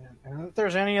do. And if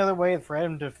there's any other way for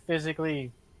him to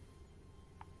physically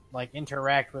like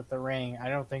interact with the ring, I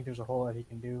don't think there's a whole lot he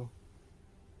can do.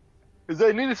 Because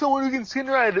I needed someone who can skin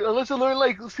ride. Unless I learn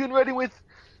like skin riding with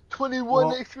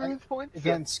 21 experience points.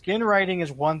 Again, skin riding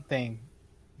is one thing,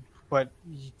 but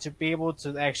to be able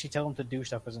to actually tell him to do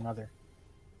stuff is another.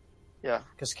 Yeah.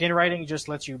 Because skin riding just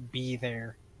lets you be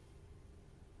there.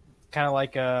 Kind of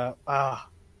like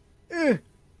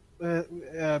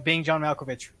being John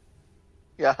Malkovich.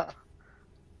 Yeah.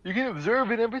 You can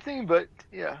observe and everything, but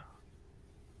yeah.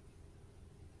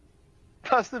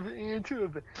 Possibly into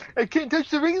it. I can't touch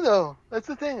the ring though. That's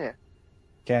the thing.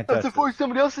 Can't I have touch to force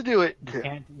somebody else to do it.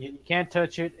 You can't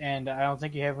touch it, and I don't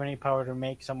think you have any power to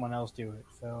make someone else do it.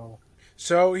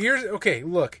 So here's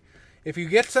look. If you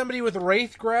get somebody with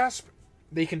Wraith Grasp,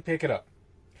 they can pick it up.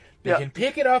 They can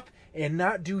pick it up and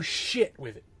not do shit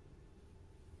with it.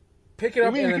 Pick it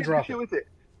up and then drop it. With it.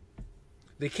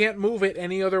 They can't move it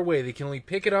any other way. They can only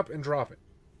pick it up and drop it.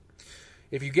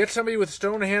 If you get somebody with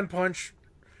Stone Hand Punch,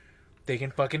 they can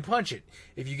fucking punch it.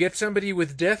 If you get somebody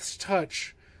with Death's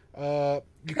Touch, you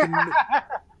can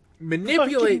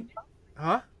manipulate...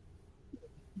 Huh?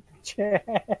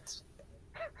 Chance.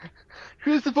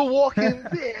 Christopher Walken,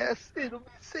 yes, it'll be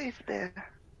safe there.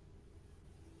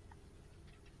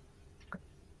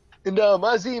 And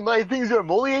Ozzy, my things are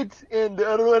Moliate, and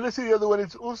I don't know how to say the other one.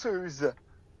 It's ulcers.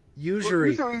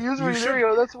 Usury. There you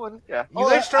go. That's one. Yeah. You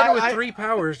guys started with 3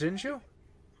 powers, didn't you?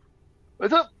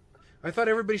 What's up? I thought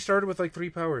everybody started with like 3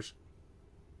 powers.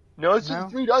 No, it's just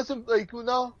 3 dozen. Like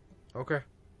no. Okay.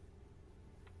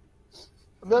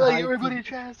 I'm not like everybody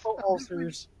chance.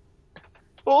 Ulcers.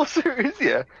 Ulcers,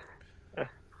 yeah.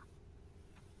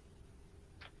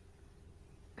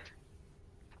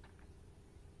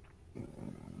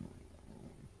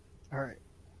 All right.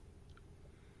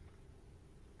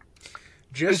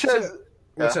 Just Because,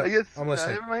 what's up? I guess, I'm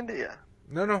listening. never mind. Yeah.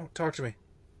 No, talk to me.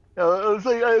 No, it's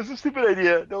like it's a stupid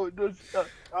idea. No,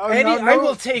 I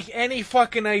will take any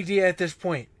fucking idea at this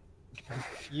point.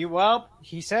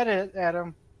 He said it,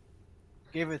 Adam.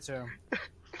 Give it to him.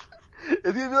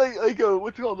 it's gonna be like a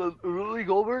what's it called, a Rudy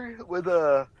Goldberg with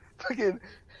a fucking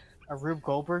A Rube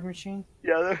Goldberg machine?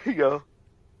 yeah. There you go.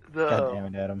 God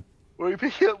damn it, Adam. Where you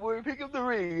pick up the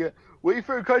ring, wait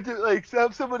for a cart to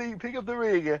have somebody pick up the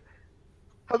ring,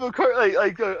 have a cart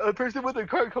a person with a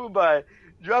cart coming by,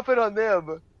 drop it on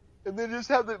them, and then just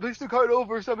have push the cart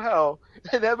over somehow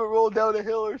and have it roll down a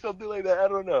hill or something like that. I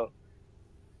don't know.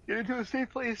 Get into a safe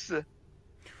place.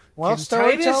 Well,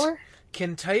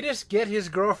 Can Titus get his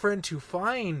girlfriend to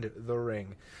find the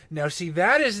ring? Now, see,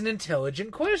 that is an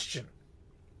intelligent question.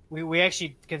 We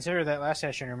actually considered that last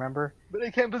session, remember? But I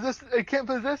can't possess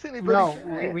anybody.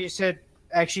 No, we said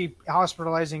actually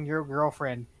hospitalizing your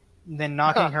girlfriend, then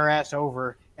knocking her ass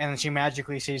over, and then she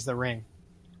magically sees the ring.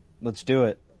 Let's do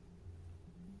it.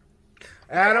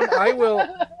 Adam, I will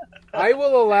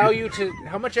allow you to.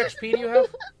 How much XP do you have?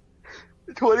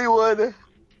 21.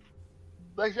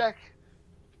 Blackjack.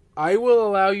 I will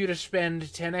allow you to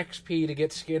spend 10 XP to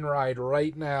get Skin Ride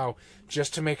right now,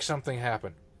 just to make something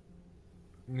happen.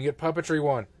 You get Puppetry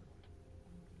 1.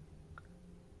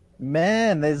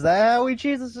 Man, is that how we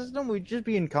cheese the system? We just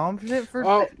be incompetent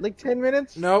for like 10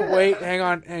 minutes? No, wait, hang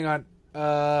on.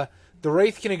 The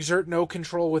Wraith can exert no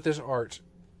control with his art.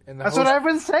 And That's what I've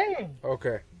been saying.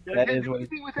 Okay. That is what he's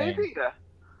saying.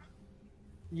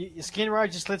 Skin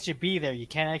Ride just lets you be there. You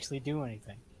can't actually do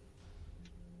anything.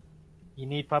 You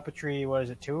need puppetry, what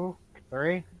is it, 2?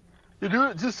 3? To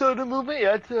do just so the movement,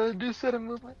 yeah, to do sudden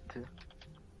movement.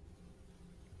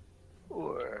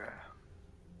 Or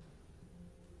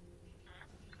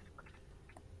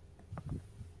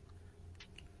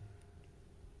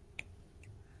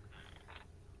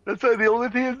that's like the only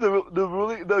thing is the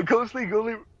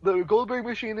Goldberg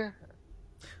machine. All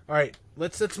right,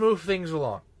 let's move things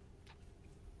along.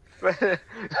 You're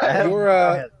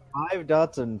 5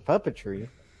 dots in puppetry.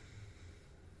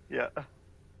 Yeah.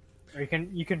 Or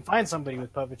you can find somebody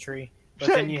with puppetry, but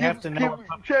then you have to know what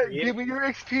puppetry Chat, is. give me your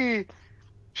XP.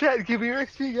 Chat, give me your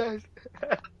XP, guys.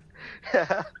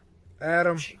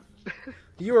 Adam,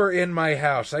 you are in my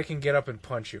house. I can get up and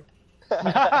punch you. Don't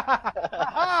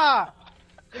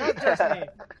trust me.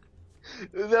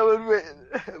 That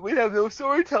we'd have no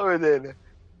storyteller then.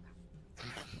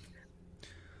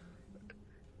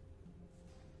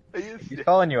 He's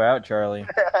calling you out, Charlie.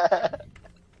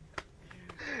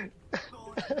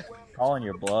 Calling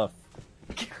your bluff.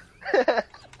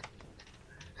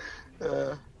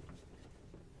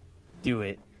 Do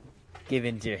it. Give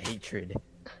in to hatred.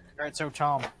 Alright, so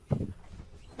Tom.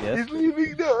 Yes? He's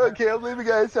leaving. No, okay, I'm leaving,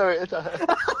 guys. Sorry. I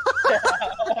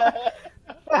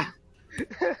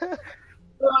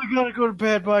gotta go to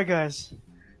bed. Bye, guys.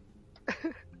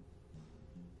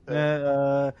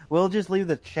 We'll just leave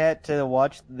the chat to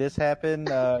watch this happen.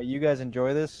 You guys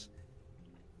enjoy this?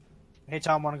 Hey,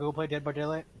 Tom, want to go play Dead by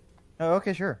Daylight? Oh,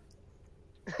 okay, sure.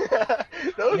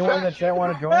 Those Anyone in the chat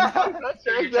want to join?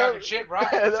 You're talking shit,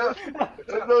 right?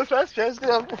 Those fast chest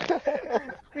down.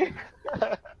 Seriously,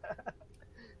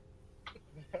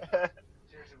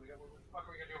 what the fuck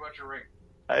are we gonna do about your ring?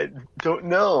 I don't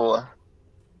know.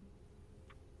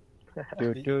 Why do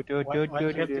you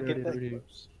have to get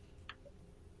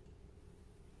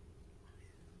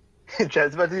that?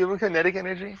 Chat's about to give him kinetic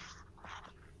energy.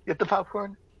 Get the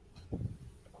popcorn.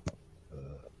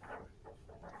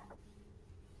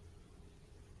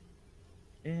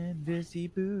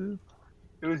 Invisible.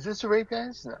 It was just a rape,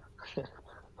 guys? No.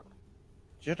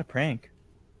 Just a prank.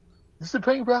 This is a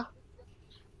prank, bro.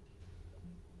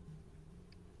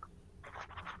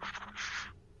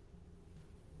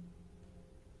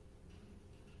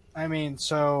 I mean,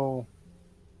 so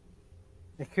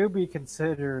it could be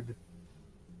considered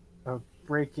a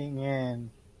breaking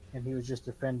in, and he was just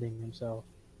defending himself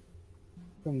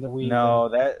from the weed.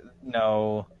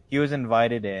 No. He was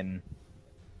invited in.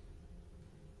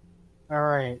 All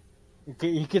right,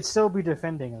 he could still be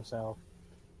defending himself.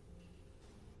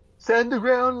 Stand the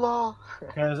ground law.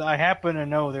 Because I happen to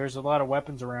know there's a lot of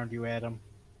weapons around you, Adam.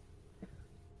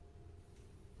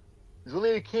 There's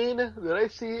only a cane that I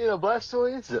see in a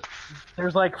Blastoise.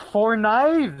 There's like 4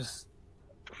 knives.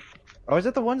 Oh, is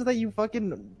it the ones that you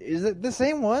fucking... Is it the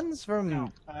same ones from...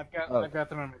 No, I've got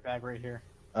them in my bag right here.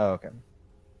 Oh, okay.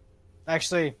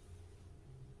 Actually,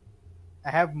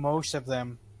 I have most of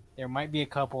them. There might be a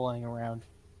couple laying around.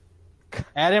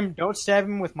 Adam, don't stab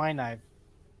him with my knife.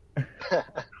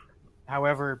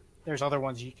 However, there's other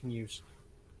ones you can use.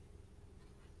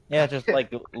 Yeah, just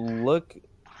like look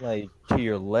like to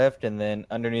your left and then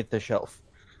underneath the shelf.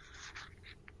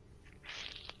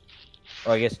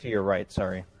 Oh, I guess to your right.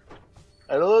 Sorry.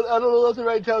 I don't know that's the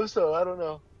right time, so I don't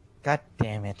know. God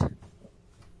damn it.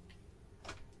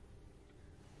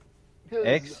 'Cause-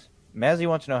 X, Mazzy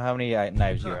wants to know how many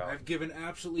knives you're out. I've given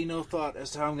absolutely no thought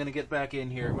as to how I'm going to get back in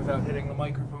here without hitting the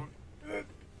microphone.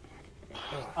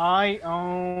 I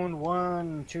own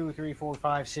 1, 2, 3, 4,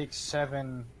 5, 6,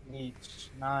 7, 8,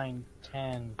 9,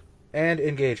 10, And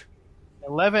engage.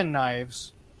 11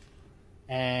 knives,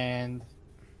 and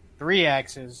 3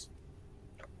 axes,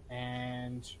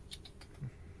 and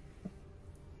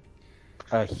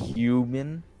A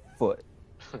human foot.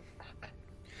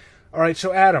 All right,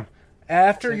 so Adam,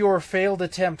 after your failed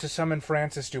attempt to summon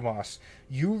Francis Dumas,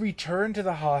 you return to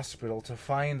the hospital to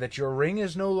find that your ring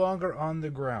is no longer on the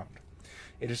ground.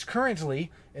 It is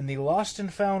currently in the Lost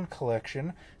and Found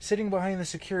collection, sitting behind the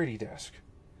security desk.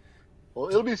 Well,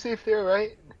 it'll be safe there,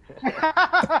 right?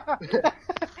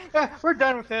 we're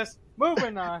done with this.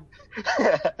 Moving on.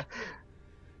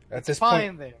 At this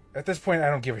Fine point, there. at this point, I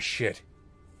don't give a shit.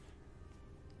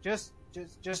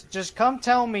 Just come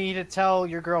tell me to tell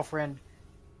your girlfriend.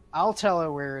 I'll tell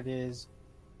her where it is.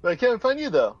 But I can't find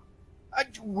you though.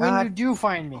 When you do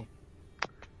find me.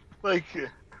 Like,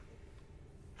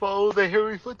 follow the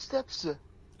hairy footsteps.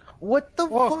 What the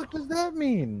Whoa. fuck does that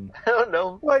mean? I don't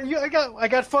know. What I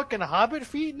got fucking hobbit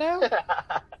feet now?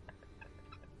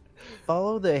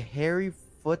 Follow the hairy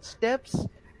footsteps?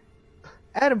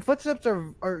 Adam, footsteps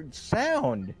are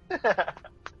sound.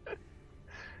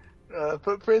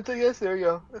 Footprints, I guess. There you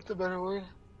go. That's a better word.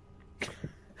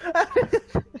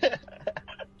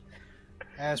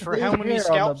 As for There's how many hair on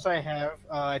scalps the- I have,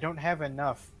 I don't have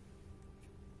enough.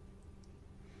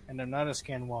 And I'm not a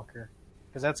skinwalker.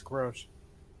 Because that's gross.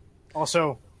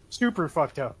 Also, super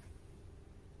fucked up.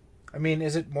 I mean,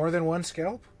 is it more than one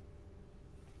scalp?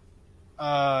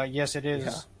 Yes it is.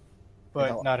 Yeah. But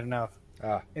Yeah. not enough.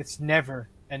 Ah. It's never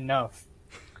enough.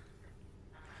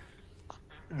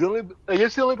 I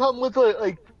guess the only problem with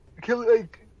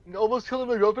almost killing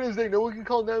my girlfriend is that no one can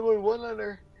call 911 on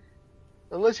her,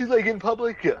 unless she's like in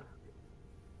public.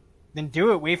 Then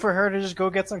do it. Wait for her to just go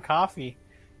get some coffee.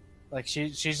 Like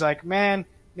she's like, man,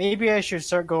 maybe I should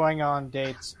start going on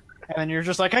dates. And then you're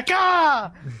just like,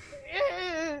 "Aka!"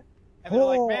 And they're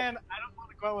like, man, I don't want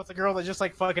to go out with a girl that just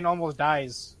like fucking almost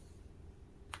dies.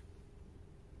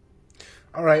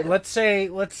 All right, let's say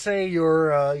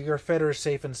your fetter is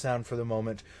safe and sound for the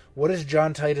moment. What is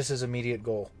John Titus's immediate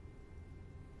goal?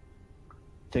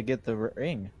 To get the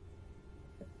ring.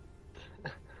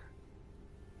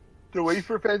 To wait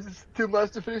for Francis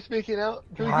Dumas to finish making out.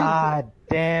 God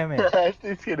damn it.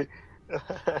 Just kidding.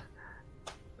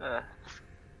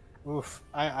 Oof.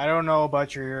 I don't know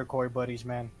about your Iroquois buddies,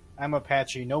 man. I'm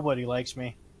Apache. Nobody likes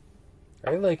me.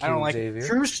 I like you, I don't like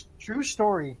Xavier. True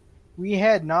story. We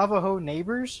had Navajo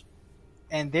neighbors,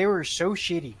 and they were so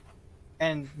shitty,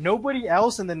 and nobody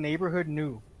else in the neighborhood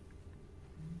knew.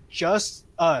 Just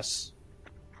us.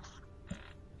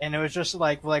 And it was just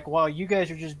like, wow, you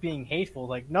guys are just being hateful.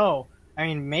 Like, no, I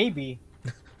mean, maybe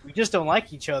we just don't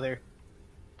like each other.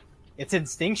 It's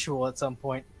instinctual at some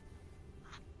point.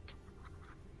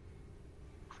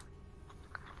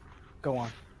 Go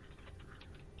on.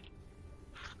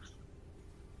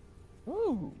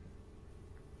 Ooh.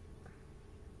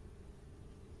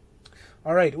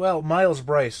 All right, well, Miles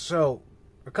Bryce. So,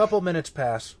 a couple minutes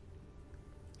pass,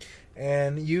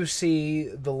 and you see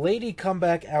the lady come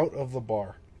back out of the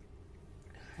bar.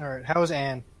 All right, how's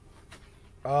Anne?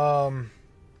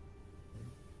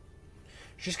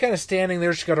 She's kind of standing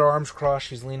there. She's got her arms crossed.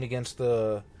 She's leaned against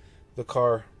the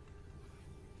car,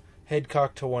 head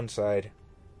cocked to one side,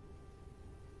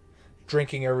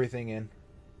 drinking everything in.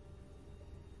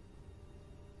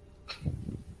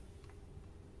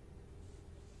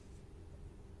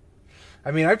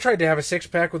 I mean, I've tried to have a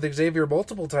six-pack with Xavier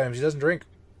multiple times. He doesn't drink.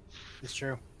 It's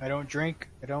true. I don't drink.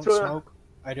 I don't So, smoke.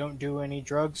 I don't do any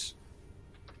drugs.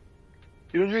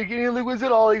 You don't drink any liquids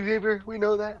at all, Xavier. We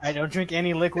know that. I don't drink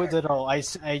any liquids at all. I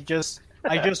just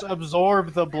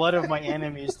absorb the blood of my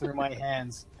enemies through my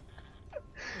hands.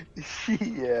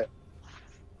 Yeah.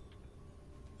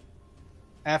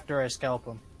 After I scalp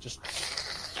them. Just.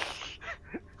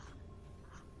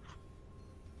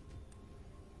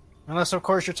 Unless, of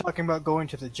course, you're talking about going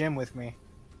to the gym with me.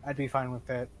 I'd be fine with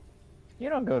that. You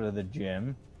don't go to the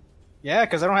gym. Yeah,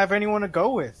 because I don't have anyone to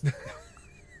go with.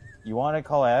 You want to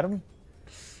call Adam?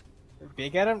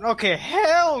 Big Adam? Okay,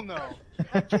 hell no!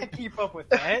 I can't keep up with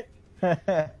that.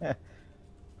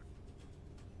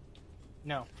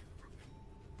 No.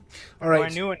 All right. Oh, I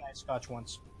knew a nice scotch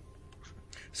once.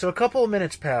 So a couple of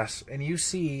minutes pass, and you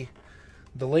see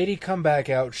the lady come back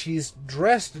out. She's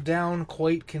dressed down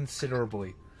quite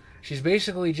considerably. She's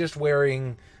basically just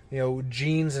wearing,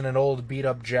 jeans and an old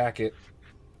beat-up jacket.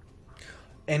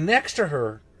 And next to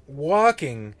her,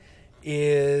 walking,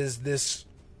 is this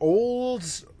old,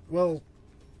 well,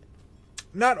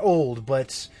 not old,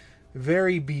 but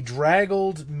very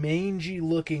bedraggled,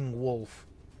 mangy-looking wolf.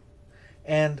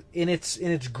 And in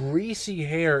its greasy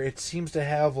hair, it seems to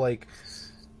have like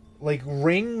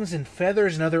rings and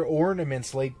feathers and other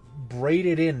ornaments like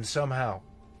braided in somehow.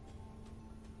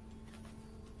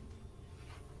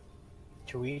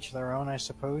 To each their own, I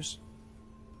suppose.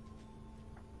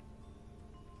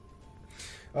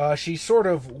 She sort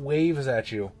of waves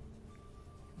at you.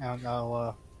 And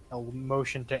I'll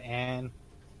motion to Anne.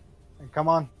 And come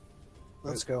on,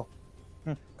 let's go.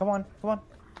 Come on.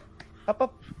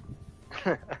 Up.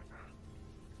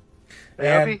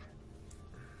 And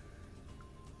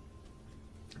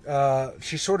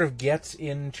she sort of gets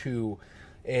into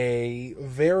a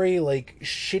very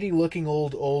shitty looking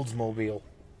old Oldsmobile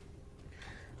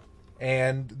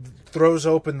and throws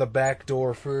open the back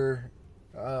door for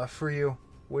you,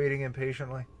 waiting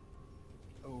impatiently.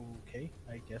 Okay,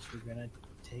 I guess we're gonna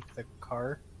take the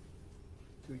car.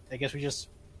 I guess we just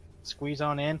squeeze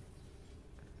on in.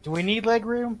 Do we need leg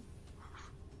room?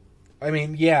 I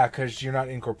mean, yeah, because you're not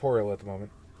incorporeal at the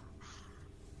moment.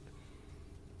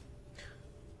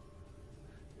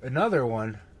 Another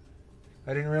one?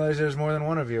 I didn't realize there was more than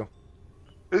one of you.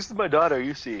 This is my daughter,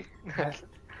 you see.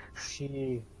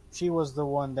 She was the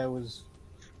one that was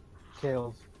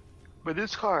killed. But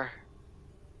this car.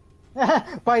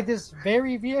 By this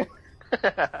very view?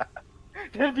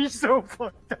 That'd be so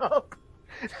fucked up.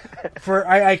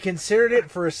 I considered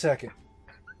it for a second.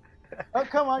 Oh,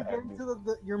 come on, get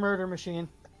into your murder machine.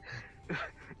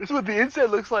 This is what the inside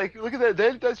looks like. Look at that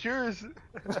dent, that's yours.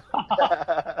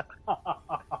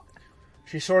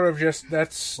 She sort of just,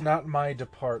 that's not my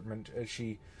department, as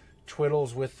she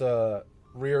twiddles with the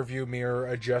rear view mirror,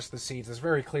 adjusts the seats. This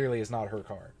very clearly is not her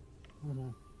car. Mm-hmm.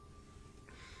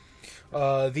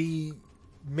 The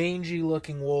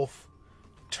mangy-looking wolf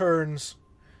turns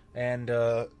and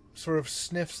sort of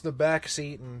sniffs the back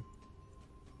seat and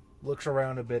looks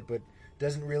around a bit, but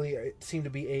doesn't really seem to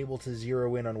be able to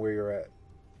zero in on where you're at.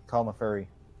 Call him a furry.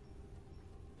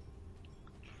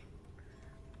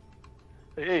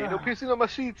 Hey, no pissing on my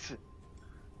sheets.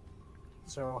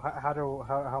 So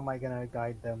how am I gonna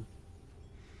guide them?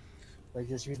 I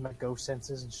just use my ghost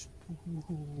senses and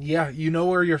Yeah, you know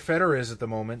where your fetter is at the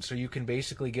moment, so you can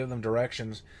basically give them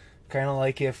directions. Kind of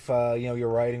like if you're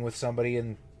riding with somebody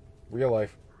in real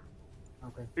life.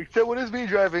 Okay. Except when it's me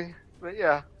driving. But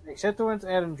yeah. Except the one's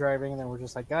Adam driving, and then we're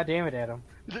just like, God damn it, Adam.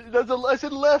 I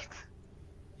said left.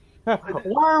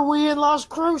 Why are we in Las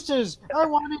Cruces? I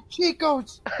wanted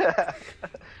Chico's.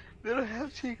 They don't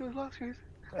have Chico's Las Cruces.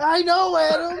 I know,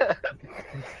 Adam.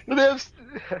 They have.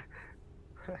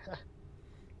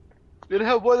 They don't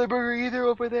have Whataburger either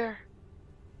over there.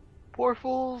 Poor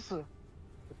fools.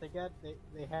 But they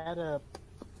had a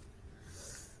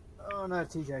not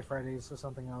TGI Fridays or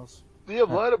something else. They have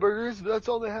Whataburgers, but that's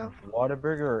all they have.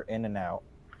 Whataburger or In-N-Out?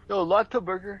 No, Lotta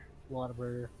Burger.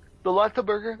 Whataburger. The Lotta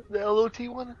Burger, the LOT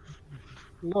one.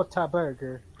 Lotta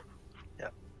Burger. Yeah.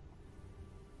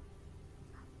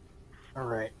 All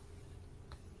right.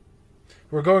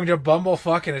 We're going to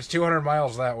Bumblefuck, and it's 200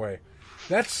 miles that way.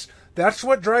 That's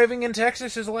what driving in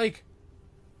Texas is like.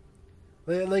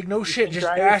 Like no shit, just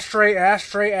ashtray,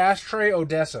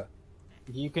 Odessa.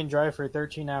 You can drive for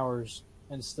 13 hours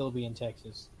and still be in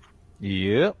Texas.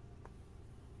 Yep.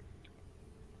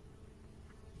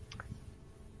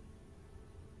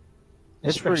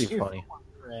 It's pretty funny.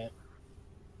 Right.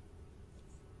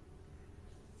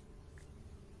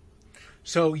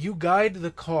 So you guide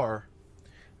the car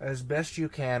as best you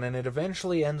can, and it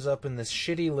eventually ends up in this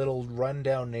shitty little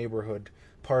rundown neighborhood,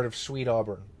 part of Sweet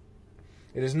Auburn.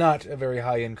 It is not a very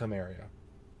high-income area.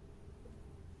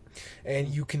 And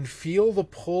you can feel the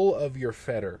pull of your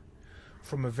fetter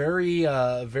from a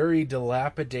very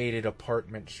dilapidated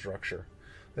apartment structure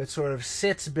that sort of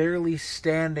sits barely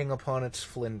standing upon its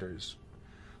flinders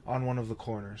on one of the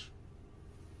corners.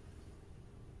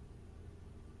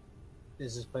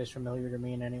 Is this place familiar to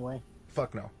me in any way?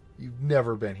 Fuck no. You've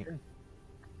never been here.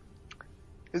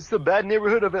 It's the bad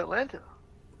neighborhood of Atlanta.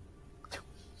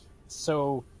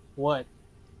 So, what?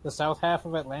 The south half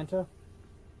of Atlanta?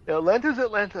 Atlanta's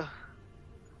Atlanta.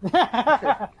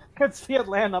 It's the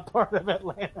Atlanta part of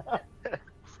Atlanta.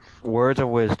 Words of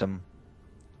wisdom.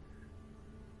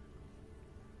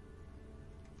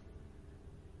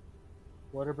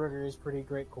 Whataburger is pretty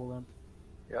great, cool imp.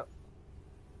 Yep.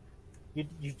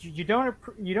 You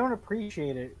don't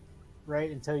appreciate it,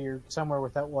 right, until you're somewhere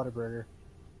with that Whataburger.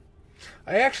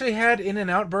 I actually had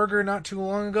In-N-Out Burger not too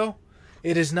long ago.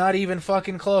 It is not even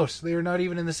fucking close. They are not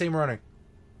even in the same running.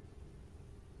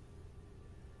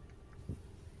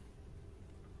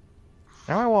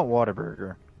 Now I want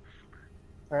Whataburger.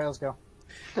 All right, let's go.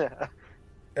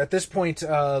 At this point,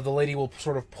 the lady will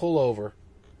sort of pull over.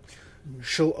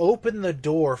 She'll open the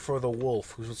door for the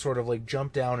wolf, who will sort of like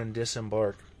jump down and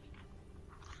disembark.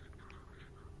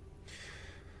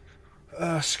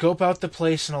 Scope out the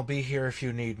place and I'll be here if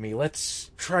you need me.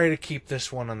 Let's try to keep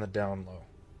this one on the down low.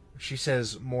 She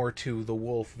says more to the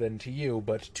wolf than to you,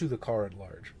 but to the car at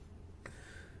large.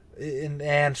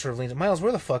 And sort of leans, Miles,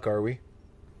 where the fuck are we?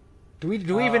 Do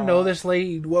we even know this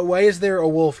lady? Why is there a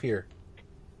wolf here?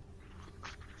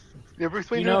 Never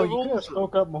explained You the could have rules.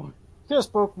 spoke up more. Could have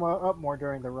spoke up more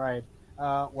during the ride.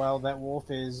 Well, that wolf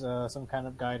is some kind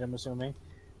of guide, I'm assuming.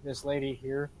 This lady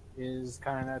here is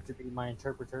kind enough to be my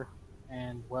interpreter.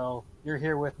 And, well, you're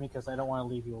here with me because I don't want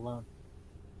to leave you alone.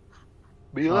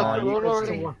 But you left you alone could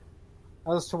already.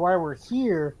 stay. As to why we're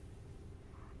here,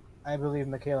 I believe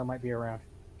Michaela might be around.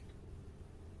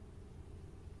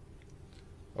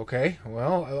 Okay,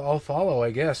 well, I'll follow,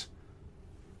 I guess.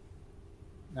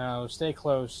 Now, stay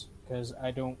close, because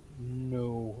I don't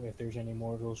know if there's any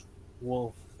more of those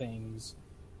wolf things.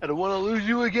 I don't want to lose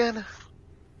you again.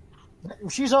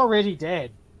 She's already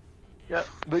dead. Yeah,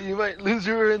 but you might lose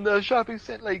her in the shopping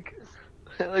center, like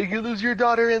you lose your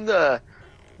daughter in the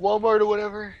Walmart or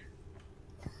whatever.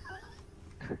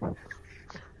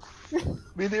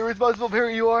 Be the irresponsible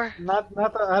parent you are. Not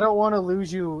that I don't want to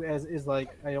lose you as is like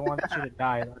I don't want you to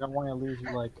die. I don't want to lose you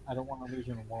like I don't want to lose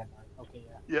you in a Walmart. Okay,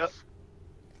 yeah. Yep.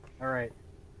 All right.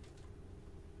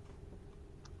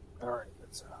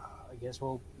 Let's. I guess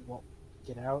we'll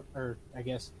get out, or I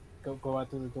guess go out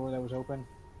through the door that was open.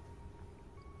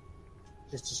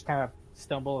 Just kind of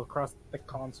stumble across the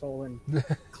console and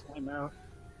climb out.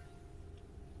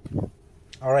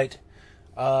 All right.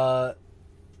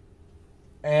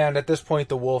 And at this point,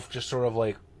 the wolf just sort of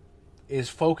like is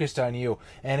focused on you.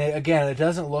 And again, it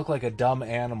doesn't look like a dumb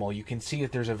animal. You can see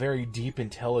that there's a very deep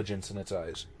intelligence in its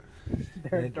eyes.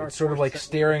 And it's sort of like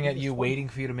staring at you, waiting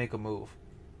for you to make a move.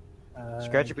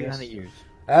 Scratch it behind the ears.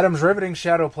 Adam's riveting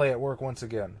shadow play at work once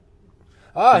again.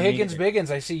 Ah, Me Higgins neither.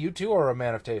 Biggins, I see you too are a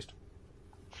man of taste.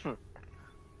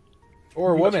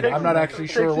 Or women. I'm not actually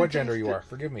sure what gender you are.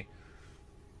 Forgive me.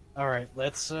 All right,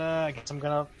 let's. I guess I'm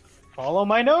gonna follow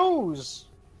my nose.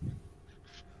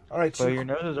 All right, so Well, your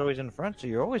nose is always in front, so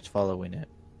you're always following it.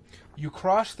 you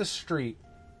cross the street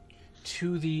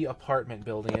to the apartment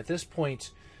building. At this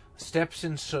point, Steps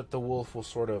and Soot the wolf will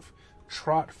sort of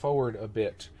trot forward a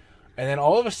bit. And then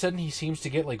all of a sudden he seems to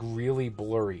get like really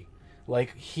blurry.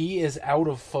 Like he is out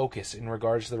of focus in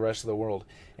regards to the rest of the world.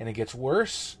 And it gets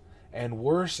worse and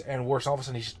worse and worse. All of a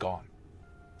sudden he's just gone.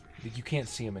 You can't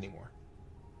see him anymore.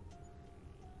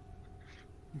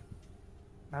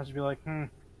 I have to be like,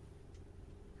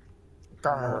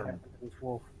 Darn. This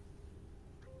wolf.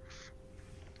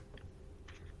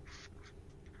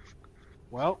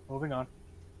 Well, moving on.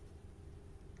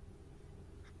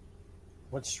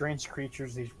 What strange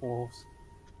creatures these wolves.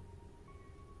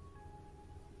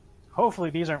 Hopefully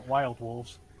these aren't wild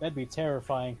wolves. That'd be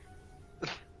terrifying.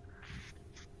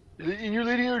 And you're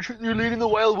leading the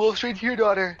wild wolf straight to your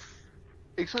daughter.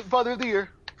 Excellent father of the year.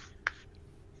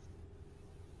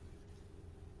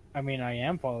 I mean, I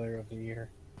am father of the year.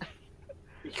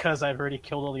 Because I've already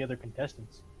killed all the other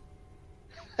contestants.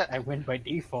 I win by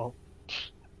default.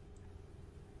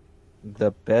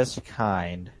 The best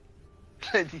kind.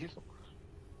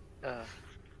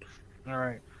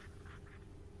 Alright.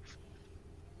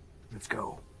 Let's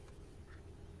go.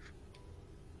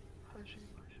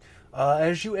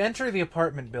 As you enter the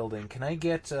apartment building, can I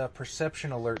get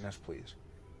perception alertness, please?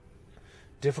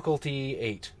 Difficulty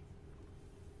 8.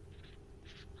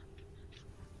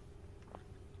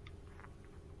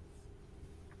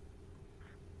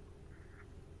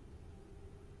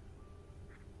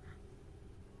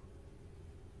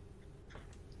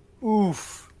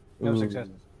 Oof. No Ooh.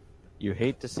 successes. You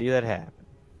hate to see that happen.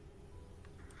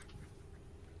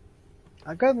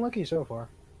 I've gotten lucky so far.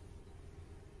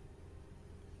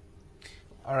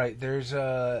 All right, there's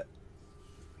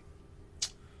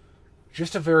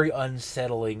just a very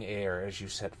unsettling air as you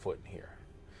set foot in here.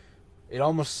 It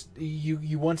almost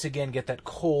you once again get that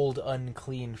cold,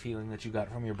 unclean feeling that you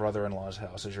got from your brother-in-law's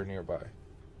house as you're nearby.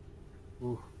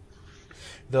 Oof.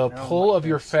 The No, pull my of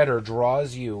your face. fetter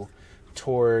draws you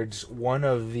towards one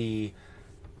of the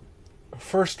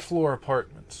first floor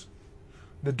apartments.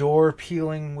 The door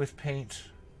peeling with paint,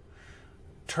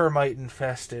 termite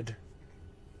infested,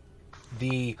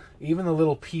 Even the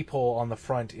little peephole on the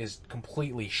front is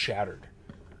completely shattered.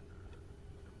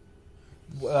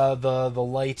 The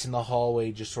lights in the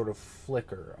hallway just sort of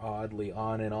flicker oddly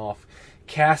on and off,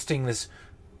 casting this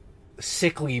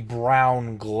sickly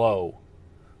brown glow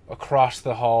across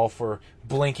the hall for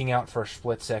blinking out for a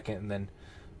split second and then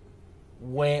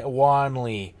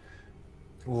wanly,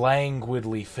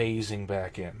 languidly phasing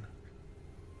back in.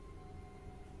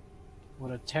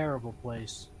 What a terrible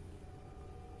place.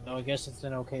 Though I guess it's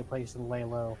an okay place to lay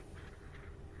low.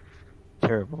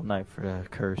 Terrible night for a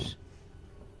curse.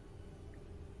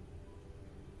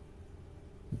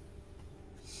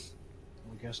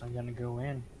 I guess I'm gonna go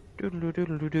in.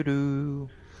 Doodle-doo-doodle-doo-doo.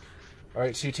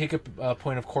 Alright, so you take a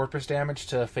point of corpus damage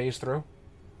to phase through?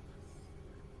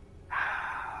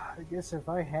 I guess if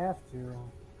I have to.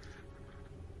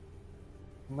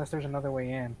 Unless there's another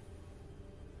way in.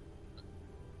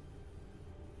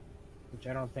 Which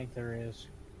I don't think there is.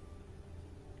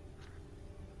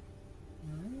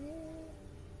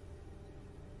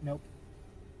 Nope.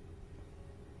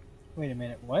 Wait a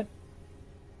minute, what?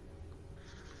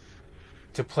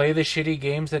 To play the shitty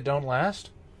games that don't last?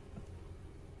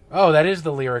 Oh, that is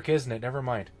the lyric, isn't it? Never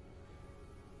mind.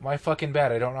 My fucking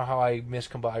bad. I don't know how I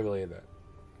miscombobulated that.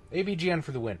 AVGN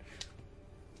for the win.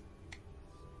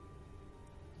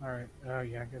 Alright, oh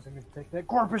yeah, I guess I'm gonna take that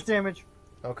corpus damage.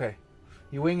 Okay.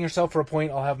 You wing yourself for a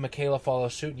point, I'll have Michaela follow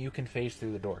suit, and you can phase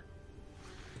through the door.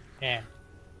 Yeah.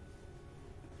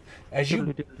 As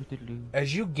you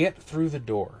get through the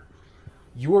door,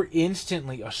 you are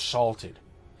instantly assaulted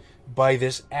by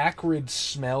this acrid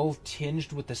smell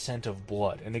tinged with the scent of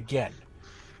blood. And again,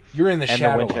 you're in the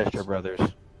Shadowlands. And the Winchester brothers.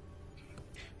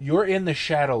 You're in the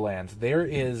Shadowlands. There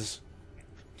is,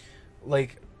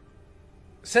 like,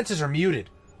 senses are muted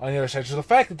on the other side. So the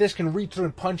fact that this can reach through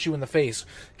and punch you in the face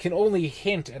can only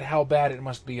hint at how bad it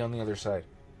must be on the other side.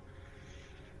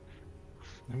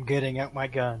 I'm getting out my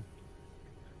gun.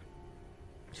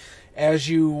 As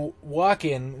you walk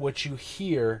in, what you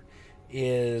hear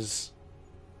is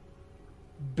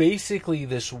basically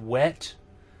this wet,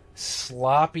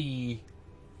 sloppy,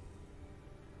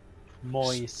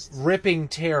 moist, ripping,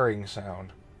 tearing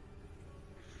sound.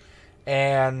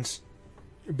 And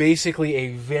basically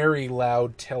a very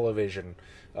loud television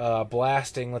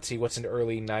blasting, let's see, what's an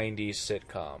early 90s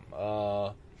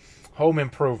sitcom? Home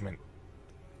Improvement.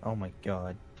 Oh my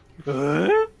god.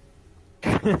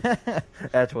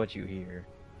 That's what you hear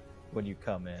when you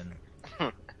come in.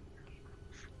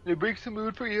 It breaks the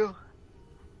mood for you.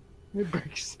 It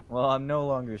breaks. Well, I'm no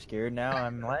longer scared now.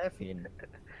 I'm laughing.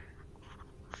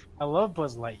 I love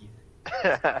Buzz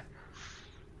Lightyear.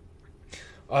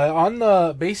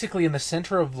 Basically in the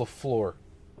center of the floor,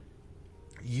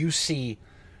 you see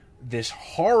this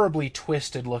horribly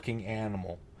twisted looking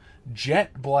animal,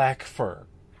 jet black fur,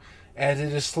 as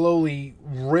it is slowly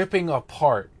ripping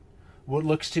apart what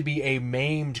looks to be a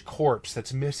maimed corpse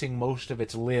that's missing most of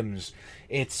its limbs,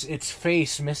 its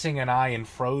face missing an eye and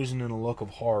frozen in a look of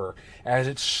horror, as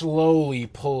it slowly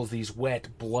pulls these wet,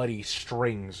 bloody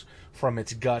strings from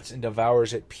its guts and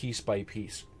devours it piece by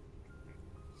piece.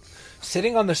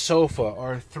 Sitting on the sofa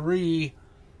are three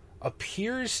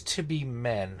appears to be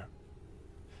men.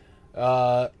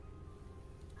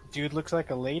 Dude looks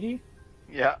like a lady?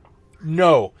 Yeah.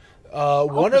 No.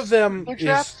 One of them Look, is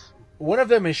chaps. one of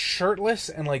them is shirtless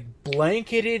and like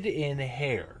blanketed in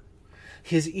hair.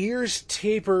 His ears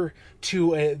taper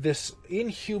to this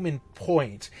inhuman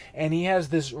point, and he has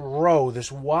this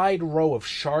wide row of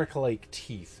shark-like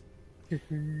teeth.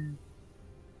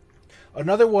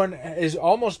 Another one is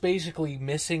almost basically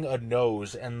missing a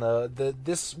nose, and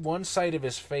this one side of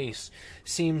his face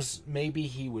seems maybe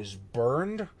he was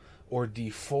burned or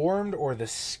deformed, or the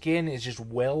skin is just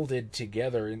welded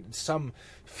together in some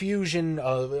fusion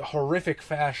of horrific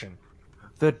fashion.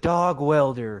 The dog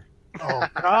welder. Oh,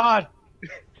 God!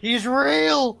 He's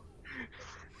real!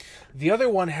 The other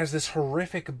one has this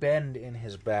horrific bend in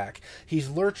his back. He's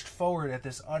lurched forward at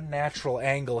this unnatural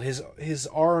angle. His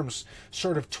arms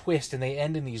sort of twist, and they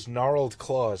end in these gnarled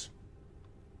claws.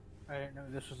 I didn't know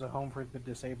this was a home for the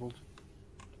disabled.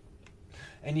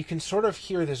 And you can sort of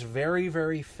hear this very,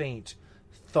 very faint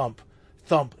thump,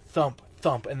 thump, thump,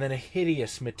 thump, and then a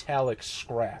hideous metallic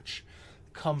scratch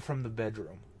come from the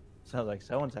bedroom. Sounds like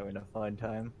someone's having a fun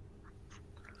time.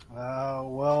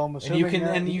 Well, I'm And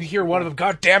assuming you hear one of them,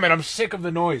 "God damn it, I'm sick of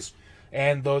the noise."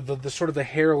 And the sort of the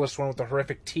hairless one with the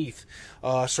horrific teeth,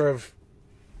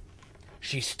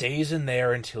 she stays in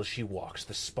there until she walks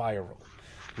the spiral.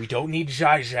 We don't need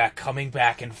Zizak coming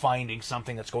back and finding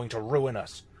something that's going to ruin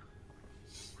us.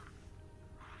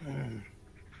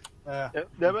 That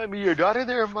might be your daughter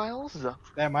there, Miles.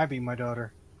 That might be my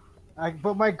daughter.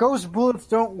 But my ghost bullets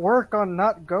don't work on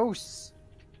not ghosts.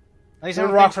 At least I Third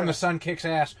don't rock think from the so. sun kicks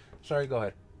ass. Sorry, go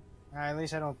ahead. At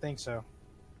least I don't think so.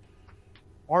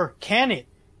 Or can it?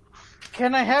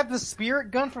 Can I have the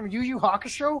spirit gun from Yu Yu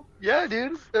Hakusho? Yeah,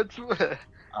 dude. That's what.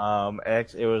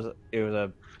 It was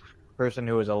a person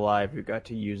who was alive who got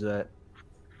to use that.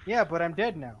 Yeah, but I'm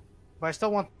dead now. But I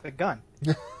still want the gun.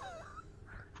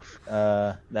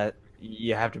 That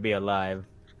you have to be alive.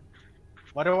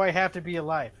 Why do I have to be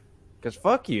alive? Cause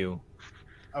fuck you.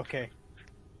 Okay.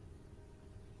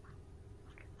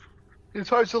 His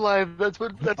heart's alive. That's all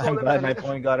I'm that glad my matters.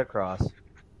 point got across.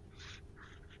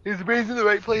 His brain's in the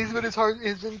right place, but his heart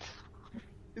isn't.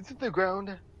 It's at the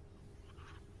ground.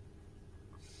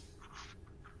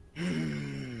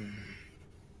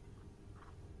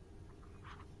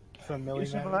 Familiar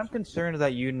Yusuf, matters. I'm concerned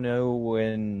that you know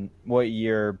what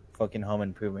year fucking Home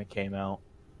Improvement came out.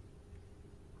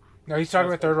 No, he's talking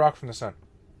about Third Rock from the Sun.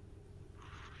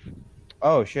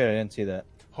 Oh shit, I didn't see that.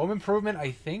 Home Improvement,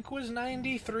 I think, was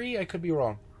 93. I could be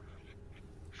wrong.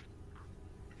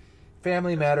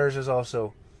 Family Matters is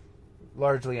also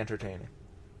largely entertaining.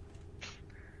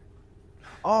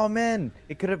 Oh man,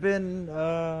 it could have been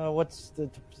what's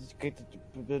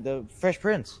the Fresh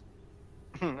Prince.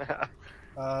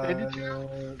 Did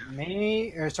you?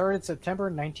 It started September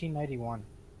 1991.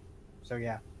 So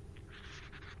yeah.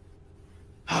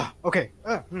 Okay.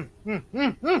 What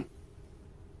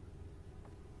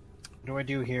do I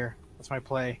do here? What's my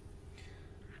play?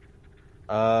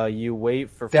 You wait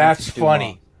for. That's Francis funny.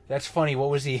 Dumont. That's funny. What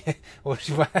was he?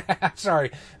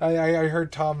 Sorry, I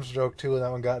heard Tom's joke too, and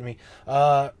that one got me.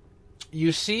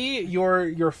 You see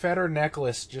your fetter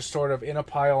necklace just sort of in a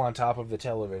pile on top of the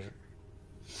television.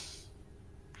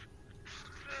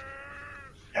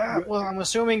 Well, I'm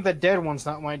assuming the dead one's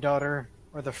not my daughter,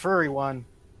 or the furry one,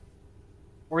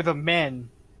 or the men.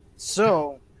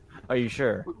 So Are you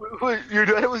sure? Wait, your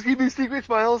daughter was keeping secrets,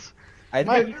 Miles?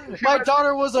 my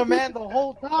daughter was a man the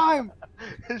whole time.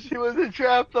 She was a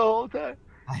trap the whole time.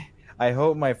 I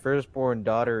hope my firstborn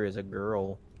daughter is a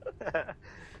girl.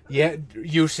 Yeah,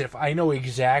 Yusuf, I know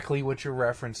exactly what you're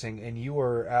referencing, and you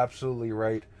are absolutely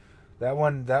right. That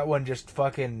one just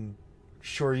fucking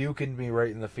sure you can be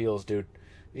right in the feels, dude.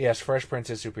 Yes, Fresh Prince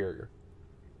is superior.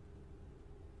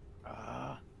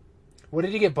 What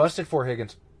did he get busted for,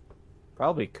 Higgins?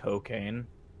 Probably cocaine.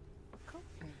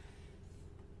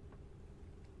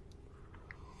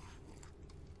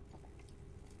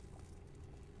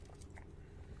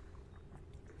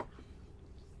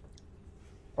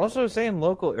 Also, saying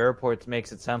local airports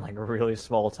makes it sound like a really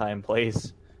small-time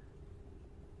place.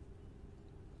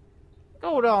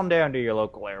 Go down to your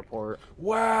local airport.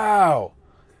 Wow.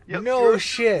 Yep, no sure.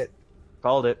 shit.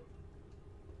 Called it.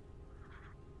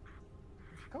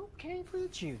 Cocaine for the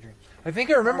children. I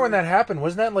think I remember when that happened.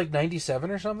 Wasn't that like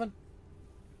 97 or something?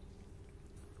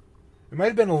 It might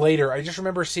have been later. I just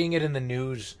remember seeing it in the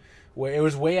news. Where it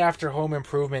was way after Home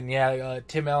Improvement. Yeah,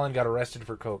 Tim Allen got arrested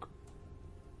for coke.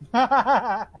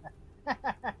 That's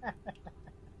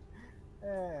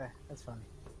funny.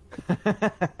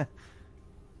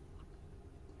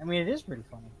 I mean, it is pretty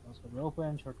funny. Let's go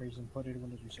open, short reason, put it,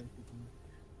 when did you say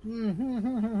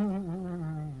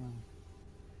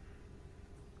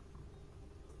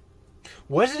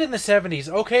Was it in the 70s?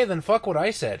 Okay, then fuck what I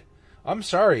said. I'm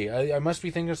sorry. I must be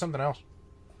thinking of something else.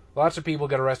 Lots of people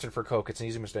get arrested for coke. It's an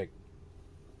easy mistake.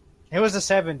 It was the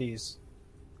 70s.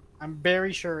 I'm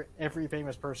very sure every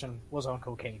famous person was on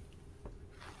cocaine.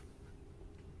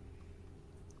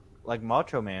 Like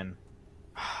Macho Man.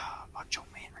 Macho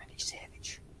Man Randy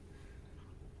Savage.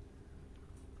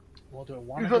 Well, do I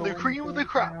want He's to on the cream of the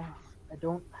crop. I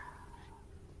don't.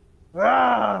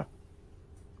 Ah!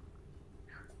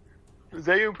 Is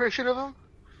that your impression of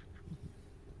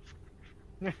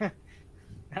him?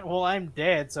 Well, I'm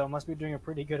dead, so I must be doing a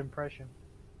pretty good impression.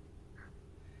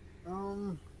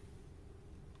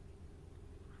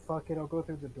 Fuck it, I'll go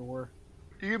through the door.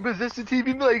 You can possess the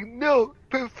TV and be like, no,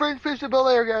 French Fish to Bel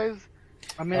Air, guys.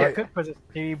 I mean, I could possess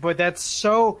the TV, but that's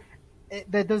so.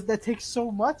 That takes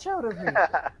so much out of me.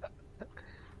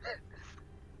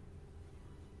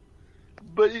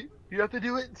 But you have to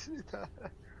do it.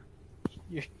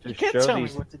 You Just can't show tell me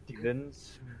these what to do.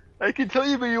 students. I can tell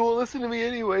you, but you won't listen to me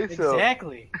anyway, so.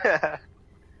 Exactly.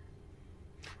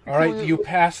 All right, you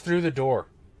pass through the door.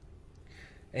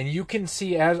 And you can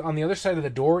see, as on the other side of the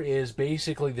door is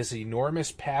basically this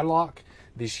enormous padlock,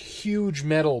 this huge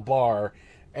metal bar,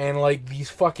 and like these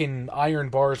fucking iron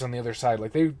bars on the other side.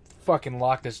 Like they fucking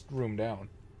locked this room down.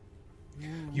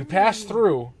 You pass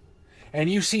through, and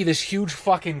you see this huge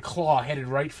fucking claw headed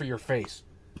right for your face.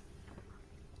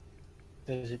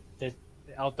 Is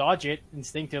I'll dodge it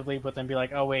instinctively, but then be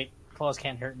like, oh wait, claws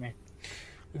can't hurt me.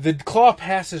 The claw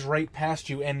passes right past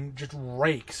you and just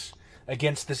rakes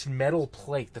against this metal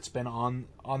plate that's been on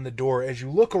the door. As you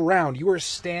look around, you are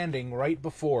standing right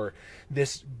before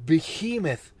this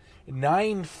behemoth,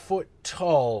 9-foot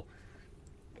tall,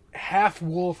 half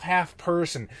wolf, half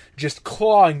person, just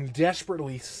clawing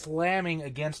desperately, slamming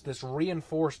against this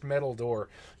reinforced metal door.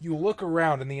 You look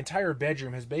around, and the entire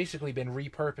bedroom has basically been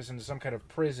repurposed into some kind of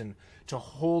prison to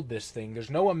hold this thing. There's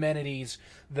no amenities.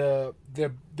 There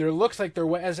looks like there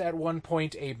was at one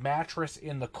point a mattress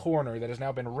in the corner that has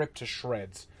now been ripped to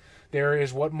shreds. There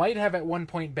is what might have at one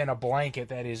point been a blanket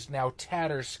that is now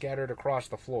tatters scattered across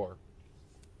the floor.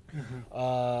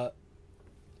 And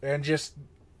just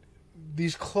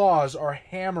these claws are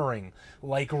hammering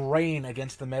like rain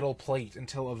against the metal plate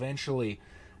until eventually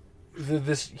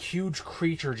this huge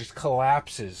creature just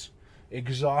collapses,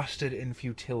 exhausted in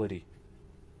futility.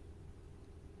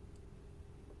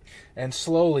 And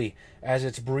slowly, as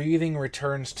its breathing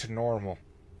returns to normal,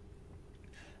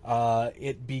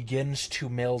 it begins to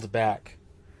meld back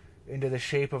into the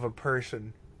shape of a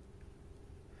person.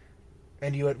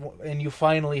 And you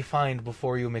finally find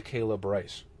before you Michaela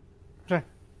Bryce. Sure.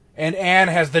 And Anne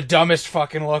has the dumbest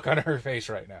fucking look on her face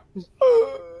right now.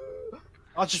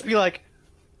 I'll just be like,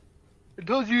 I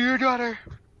told you, your daughter.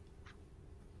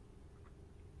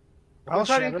 oh, What's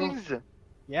on your Shadow. things?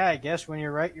 Yeah, I guess when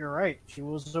you're right, you're right. She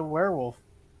was a werewolf.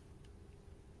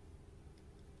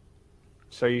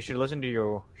 So you should listen to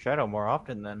your shadow more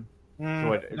often then. That's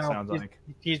what it sounds like.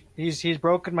 He's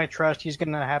broken my trust. He's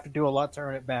gonna have to do a lot to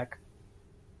earn it back.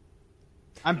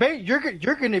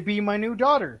 You're gonna be my new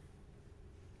daughter.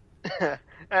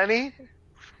 Annie?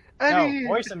 No, Annie?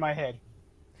 voice in my head.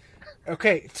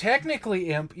 Okay, technically,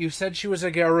 Imp, you said she was a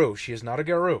Garou. She is not a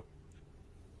Garou.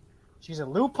 She's a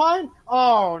lupine?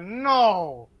 Oh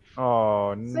no!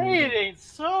 Oh, Say it ain't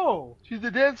so. She's a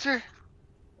dancer.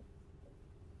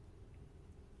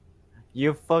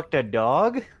 You fucked a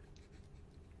dog?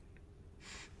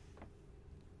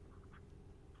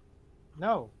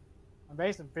 No, I'm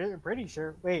pretty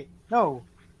sure. Wait, no,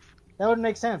 that would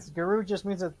make sense. Garou just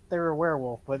means that they're a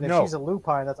werewolf, but if No. she's a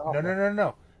lupine, that's awful.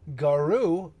 No.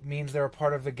 Garou means they're a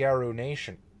part of the Garou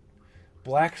nation.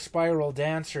 Black spiral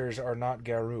dancers are not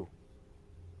Garou.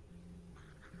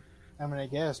 I'm gonna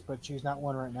guess, but she's not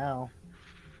one right now.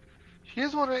 She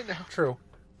is one right now. True.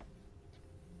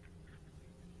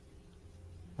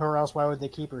 Or else, why would they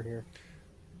keep her here?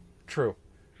 True.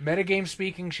 Metagame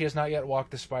speaking, she has not yet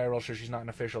walked the spiral, so she's not an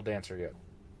official dancer yet.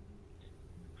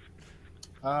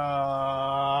 I'm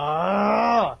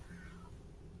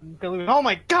gonna lose all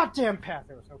my goddamn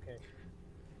pathos. Okay.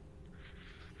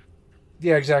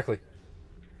 Yeah, exactly.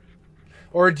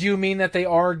 Or do you mean that they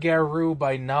are Garou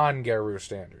by non-Garou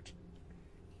standards?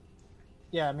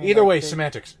 Yeah, I mean. Either like, way, they-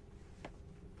 semantics.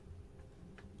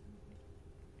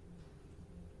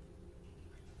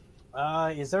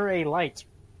 Is there a light?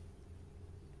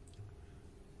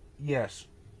 Yes.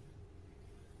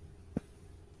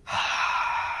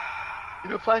 You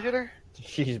know, flash at her?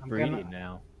 She's I'm breathing gonna-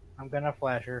 now. I'm gonna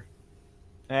flash her.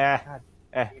 Eh,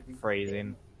 God.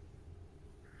 phrasing.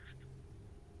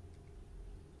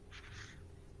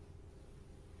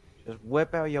 Just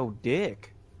whip out your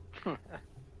dick.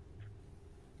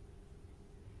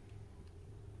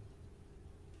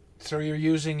 So you're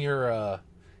using your,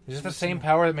 is it the same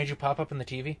power that made you pop up in the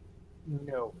TV?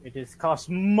 No, it is cost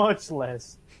much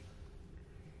less.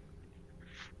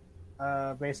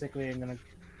 Basically, I'm gonna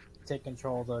take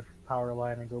control of the power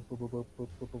line and go boop boop boop boop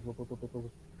boop boop boop boop boop boop.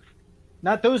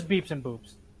 Not those beeps and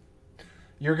boops.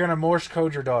 You're gonna Morse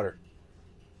code your daughter.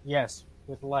 Yes,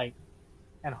 with light,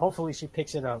 and hopefully she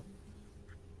picks it up.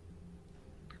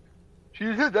 She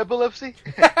had epilepsy?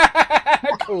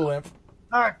 Cool, Imp.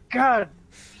 Oh God,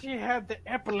 she had the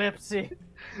epilepsy.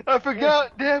 I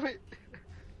forgot, damn it.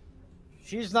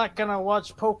 She's not gonna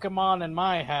watch Pokemon in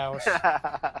my house.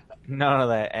 None of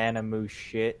that animu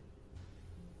shit.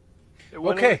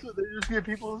 Okay. They just give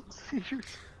people seizures.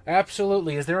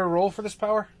 Absolutely. Is there a role for this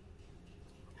power?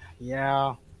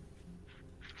 Yeah.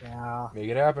 Make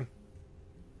it happen.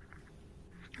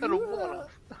 I don't wanna.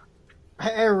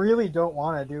 I really don't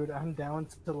want to, dude. I'm down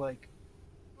to like.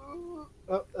 Oh,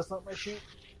 that's not my sheet.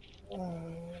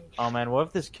 Oh man, what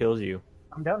if this kills you?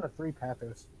 I'm down to 3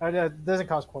 pathos. It doesn't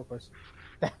cause corpus.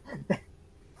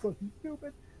 Fucking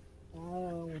stupid.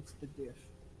 What's the diff?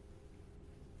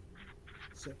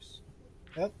 6.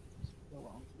 That's the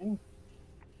wrong thing.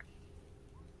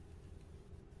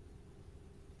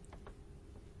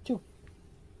 2.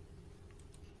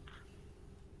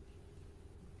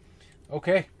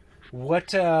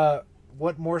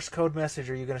 what Morse code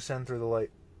message are you going to send through the light?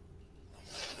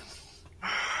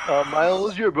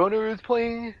 Miles, your boner is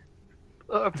playing.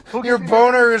 Your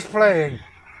boner is playing.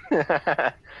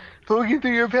 Poking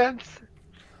through your pants.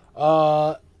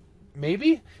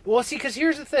 Maybe. Well, see, because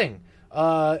here's the thing.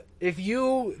 If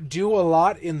you do a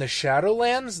lot in the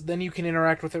Shadowlands, then you can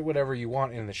interact with it whatever you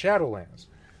want in the Shadowlands.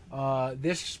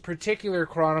 This particular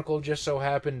chronicle just so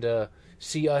happened to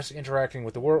see us interacting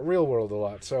with the real world a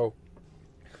lot. So,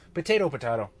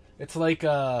 potato. It's like,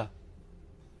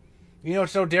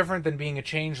 it's no different than being a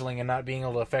changeling and not being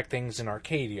able to affect things in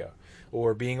Arcadia,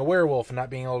 or being a werewolf and not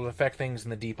being able to affect things in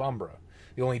the Deep Umbra.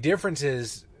 The only difference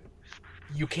is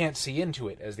you can't see into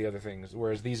it as the other things,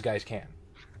 whereas these guys can.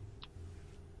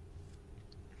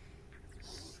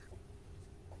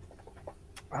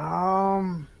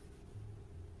 I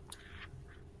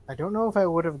don't know if I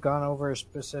would have gone over a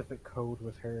specific code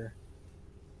with her.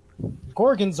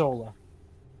 Gorgonzola.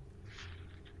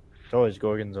 It's always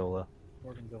Gorgonzola.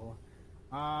 Gorgonzola.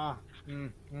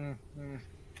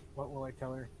 What will I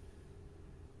tell her?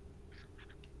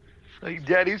 Like,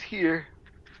 Daddy's here.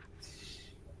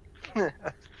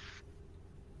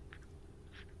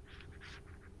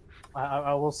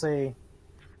 I will say...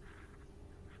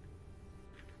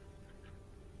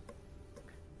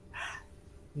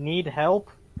 Need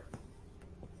help?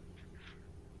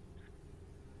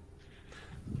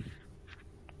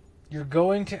 You're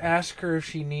going to ask her if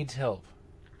she needs help.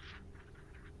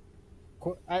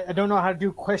 I don't know how to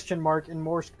do question mark in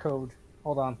Morse code.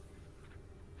 Hold on.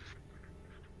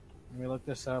 Let me look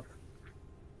this up.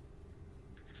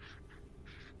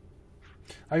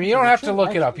 I mean, you don't have to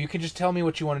look it up. You can just tell me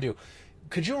what you want to do.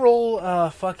 Could you roll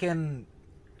a thing?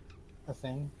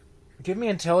 Give me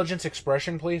intelligence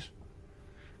expression, please.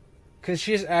 Because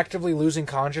she is actively losing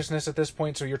consciousness at this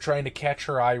point, so you're trying to catch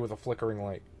her eye with a flickering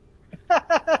light.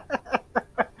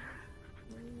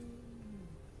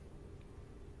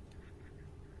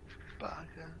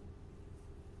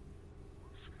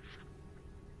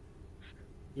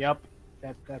 Yep,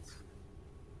 that's.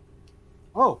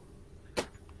 Oh,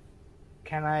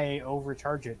 can I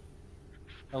overcharge it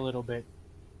a little bit?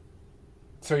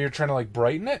 So you're trying to like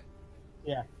brighten it?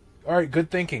 Yeah. All right, good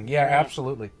thinking. Yeah,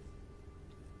 absolutely.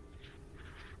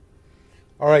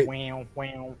 All right.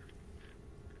 Wow.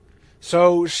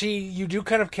 So you do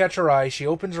kind of catch her eye. She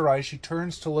opens her eyes. She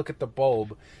turns to look at the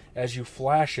bulb as you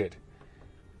flash it,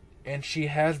 and she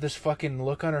has this fucking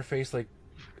look on her face like,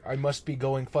 I must be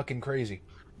going fucking crazy.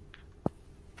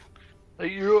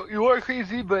 You are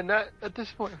crazy, but not at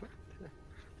this point.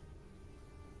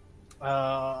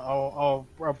 I'll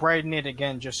brighten it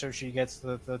again just so she gets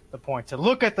the point to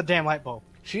look at the damn light bulb.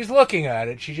 She's looking at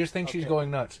it. She just thinks she's going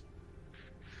nuts.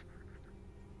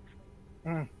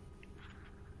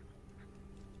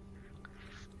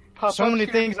 So many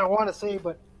things I want to say,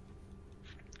 but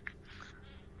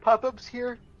pop-ups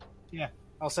here. Yeah,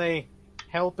 I'll say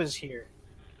help is here.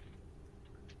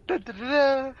 Da, da, da,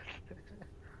 da.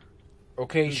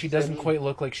 Okay, she doesn't quite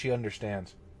look like she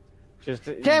understands.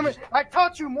 Damn it! I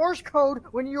taught you Morse code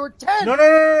when you were 10!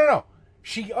 No.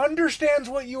 She understands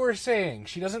what you are saying.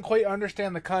 She doesn't quite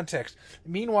understand the context.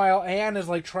 Meanwhile, Anne is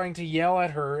like trying to yell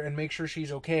at her and make sure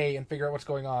she's okay and figure out what's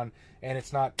going on, and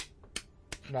it's not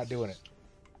doing it.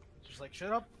 Just like,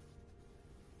 shut up.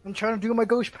 I'm trying to do my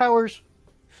ghost powers.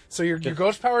 So your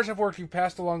ghost powers have worked. You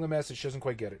passed along the message. She doesn't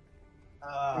quite get it.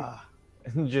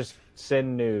 Just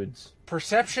send nudes.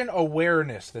 Perception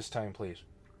awareness this time, please.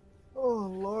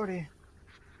 Oh, lordy.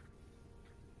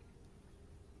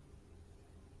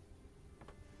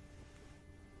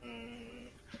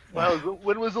 Wow,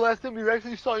 when was the last time you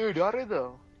actually saw your daughter,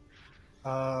 though?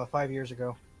 5 years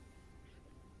ago.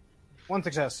 One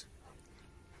success.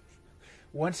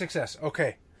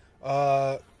 Okay.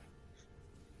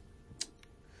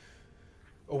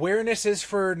 Awareness is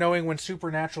for knowing when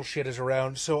supernatural shit is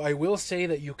around, so I will say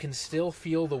that you can still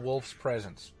feel the wolf's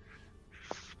presence.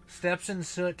 Steps and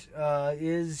Soot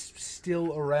is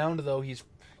still around, though.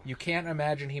 You can't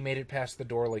imagine he made it past the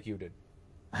door like you did.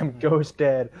 I'm ghost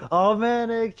dead. Oh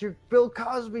man, you're Bill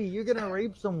Cosby. You're gonna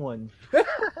rape someone.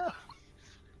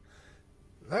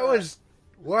 That was...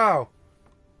 Wow.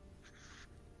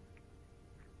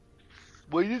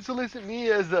 Well, you did solicit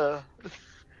me as a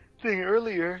thing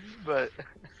earlier, but...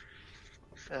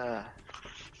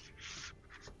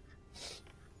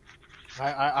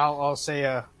 I'll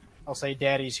say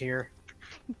Daddy's here.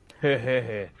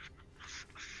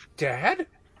 Dad?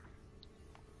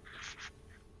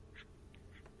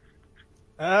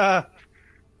 I'll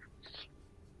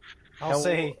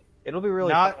say it'll be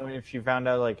really fun if you found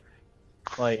out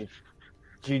like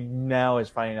she now is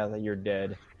finding out that you're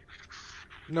dead.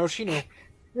 No, she knew.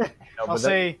 No, I'll but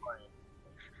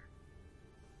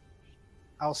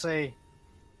say,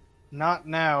 not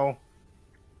now.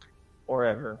 or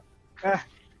ever.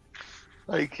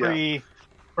 Like, Free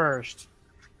first.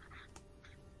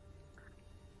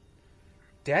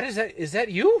 Dad, is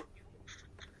that you?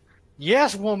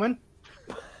 Yes, woman.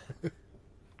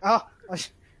 Oh,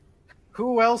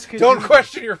 who else could Don't you...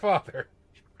 question your father.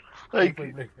 like,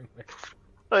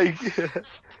 like,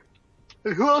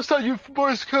 who else taught you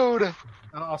Morse code?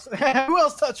 Oh, who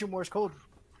else taught you Morse code?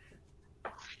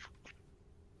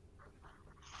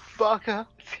 Baka.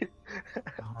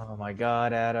 Oh my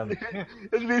God, Adam.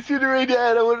 It's me sooner right,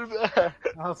 Dad. I would have.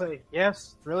 I'll say,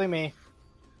 yes, it's really me.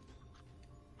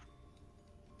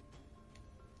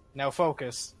 Now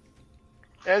focus.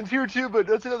 And here too, but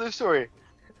that's another story.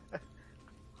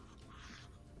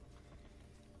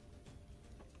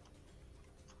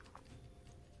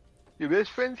 Your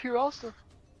best friend's here also.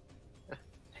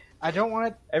 I don't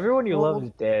want to... Everyone you Well- love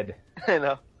is dead. I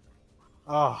know.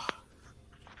 Oh,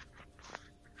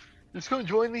 Just come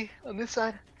join me on this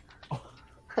side.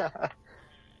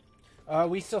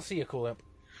 We still see you, Cool Imp.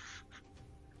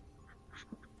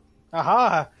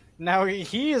 aha! Now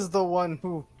he is the one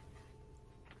who...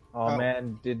 Oh,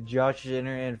 man, did Josh's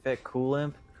internet infect Cool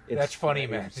Imp? That's funny,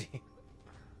 flames. Matty.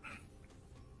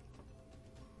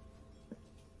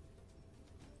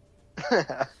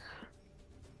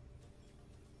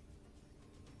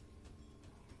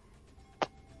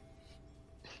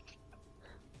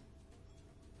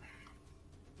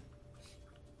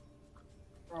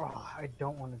 Oh, I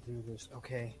don't want to do this.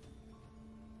 Okay.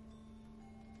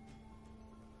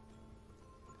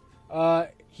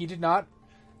 He did not.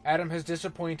 Adam has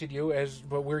disappointed you,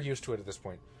 but we're used to it at this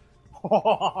point.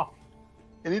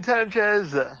 Anytime,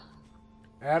 Chaz.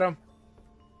 Adam,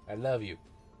 I love you.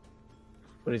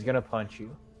 But he's gonna punch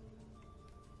you.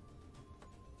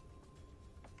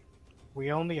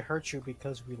 We only hurt you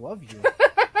because we love you.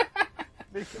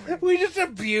 We just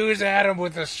abuse Adam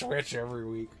with a Switch every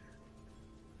week.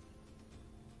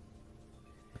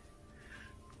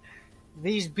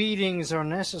 These beatings are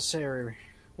necessary.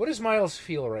 What does Miles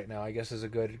feel right now? I guess is a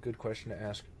good question to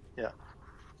ask.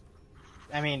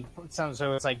 I mean, it sounds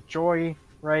so it's like joy,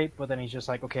 right? But then he's just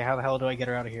like, okay, how the hell do I get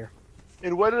her out of here?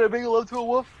 And why did I make love to a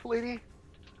wolf, lady?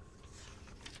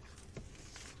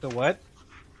 The what?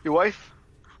 Your wife?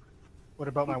 What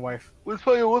about my wife? Was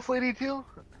probably a wolf lady too?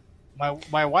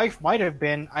 My wife might have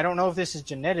been. I don't know if this is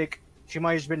genetic. She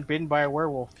might have been bitten by a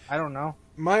werewolf. I don't know.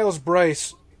 Miles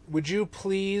Bryce, would you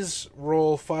please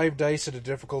roll 5 dice at a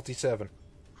difficulty 7?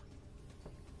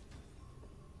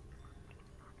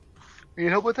 You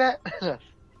need help with that?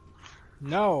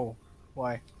 No.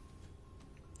 Why?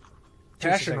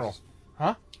 Passion roll.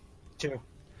 Huh? 2.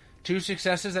 2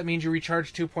 successes, that means you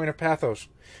recharge 2 point of pathos.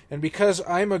 And because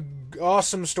I'm a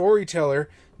awesome storyteller,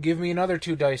 give me another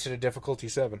 2 dice at a difficulty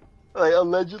 7. Like,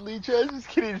 allegedly, Chaz? Just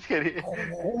kidding, just kidding. Just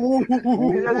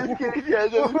kidding,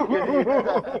 Chaz. I'm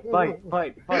just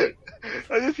kidding. Fight.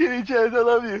 I'm just kidding, Chaz. I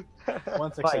love you.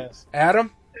 1 success.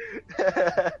 Adam,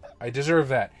 I deserve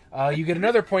that. You get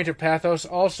another point of pathos.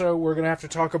 Also, we're going to have to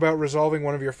talk about resolving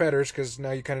one of your fetters, because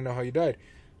now you kind of know how you died.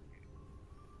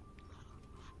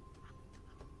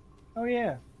 Oh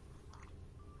yeah.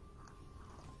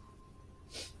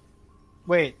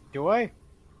 Wait, do I?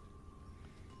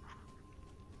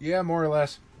 Yeah, more or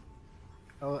less.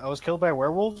 Oh, I was killed by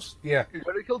werewolves? Yeah. Your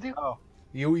brother killed you?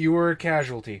 You were a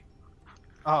casualty.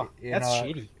 Oh, In that's a,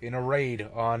 shitty. In a raid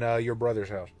on your brother's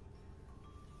house.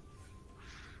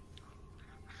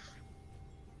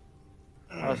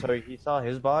 Oh, so he saw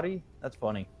his body? That's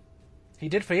funny. He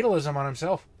did fatalism on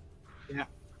himself. Yeah.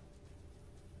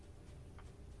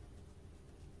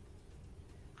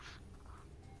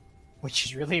 Which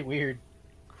is really weird.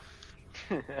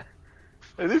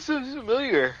 This is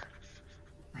familiar.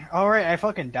 Alright, I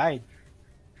fucking died.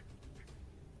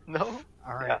 No?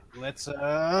 Alright, let's,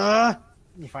 let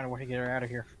me find a way to get her out of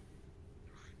here.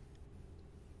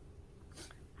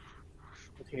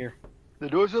 What's here? The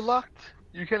doors are locked.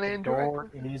 You can The enter.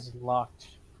 door is locked.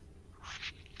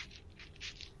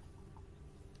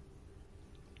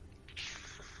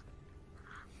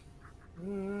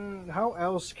 How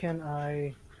else can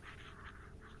I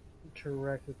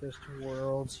interact with this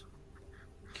world?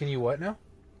 Can you what now?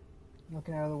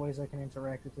 Looking at other ways I can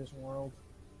interact with this world.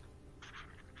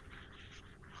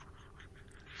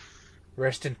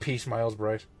 Rest in peace, Miles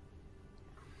Bryce.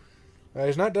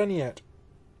 He's not done yet.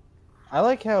 I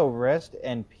like how rest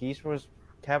and peace was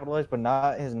capitalized, but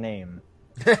not his name.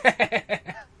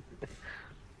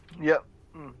 Yep.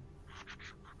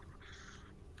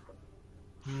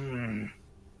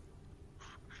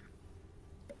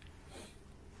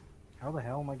 How the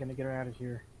hell am I gonna get her out of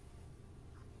here?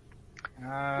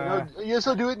 Yes,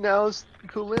 I'll do it now,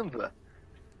 Kulimba.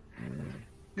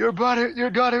 Your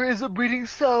daughter is a breeding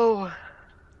sow.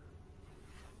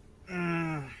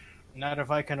 Not if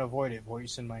I can avoid it,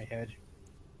 voice in my head.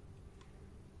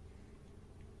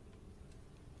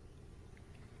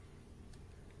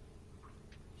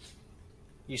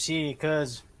 You see,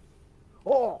 because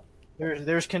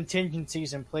there's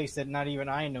contingencies in place that not even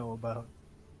I know about.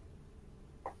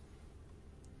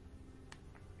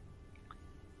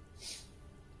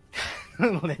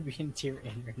 Let me into your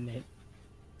internet.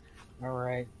 All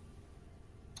right.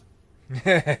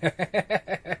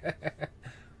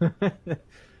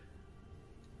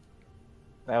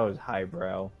 That was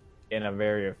highbrow in a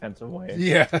very offensive way.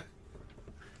 Yeah.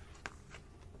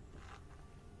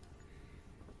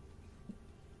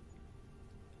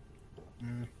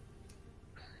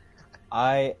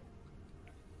 I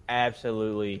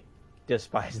absolutely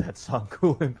despise that song,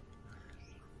 Coolim.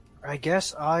 I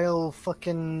guess I'll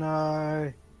fucking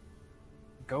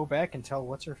go back and tell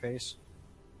what's her face.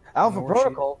 Alpha Know where she-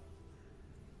 Protocol.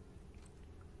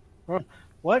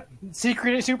 What?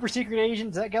 Super secret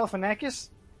agent? Is that Galifianakis?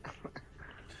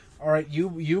 All right,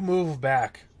 you move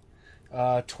back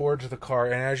towards the car,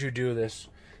 and as you do this,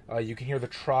 you can hear the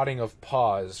trotting of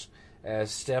paws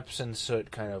as steps and soot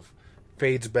kind of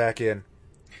fades back in.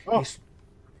 Oh.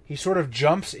 He sort of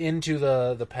jumps into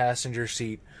the passenger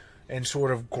seat and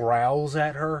sort of growls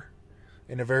at her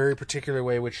in a very particular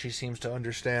way, which she seems to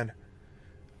understand.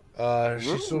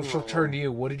 She'll turn to you.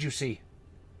 What did you see?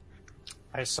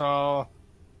 I saw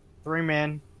 3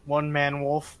 men, 1 man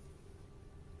wolf,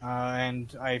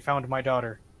 and I found my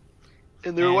daughter.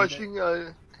 And they were And- watching.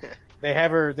 They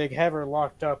have her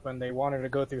locked up, and they want her to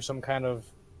go through some kind of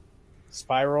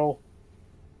spiral.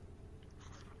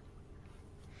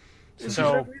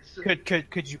 So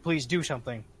could you please do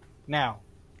something now?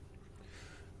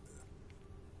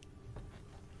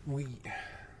 We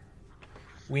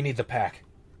need the pack.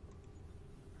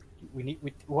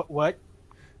 What?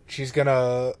 She's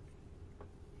gonna,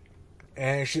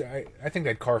 and I think they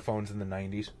had car phones in the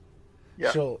 90s.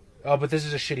 Yeah. But this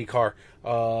is a shitty car.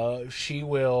 She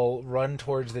will run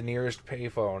towards the nearest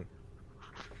payphone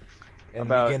and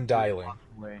begin dialing.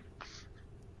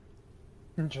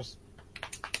 Just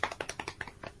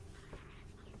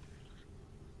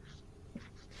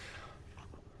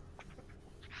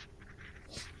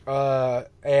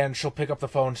and she'll pick up the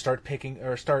phone, start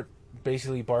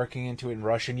basically barking into it in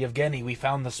Russian. Yevgeny, we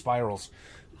found the spirals.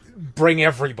 Bring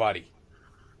everybody.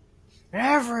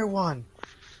 everyone,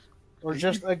 or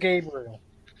just a Gabriel.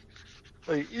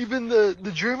 Like, even the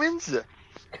Germans.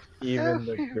 Even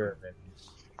the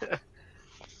Germans.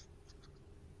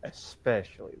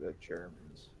 Especially the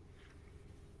Germans.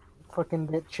 Fucking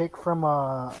that chick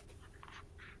from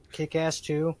Kick-Ass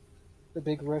 2, the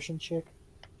big Russian chick.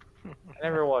 I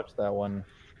never watched that one.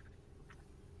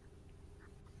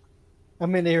 I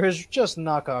mean, there is just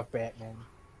knockoff Batman.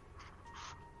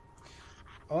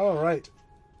 All right.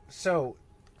 So,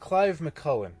 Clive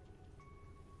McCullen.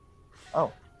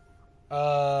 Oh.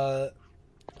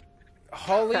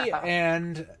 Holly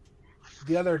and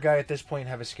the other guy at this point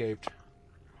have escaped.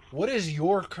 What is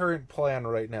your current plan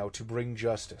right now to bring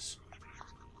justice?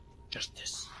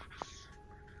 Justice.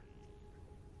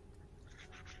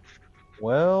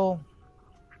 Well,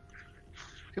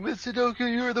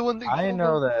 Sudoku, you were the one that. I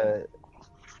know that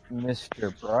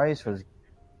Mr. Bryce was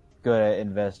good at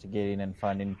investigating and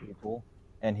finding people,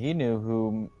 and he knew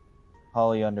who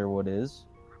Holly Underwood is.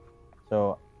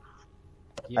 So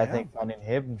I think finding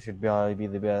him should probably be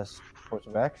the best course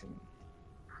of action.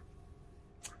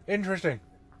 Interesting.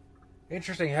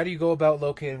 How do you go about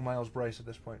locating Miles Bryce at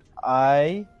this point?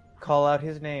 I call out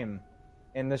his name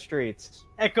in the streets.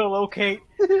 Echolocate.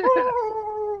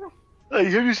 Like,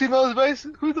 have you seen Miles Bryce?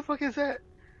 Who the fuck is that?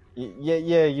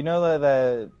 Yeah, you know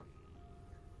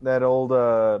that old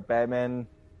Batman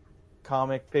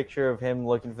comic picture of him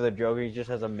looking for the Joker? He just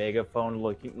has a megaphone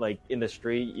looking like in the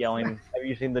street yelling, "Have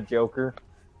you seen the Joker?"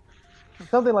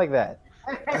 Something like that.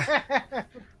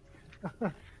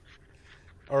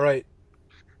 All right.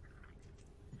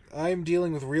 I'm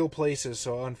dealing with real places,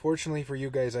 so unfortunately for you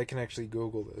guys, I can actually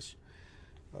Google this.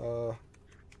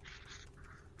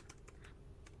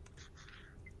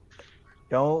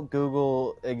 Don't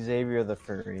Google Xavier the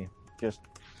Furry. Just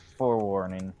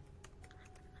forewarning.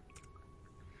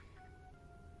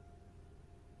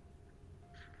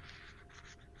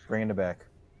 Bringing it back.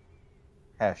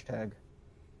 Hashtag.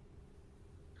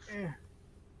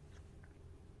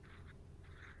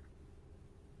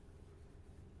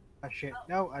 Oh, shit.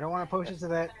 No, I don't want to post it to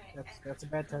that. That's a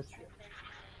bad touch.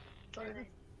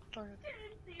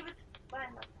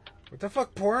 What the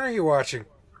fuck porn are you watching?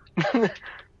 It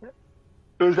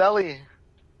was Ellie.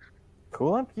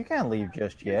 Cool. You can't leave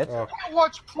just yet. Oh, You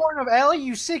watch porn of Ellie,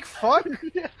 you sick fuck.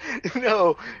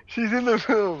 No, she's in the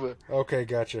room. okay,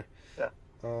 gotcha.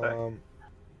 Yeah.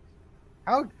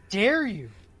 How dare you?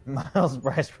 Miles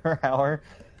price per hour.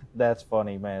 That's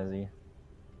funny, Mazzy.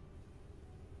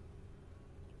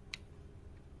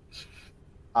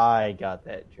 I got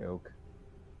that joke.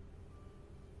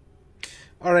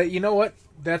 All right, you know what?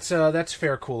 That's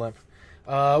fair, Cool Imp.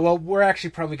 Well, we're actually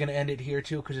probably going to end it here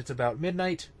too because it's about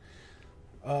midnight.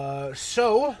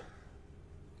 So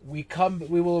we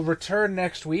will return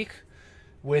next week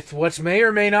with what may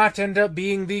or may not end up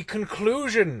being the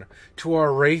conclusion to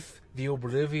our Wraith the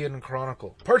Oblivion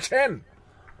Chronicle, Part 10.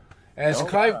 As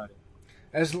Clive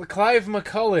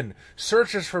McCullen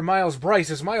searches for Miles Bryce,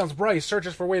 as Miles Bryce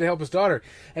searches for a way to help his daughter,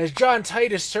 as John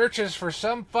Titus searches for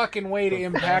some fucking way to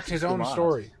impact his own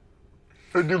story.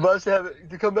 For Dumas to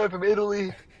come back from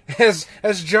Italy.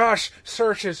 As Josh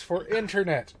searches for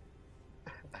internet.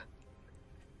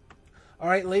 All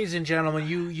right, ladies and gentlemen,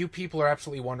 you people are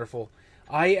absolutely wonderful.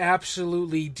 I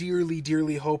absolutely, dearly,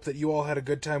 dearly hope that you all had a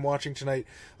good time watching tonight,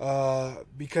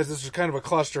 because this was kind of a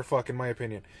clusterfuck, in my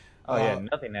opinion. Oh yeah,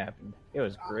 nothing happened. It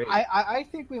was great. I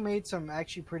think we made some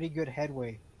actually pretty good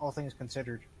headway, all things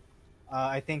considered.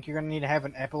 I think you're going to need to have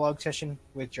an epilogue session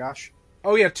with Josh.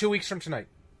 Oh yeah, 2 weeks from tonight.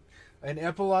 An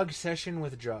epilogue session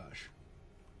with Josh.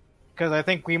 Because I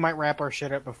think we might wrap our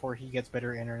shit up before he gets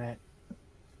better internet.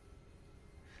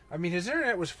 I mean, his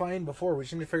internet was fine before. We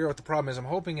just need to figure out what the problem is. I'm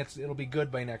hoping it'll be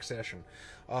good by next session.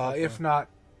 Okay. If not,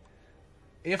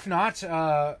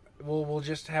 we'll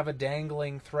just have a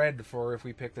dangling thread for if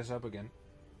we pick this up again.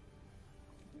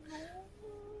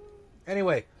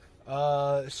 Anyway,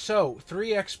 so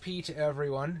 3 XP to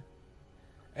everyone,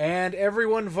 and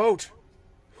everyone vote.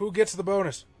 Who gets the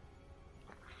bonus?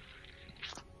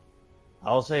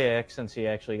 I'll say X since he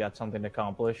actually got something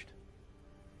accomplished.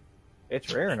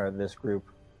 It's rare in this group.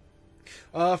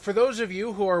 For those of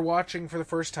you who are watching for the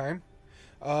first time,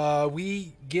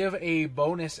 we give a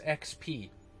bonus XP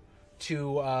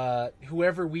to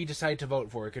whoever we decide to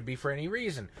vote for. It could be for any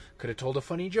reason. Could have told a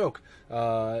funny joke.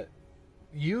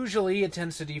 Usually it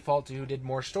tends to default to who did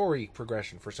more story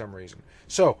progression for some reason.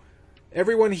 So,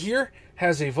 everyone here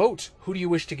has a vote. Who do you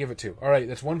wish to give it to? All right,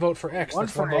 that's 1 vote for X.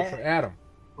 That's 1 vote for Adam.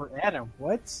 For Adam,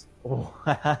 what? Oh.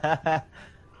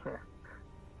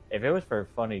 If it was for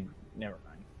funny, never mind.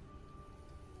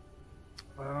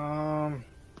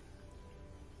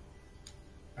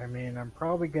 I mean, I'm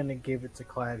probably gonna give it to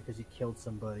Clyde because he killed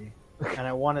somebody, and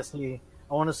I want to see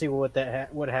what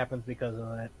happens because of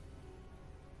that.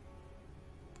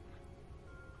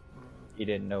 He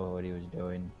didn't know what he was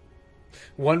doing.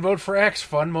 1 vote for X.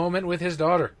 Fun moment with his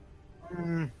daughter.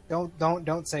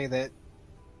 Don't say that.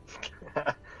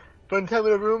 Fun time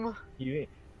in a room. He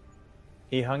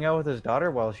hung out with his daughter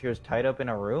while she was tied up in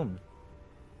a room.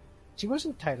 She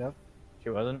wasn't tied up. She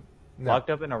wasn't? No. Locked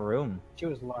up in a room. She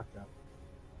was locked up.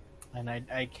 And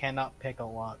I cannot pick a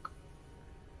lock.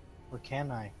 Or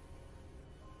can I?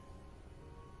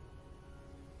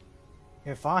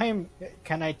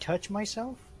 Can I touch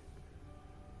myself?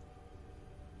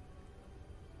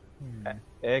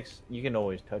 X, you can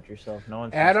always touch yourself. No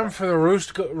one. Adam for the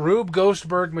Rube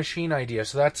Ghostberg machine idea.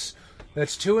 So that's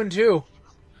 2 and 2.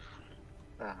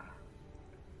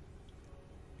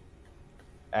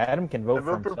 Adam can vote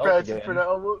for himself again.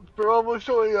 For almost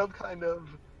showing up, kind of.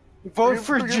 Vote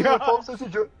for Josh.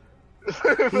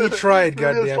 He tried,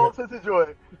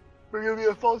 goddammit. We're gonna be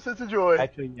a false sense of joy.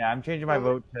 Actually, yeah, I'm changing my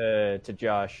vote to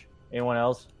Josh. Anyone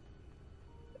else?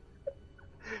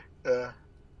 I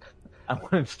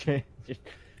want to change.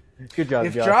 Good job,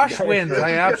 If Josh. Josh wins,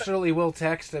 I absolutely will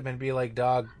text him and be like,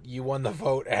 "Dog, you won the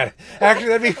vote." Actually,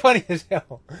 that'd be funny as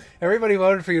hell. Everybody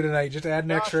voted for you tonight. Just add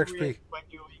an extra XP.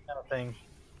 Thing.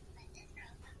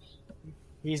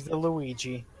 He's the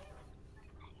Luigi.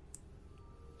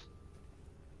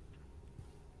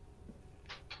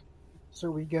 So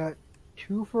we got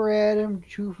 2 for Adam,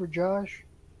 2 for Josh.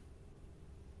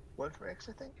 1 for X,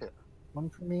 I think. 1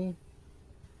 for me.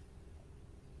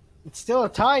 It's still a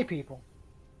tie, people.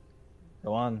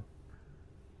 Go on.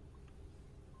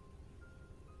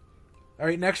 All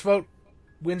right, next vote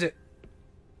wins it.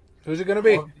 Who's it going to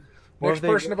be? Next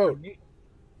person to vote.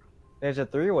 There's a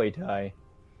 3-way tie.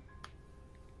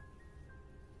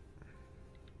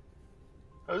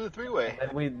 That was a 3-way.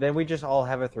 Then we just all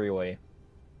have a 3-way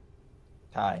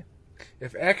tie.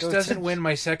 If X doesn't win,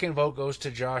 my second vote goes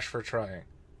to Josh for trying.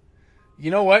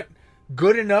 You know what?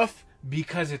 Good enough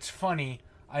because it's funny.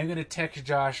 I'm going to text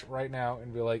Josh right now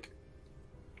and be like...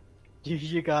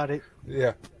 You got it.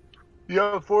 Yeah. You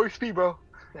have 4 XP, bro.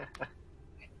 You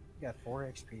got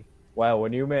 4 XP. Wow,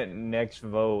 when you meant next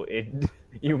vote,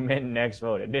 you meant next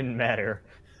vote. It didn't matter.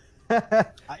 I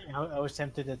was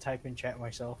tempted to type in chat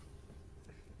myself.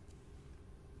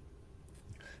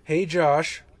 Hey,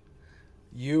 Josh,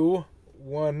 you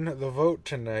won the vote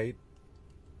tonight.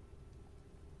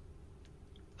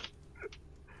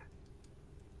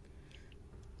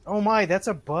 Oh my, that's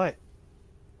a butt.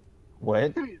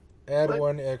 What? Add What?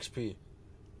 1 XP.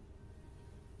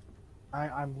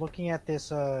 I'm looking at this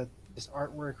this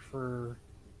artwork for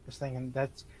this thing, and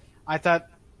that's. I thought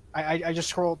I just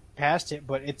scrolled past it,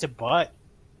 but it's a butt.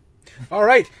 All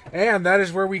right, and that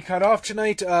is where we cut off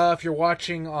tonight. If you're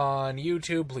watching on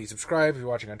YouTube, please subscribe. If you're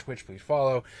watching on Twitch, please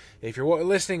follow. If you're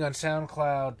listening on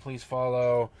SoundCloud, please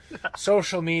follow.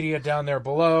 Social media down there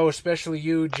below, especially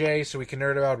you, Jay, so we can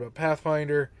nerd out about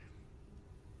Pathfinder.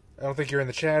 I don't think you're in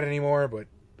the chat anymore, but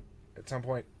at some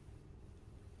point.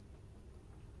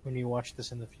 When you watch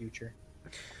this in the future.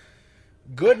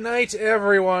 Good night,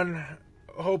 everyone.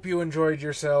 Hope you enjoyed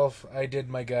yourself. I did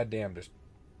my goddamnedest.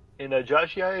 And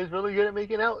Josh is really good at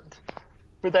making out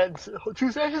for that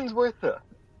 2 sessions worth. Good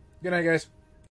night, guys.